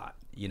drink a lot,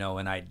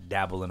 and I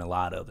dabble in a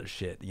lot of other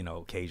shit,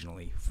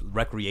 occasionally,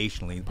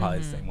 recreationally, probably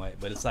the same way.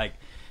 But it's like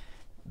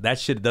that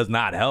shit does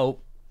not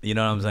help. You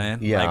know what I'm saying?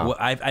 Yeah.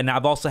 Like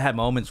I've also had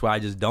moments where I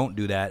just don't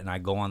do that, and I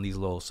go on these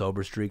little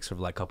sober streaks for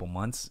like a couple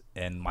months,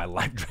 and my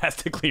life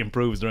drastically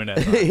improves during that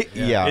time.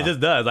 Yeah. It just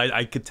does.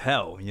 I could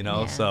tell,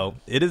 Yeah. So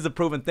it is a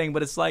proven thing,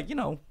 but it's like,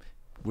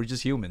 we're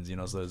just humans,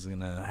 so it's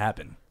gonna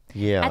happen.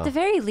 Yeah. At the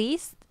very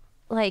least,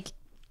 like,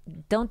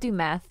 don't do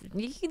math.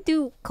 You can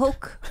do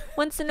coke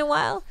once in a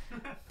while,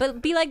 but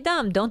be like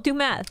dumb. Don't do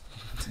math.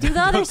 Do the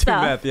other Don't do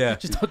stuff. math, yeah.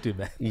 Just don't do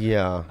that.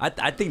 Yeah.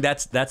 I think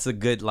that's a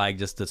good, like,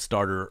 just a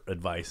starter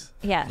advice.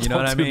 Yeah. You know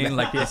what I mean?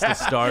 Like, it's the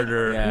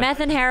starter. Yeah. Meth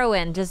and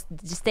heroin, just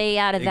stay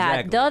out of that.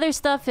 Exactly. The other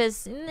stuff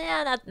is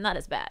not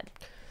as bad.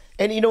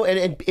 And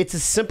and it's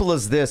as simple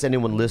as this,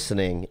 anyone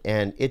listening,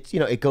 and it's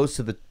it goes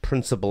to the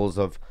principles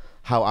of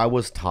how I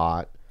was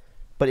taught,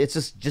 but it's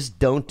just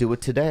don't do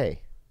it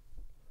today.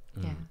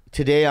 Yeah.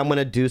 Today I'm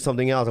gonna do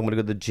something else. I'm gonna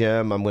go to the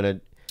gym. I'm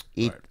gonna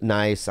eat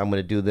nice. I'm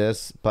gonna do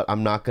this, but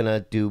I'm not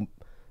gonna do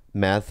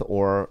meth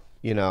or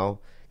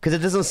because it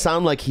doesn't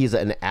sound like he's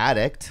an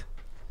addict.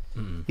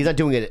 He's not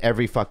doing it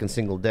every fucking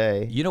single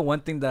day. You know,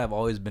 one thing that I've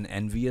always been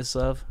envious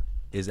of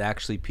is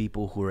actually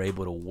people who are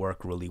able to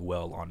work really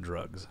well on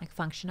drugs. Like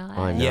functional.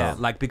 I know. Yeah,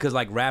 like because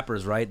like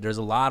rappers, right? There's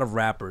a lot of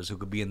rappers who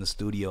could be in the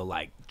studio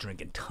like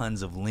drinking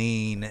tons of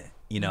lean,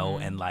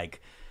 and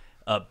like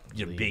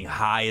being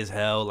high as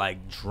hell,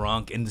 like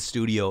drunk in the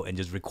studio and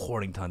just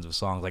recording tons of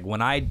songs. Like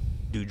when I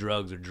do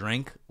drugs or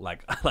drink,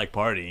 like I like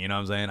partying, you know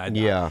what I'm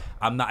saying?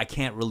 I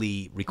can't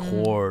really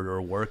record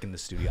or work in the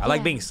studio. I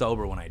like being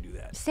sober when I do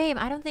that. Same.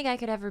 I don't think I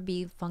could ever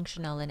be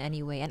functional in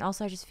any way. And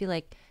also I just feel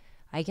like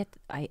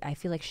I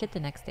feel like shit the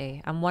next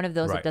day. I'm one of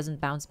those that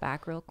doesn't bounce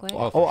back real quick.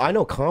 I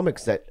know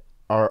comics that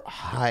are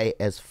high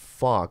as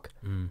fuck,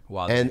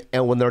 and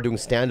when they're doing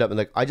stand up and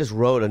like I just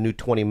wrote a new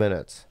 20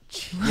 minutes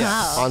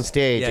on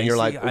stage, and you're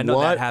like, I know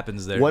what that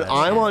happens there. When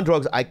I'm on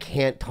drugs, I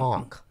can't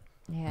talk.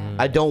 Yeah.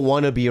 I don't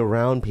want to be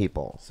around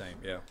people. Same,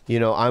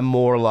 yeah. I'm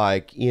more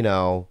like,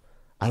 I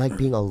like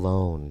being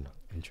alone.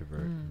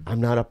 Introvert. I'm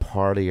not a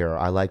partier.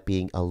 I like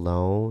being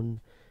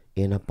alone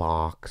in a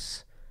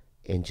box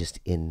and just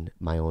in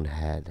my own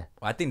head.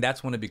 Well, I think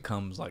that's when it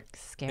becomes like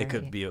Scary. it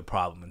could be a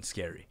problem and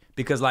scary.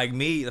 Because like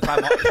me, if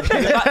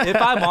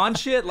I'm on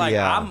shit, like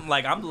I'm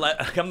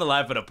the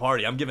life of the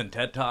party. I'm giving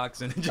TED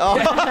Talks and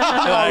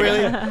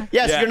really?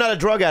 Yes, you're not a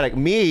drug addict.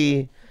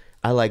 Me,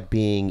 I like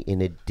being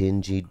in a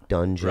dingy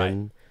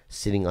dungeon,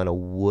 sitting on a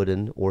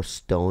wooden or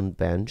stone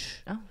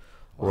bench,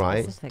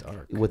 right,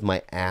 with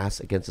my ass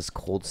against this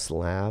cold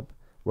slab,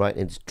 right,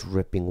 and it's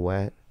dripping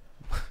wet,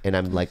 and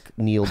I'm like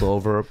kneeled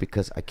over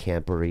because I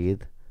can't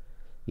breathe,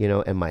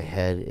 and my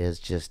head is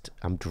just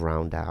I'm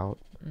drowned out.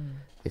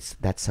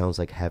 That sounds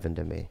like heaven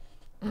to me.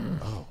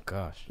 Oh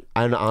gosh.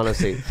 And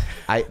honestly,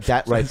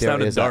 that right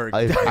there is dark.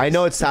 I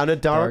know it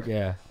sounded dark,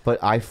 yeah,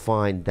 but I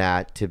find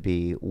that to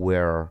be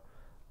where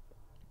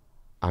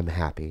I'm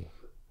happy.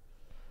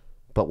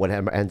 But what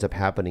ends up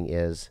happening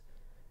is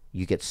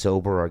you get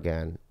sober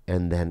again,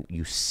 and then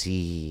you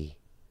see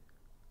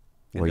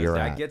where you're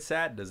at. Does that get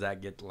sad? Does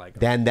that get like?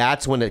 Then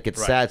that's when it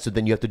gets sad. So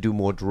then you have to do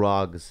more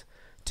drugs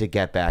to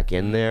get back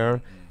in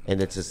there,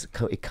 and it's just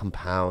it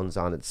compounds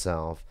on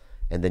itself.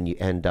 And then you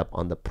end up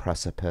on the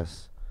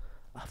precipice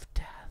of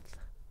death.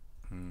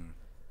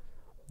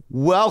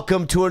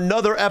 Welcome to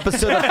another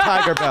episode of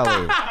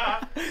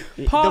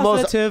TigerBelly.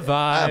 Positive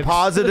vibes.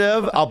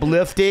 Positive,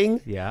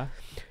 uplifting. Yeah.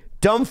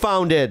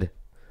 Dumbfoundead.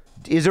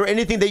 Is there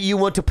anything that you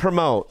want to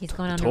promote? He's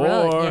going on the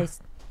road. Yes.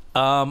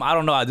 I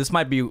don't know. This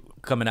might be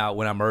coming out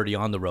when I'm already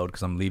on the road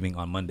because I'm leaving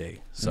on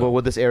Monday. So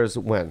Well, this airs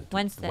when?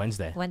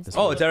 Wednesday.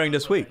 oh, it's airing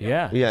this week.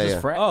 Yeah. Yeah, This yeah.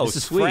 is fresh. Oh, this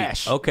is sweet.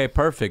 fresh. Okay,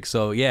 perfect.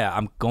 So yeah,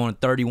 I'm going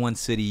 31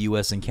 city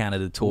U.S. and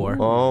Canada tour.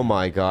 Oh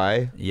my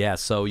guy. Yeah,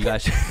 so you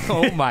guys.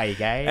 Oh my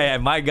guy. Hey,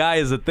 my guy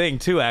is a thing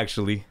too,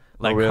 actually.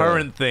 Like really?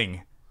 current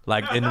thing.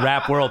 Like in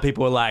rap world,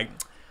 people are like,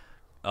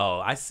 "Oh,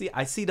 I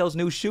see those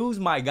new shoes,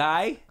 my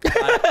guy."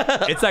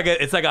 It's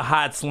like a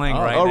hot slang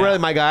right now. Oh, really,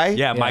 my guy?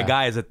 Yeah, my Yeah.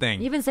 guy is a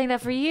thing. You've been saying that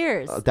for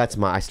years.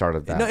 I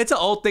started that. No, it's an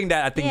old thing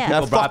that I think Yeah.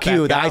 people brought Fuck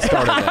you. back I out.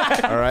 started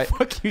it. All right.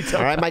 Fuck you,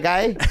 All right, my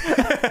guy.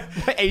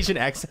 my Asian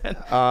accent.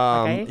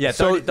 Okay. Yeah,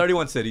 So-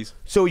 31 cities.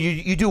 So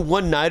you do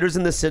one-nighters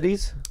in the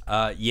cities?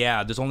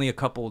 Yeah, there's only a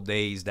couple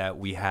days that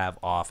we have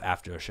off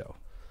after a show.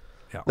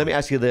 Yeah. Let me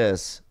ask you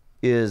this: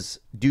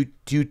 do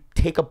you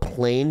take a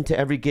plane to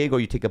every gig, or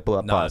you take a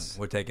No, bus?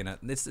 we're taking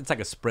it's like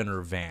a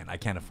Sprinter van. I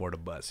can't afford a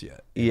bus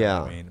yet. Yeah.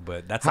 Know what I mean,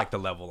 but that's like the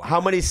level. How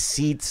many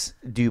seats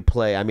do you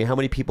play? I mean, how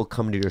many people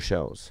come to your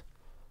shows?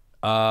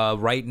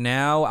 Right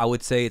now, I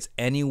would say it's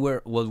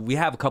anywhere. Well, we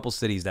have a couple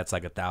cities that's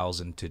like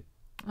 1,000 to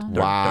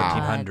Wow.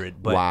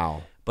 1,300. But,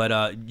 Wow.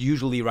 But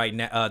usually right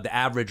now, the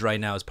average right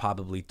now is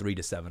probably 300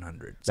 to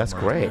 700. That's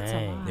somewhere great. around That's a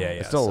there. lot. Yeah, yeah.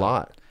 It's still a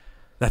lot.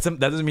 That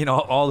doesn't mean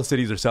all the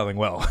cities are selling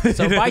well.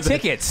 So buy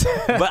tickets.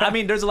 But I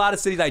mean, there's a lot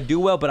of cities I do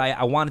well, but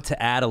I wanted to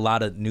add a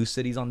lot of new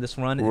cities on this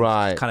run and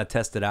Right. kind of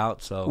test it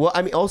out. So Well,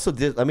 I mean, also,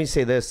 let me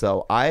say this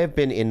though: I have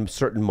been in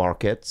certain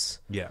markets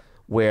yeah,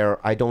 where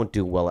I don't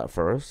do well at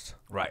first.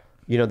 right.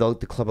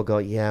 The club will go,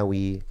 yeah,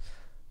 we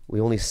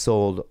only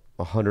sold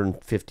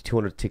 150,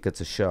 200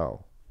 tickets a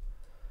show,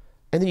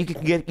 and then you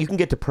can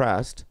get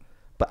depressed.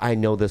 But I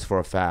know this for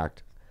a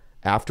fact.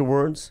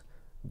 Afterwards,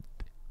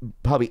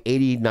 probably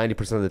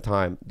 80-90% of the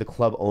time, the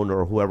club owner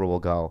or whoever will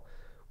go,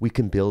 we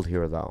can build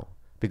here though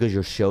because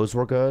your shows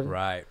were good.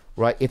 Right.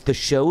 Right. If the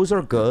shows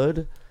are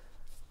good,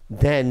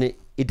 then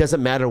it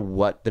doesn't matter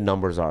what the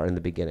numbers are in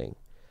the beginning,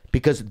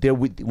 because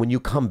when you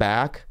come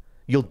back,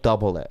 you'll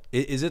double it.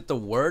 Is it the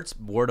word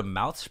of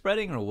mouth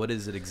spreading, or what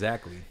is it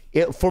exactly?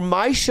 For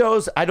my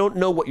shows, I don't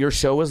know what your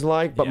show is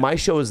like, but my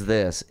show is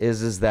this: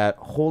 is that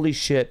holy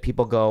shit?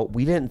 People go,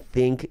 we didn't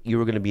think you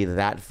were going to be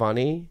that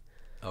funny.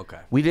 Okay.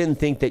 We didn't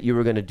think that you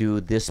were going to do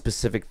this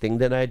specific thing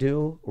that I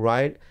do,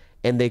 right?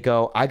 And they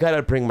go, I got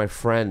to bring my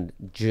friend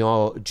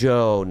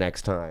Joe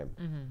next time.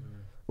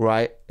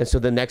 right? And so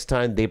the next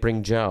time they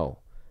bring Joe,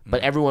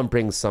 but everyone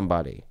brings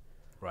somebody,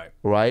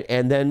 right?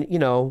 And then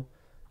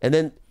and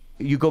then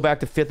you go back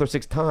the 5th or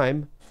 6th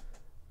time,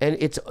 and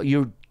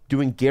you're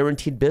doing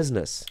guaranteed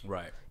business.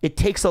 Right. It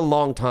takes a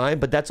long time,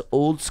 but that's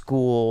old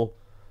school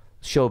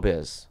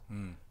showbiz,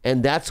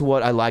 and that's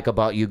what I like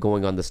about you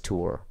going on this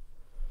tour.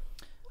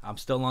 I'm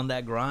still on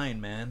that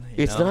grind, man.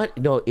 It's not.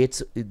 No,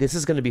 this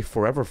is going to be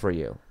forever for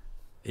you.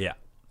 Yeah.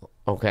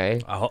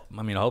 Okay. I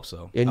hope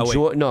so.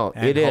 Enjoy. No,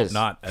 and it hope is.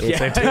 not. At the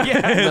same time.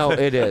 No,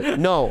 it is.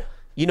 No,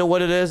 you know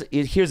what it is?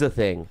 Here's the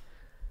thing.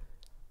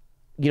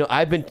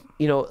 I've been.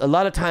 A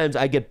lot of times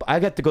I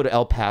got to go to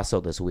El Paso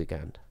this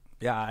weekend.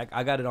 Yeah,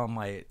 I got it on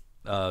my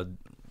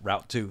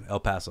route to El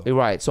Paso.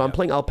 Right. So I'm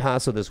playing El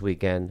Paso this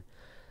weekend,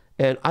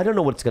 and I don't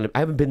know what it's gonna. I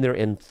haven't been there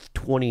in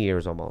 20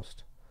 years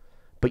almost,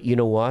 but you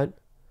know what?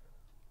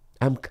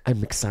 I'm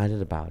excited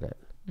about it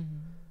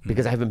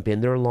because I haven't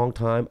been there a long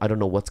time. I don't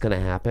know what's going to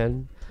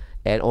happen.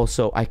 And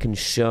also I can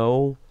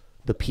show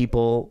the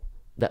people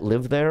that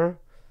live there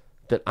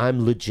that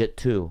I'm legit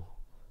too.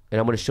 And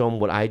I'm going to show them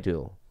what I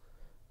do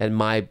and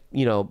my,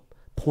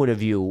 point of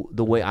view,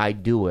 the way I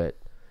do it.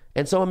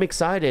 And so I'm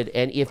excited.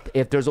 And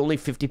if there's only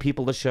 50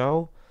 people to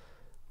show,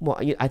 well,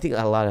 I think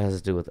a lot of it has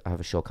to do with I have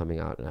a show coming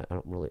out, and I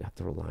don't really have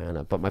to rely on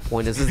it. But my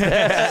point is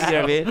that, you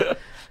know what I mean?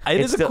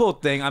 It is a cool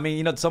thing. I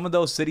mean, some of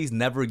those cities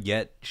never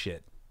get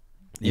shit.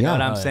 You know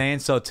what I'm saying?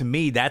 So to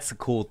me, that's a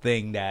cool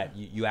thing that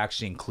you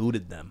actually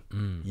included them.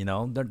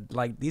 They're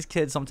like, these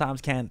kids sometimes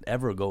can't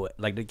ever go,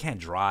 like they can't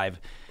drive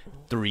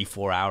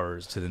 3-4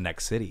 hours to the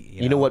next city.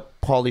 You know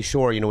what, Pauly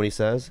Shore, you know what he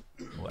says?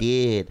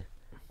 Dude,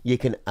 you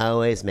can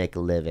always make a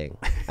living.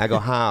 I go,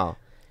 how?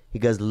 He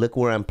goes, look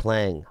where I'm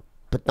playing.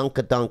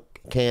 Padunkadunk,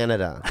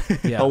 Canada.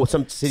 Oh,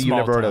 some city you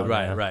never heard of.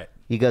 Right.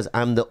 He goes,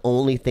 I'm the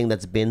only thing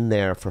that's been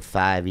there for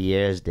 5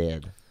 years,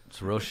 dude.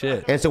 It's real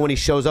shit. And so when he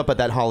shows up at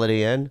that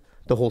Holiday Inn,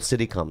 the whole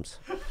city comes.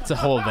 It's a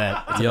whole event.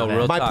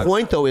 My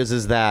point though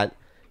is that,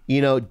 do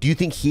you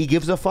think he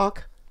gives a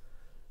fuck?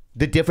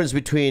 The difference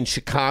between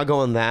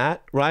Chicago and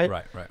that, right?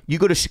 Right. You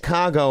go to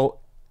Chicago.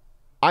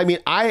 I mean,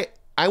 I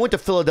went to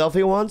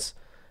Philadelphia once.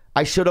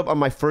 I showed up on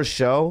my first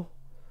show.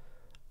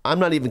 I'm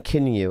not even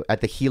kidding you.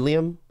 At the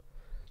Helium,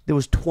 there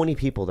was 20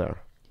 people there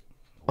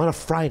on a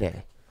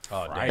Friday.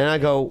 Oh, damn. And I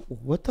go,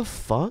 what the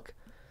fuck?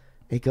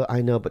 They go,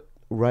 I know, but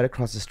right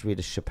across the street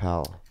is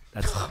Chappelle.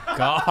 That's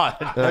God.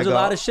 There's a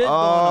lot of shit going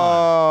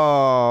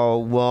on. Oh,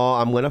 well,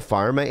 I'm going to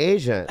fire my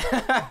agent.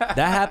 That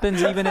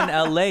happens even in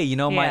LA.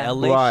 My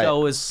LA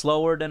show is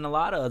slower than a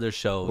lot of other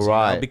shows.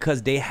 Right.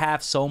 Because they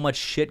have so much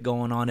shit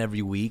going on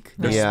every week.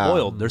 They're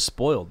spoiled. They're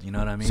spoiled. You know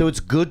what I mean? So it's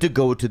good to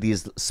go to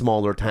these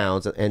smaller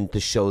towns and to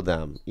show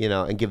them,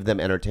 and give them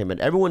entertainment.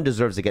 Everyone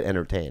deserves to get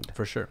entertained.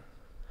 For sure.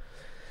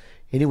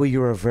 Anyway,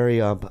 you're a very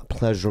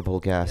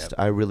pleasurable guest. Yep.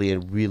 I really,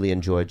 really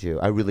enjoyed you.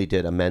 I really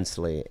did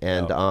immensely.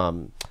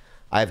 And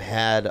I've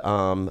had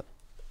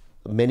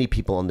many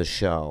people on the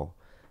show,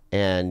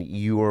 and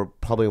you were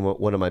probably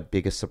one of my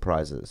biggest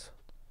surprises.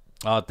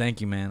 Oh,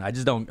 thank you, man.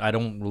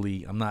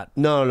 I'm not.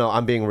 No,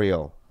 I'm being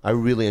real. I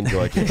really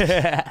enjoyed you.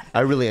 I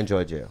really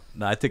enjoyed you.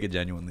 No, I took it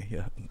genuinely.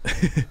 Yeah.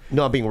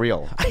 No, I'm being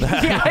real. You know what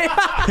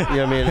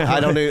I mean? I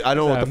don't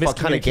know what the fuck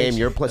kind of game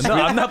you're playing. No,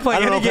 I'm not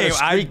playing any game.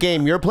 Street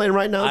game you're playing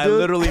right now, dude. I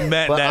literally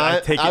meant that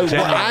I take it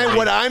genuinely.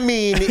 What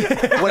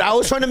I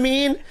was trying to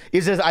mean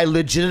is that I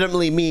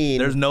legitimately mean.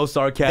 There's no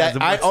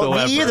sarcasm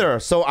whatsoever. Me either.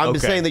 So I'm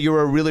just saying that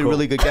you're a really,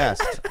 really good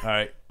guest. All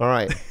right. All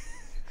right.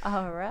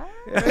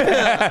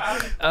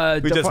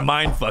 We just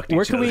mind fucked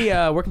each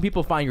other. Where can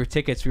people find your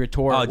tickets for your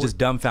tour? Oh, just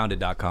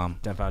dumbfoundead.com.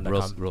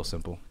 Dumbfoundead.com. Real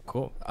simple.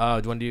 Cool. Do you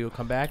want to do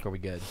come back or are we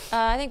good?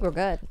 I think we're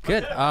good.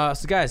 Good.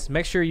 So guys,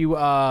 make sure you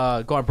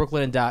go on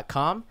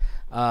brooklyn.com.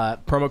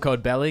 Promo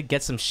code Belly.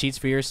 Get some sheets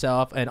for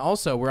yourself. And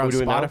also, we're on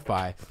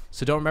Spotify.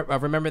 So don't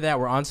remember that.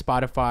 We're on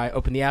Spotify.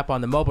 Open the app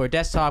on the mobile or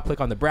desktop.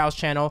 Click on the Browse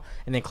channel.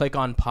 And then click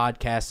on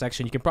Podcast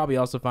section. You can probably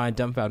also find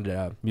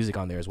Dumbfoundead music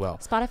on there as well.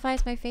 Spotify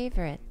is my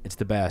favorite. It's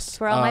the best. It's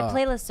where all my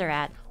playlists are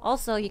at.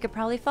 Also, you could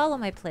probably follow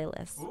my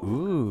playlists.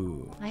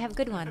 Ooh. I have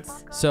good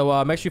ones.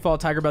 So make sure you follow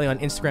TigerBelly on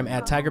Instagram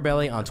at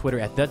TigerBelly, on Twitter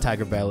at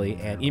TheTigerBelly,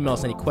 and email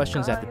us any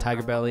questions at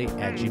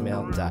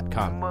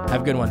TheTigerBelly@gmail.com.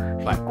 Have a good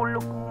one. Bye.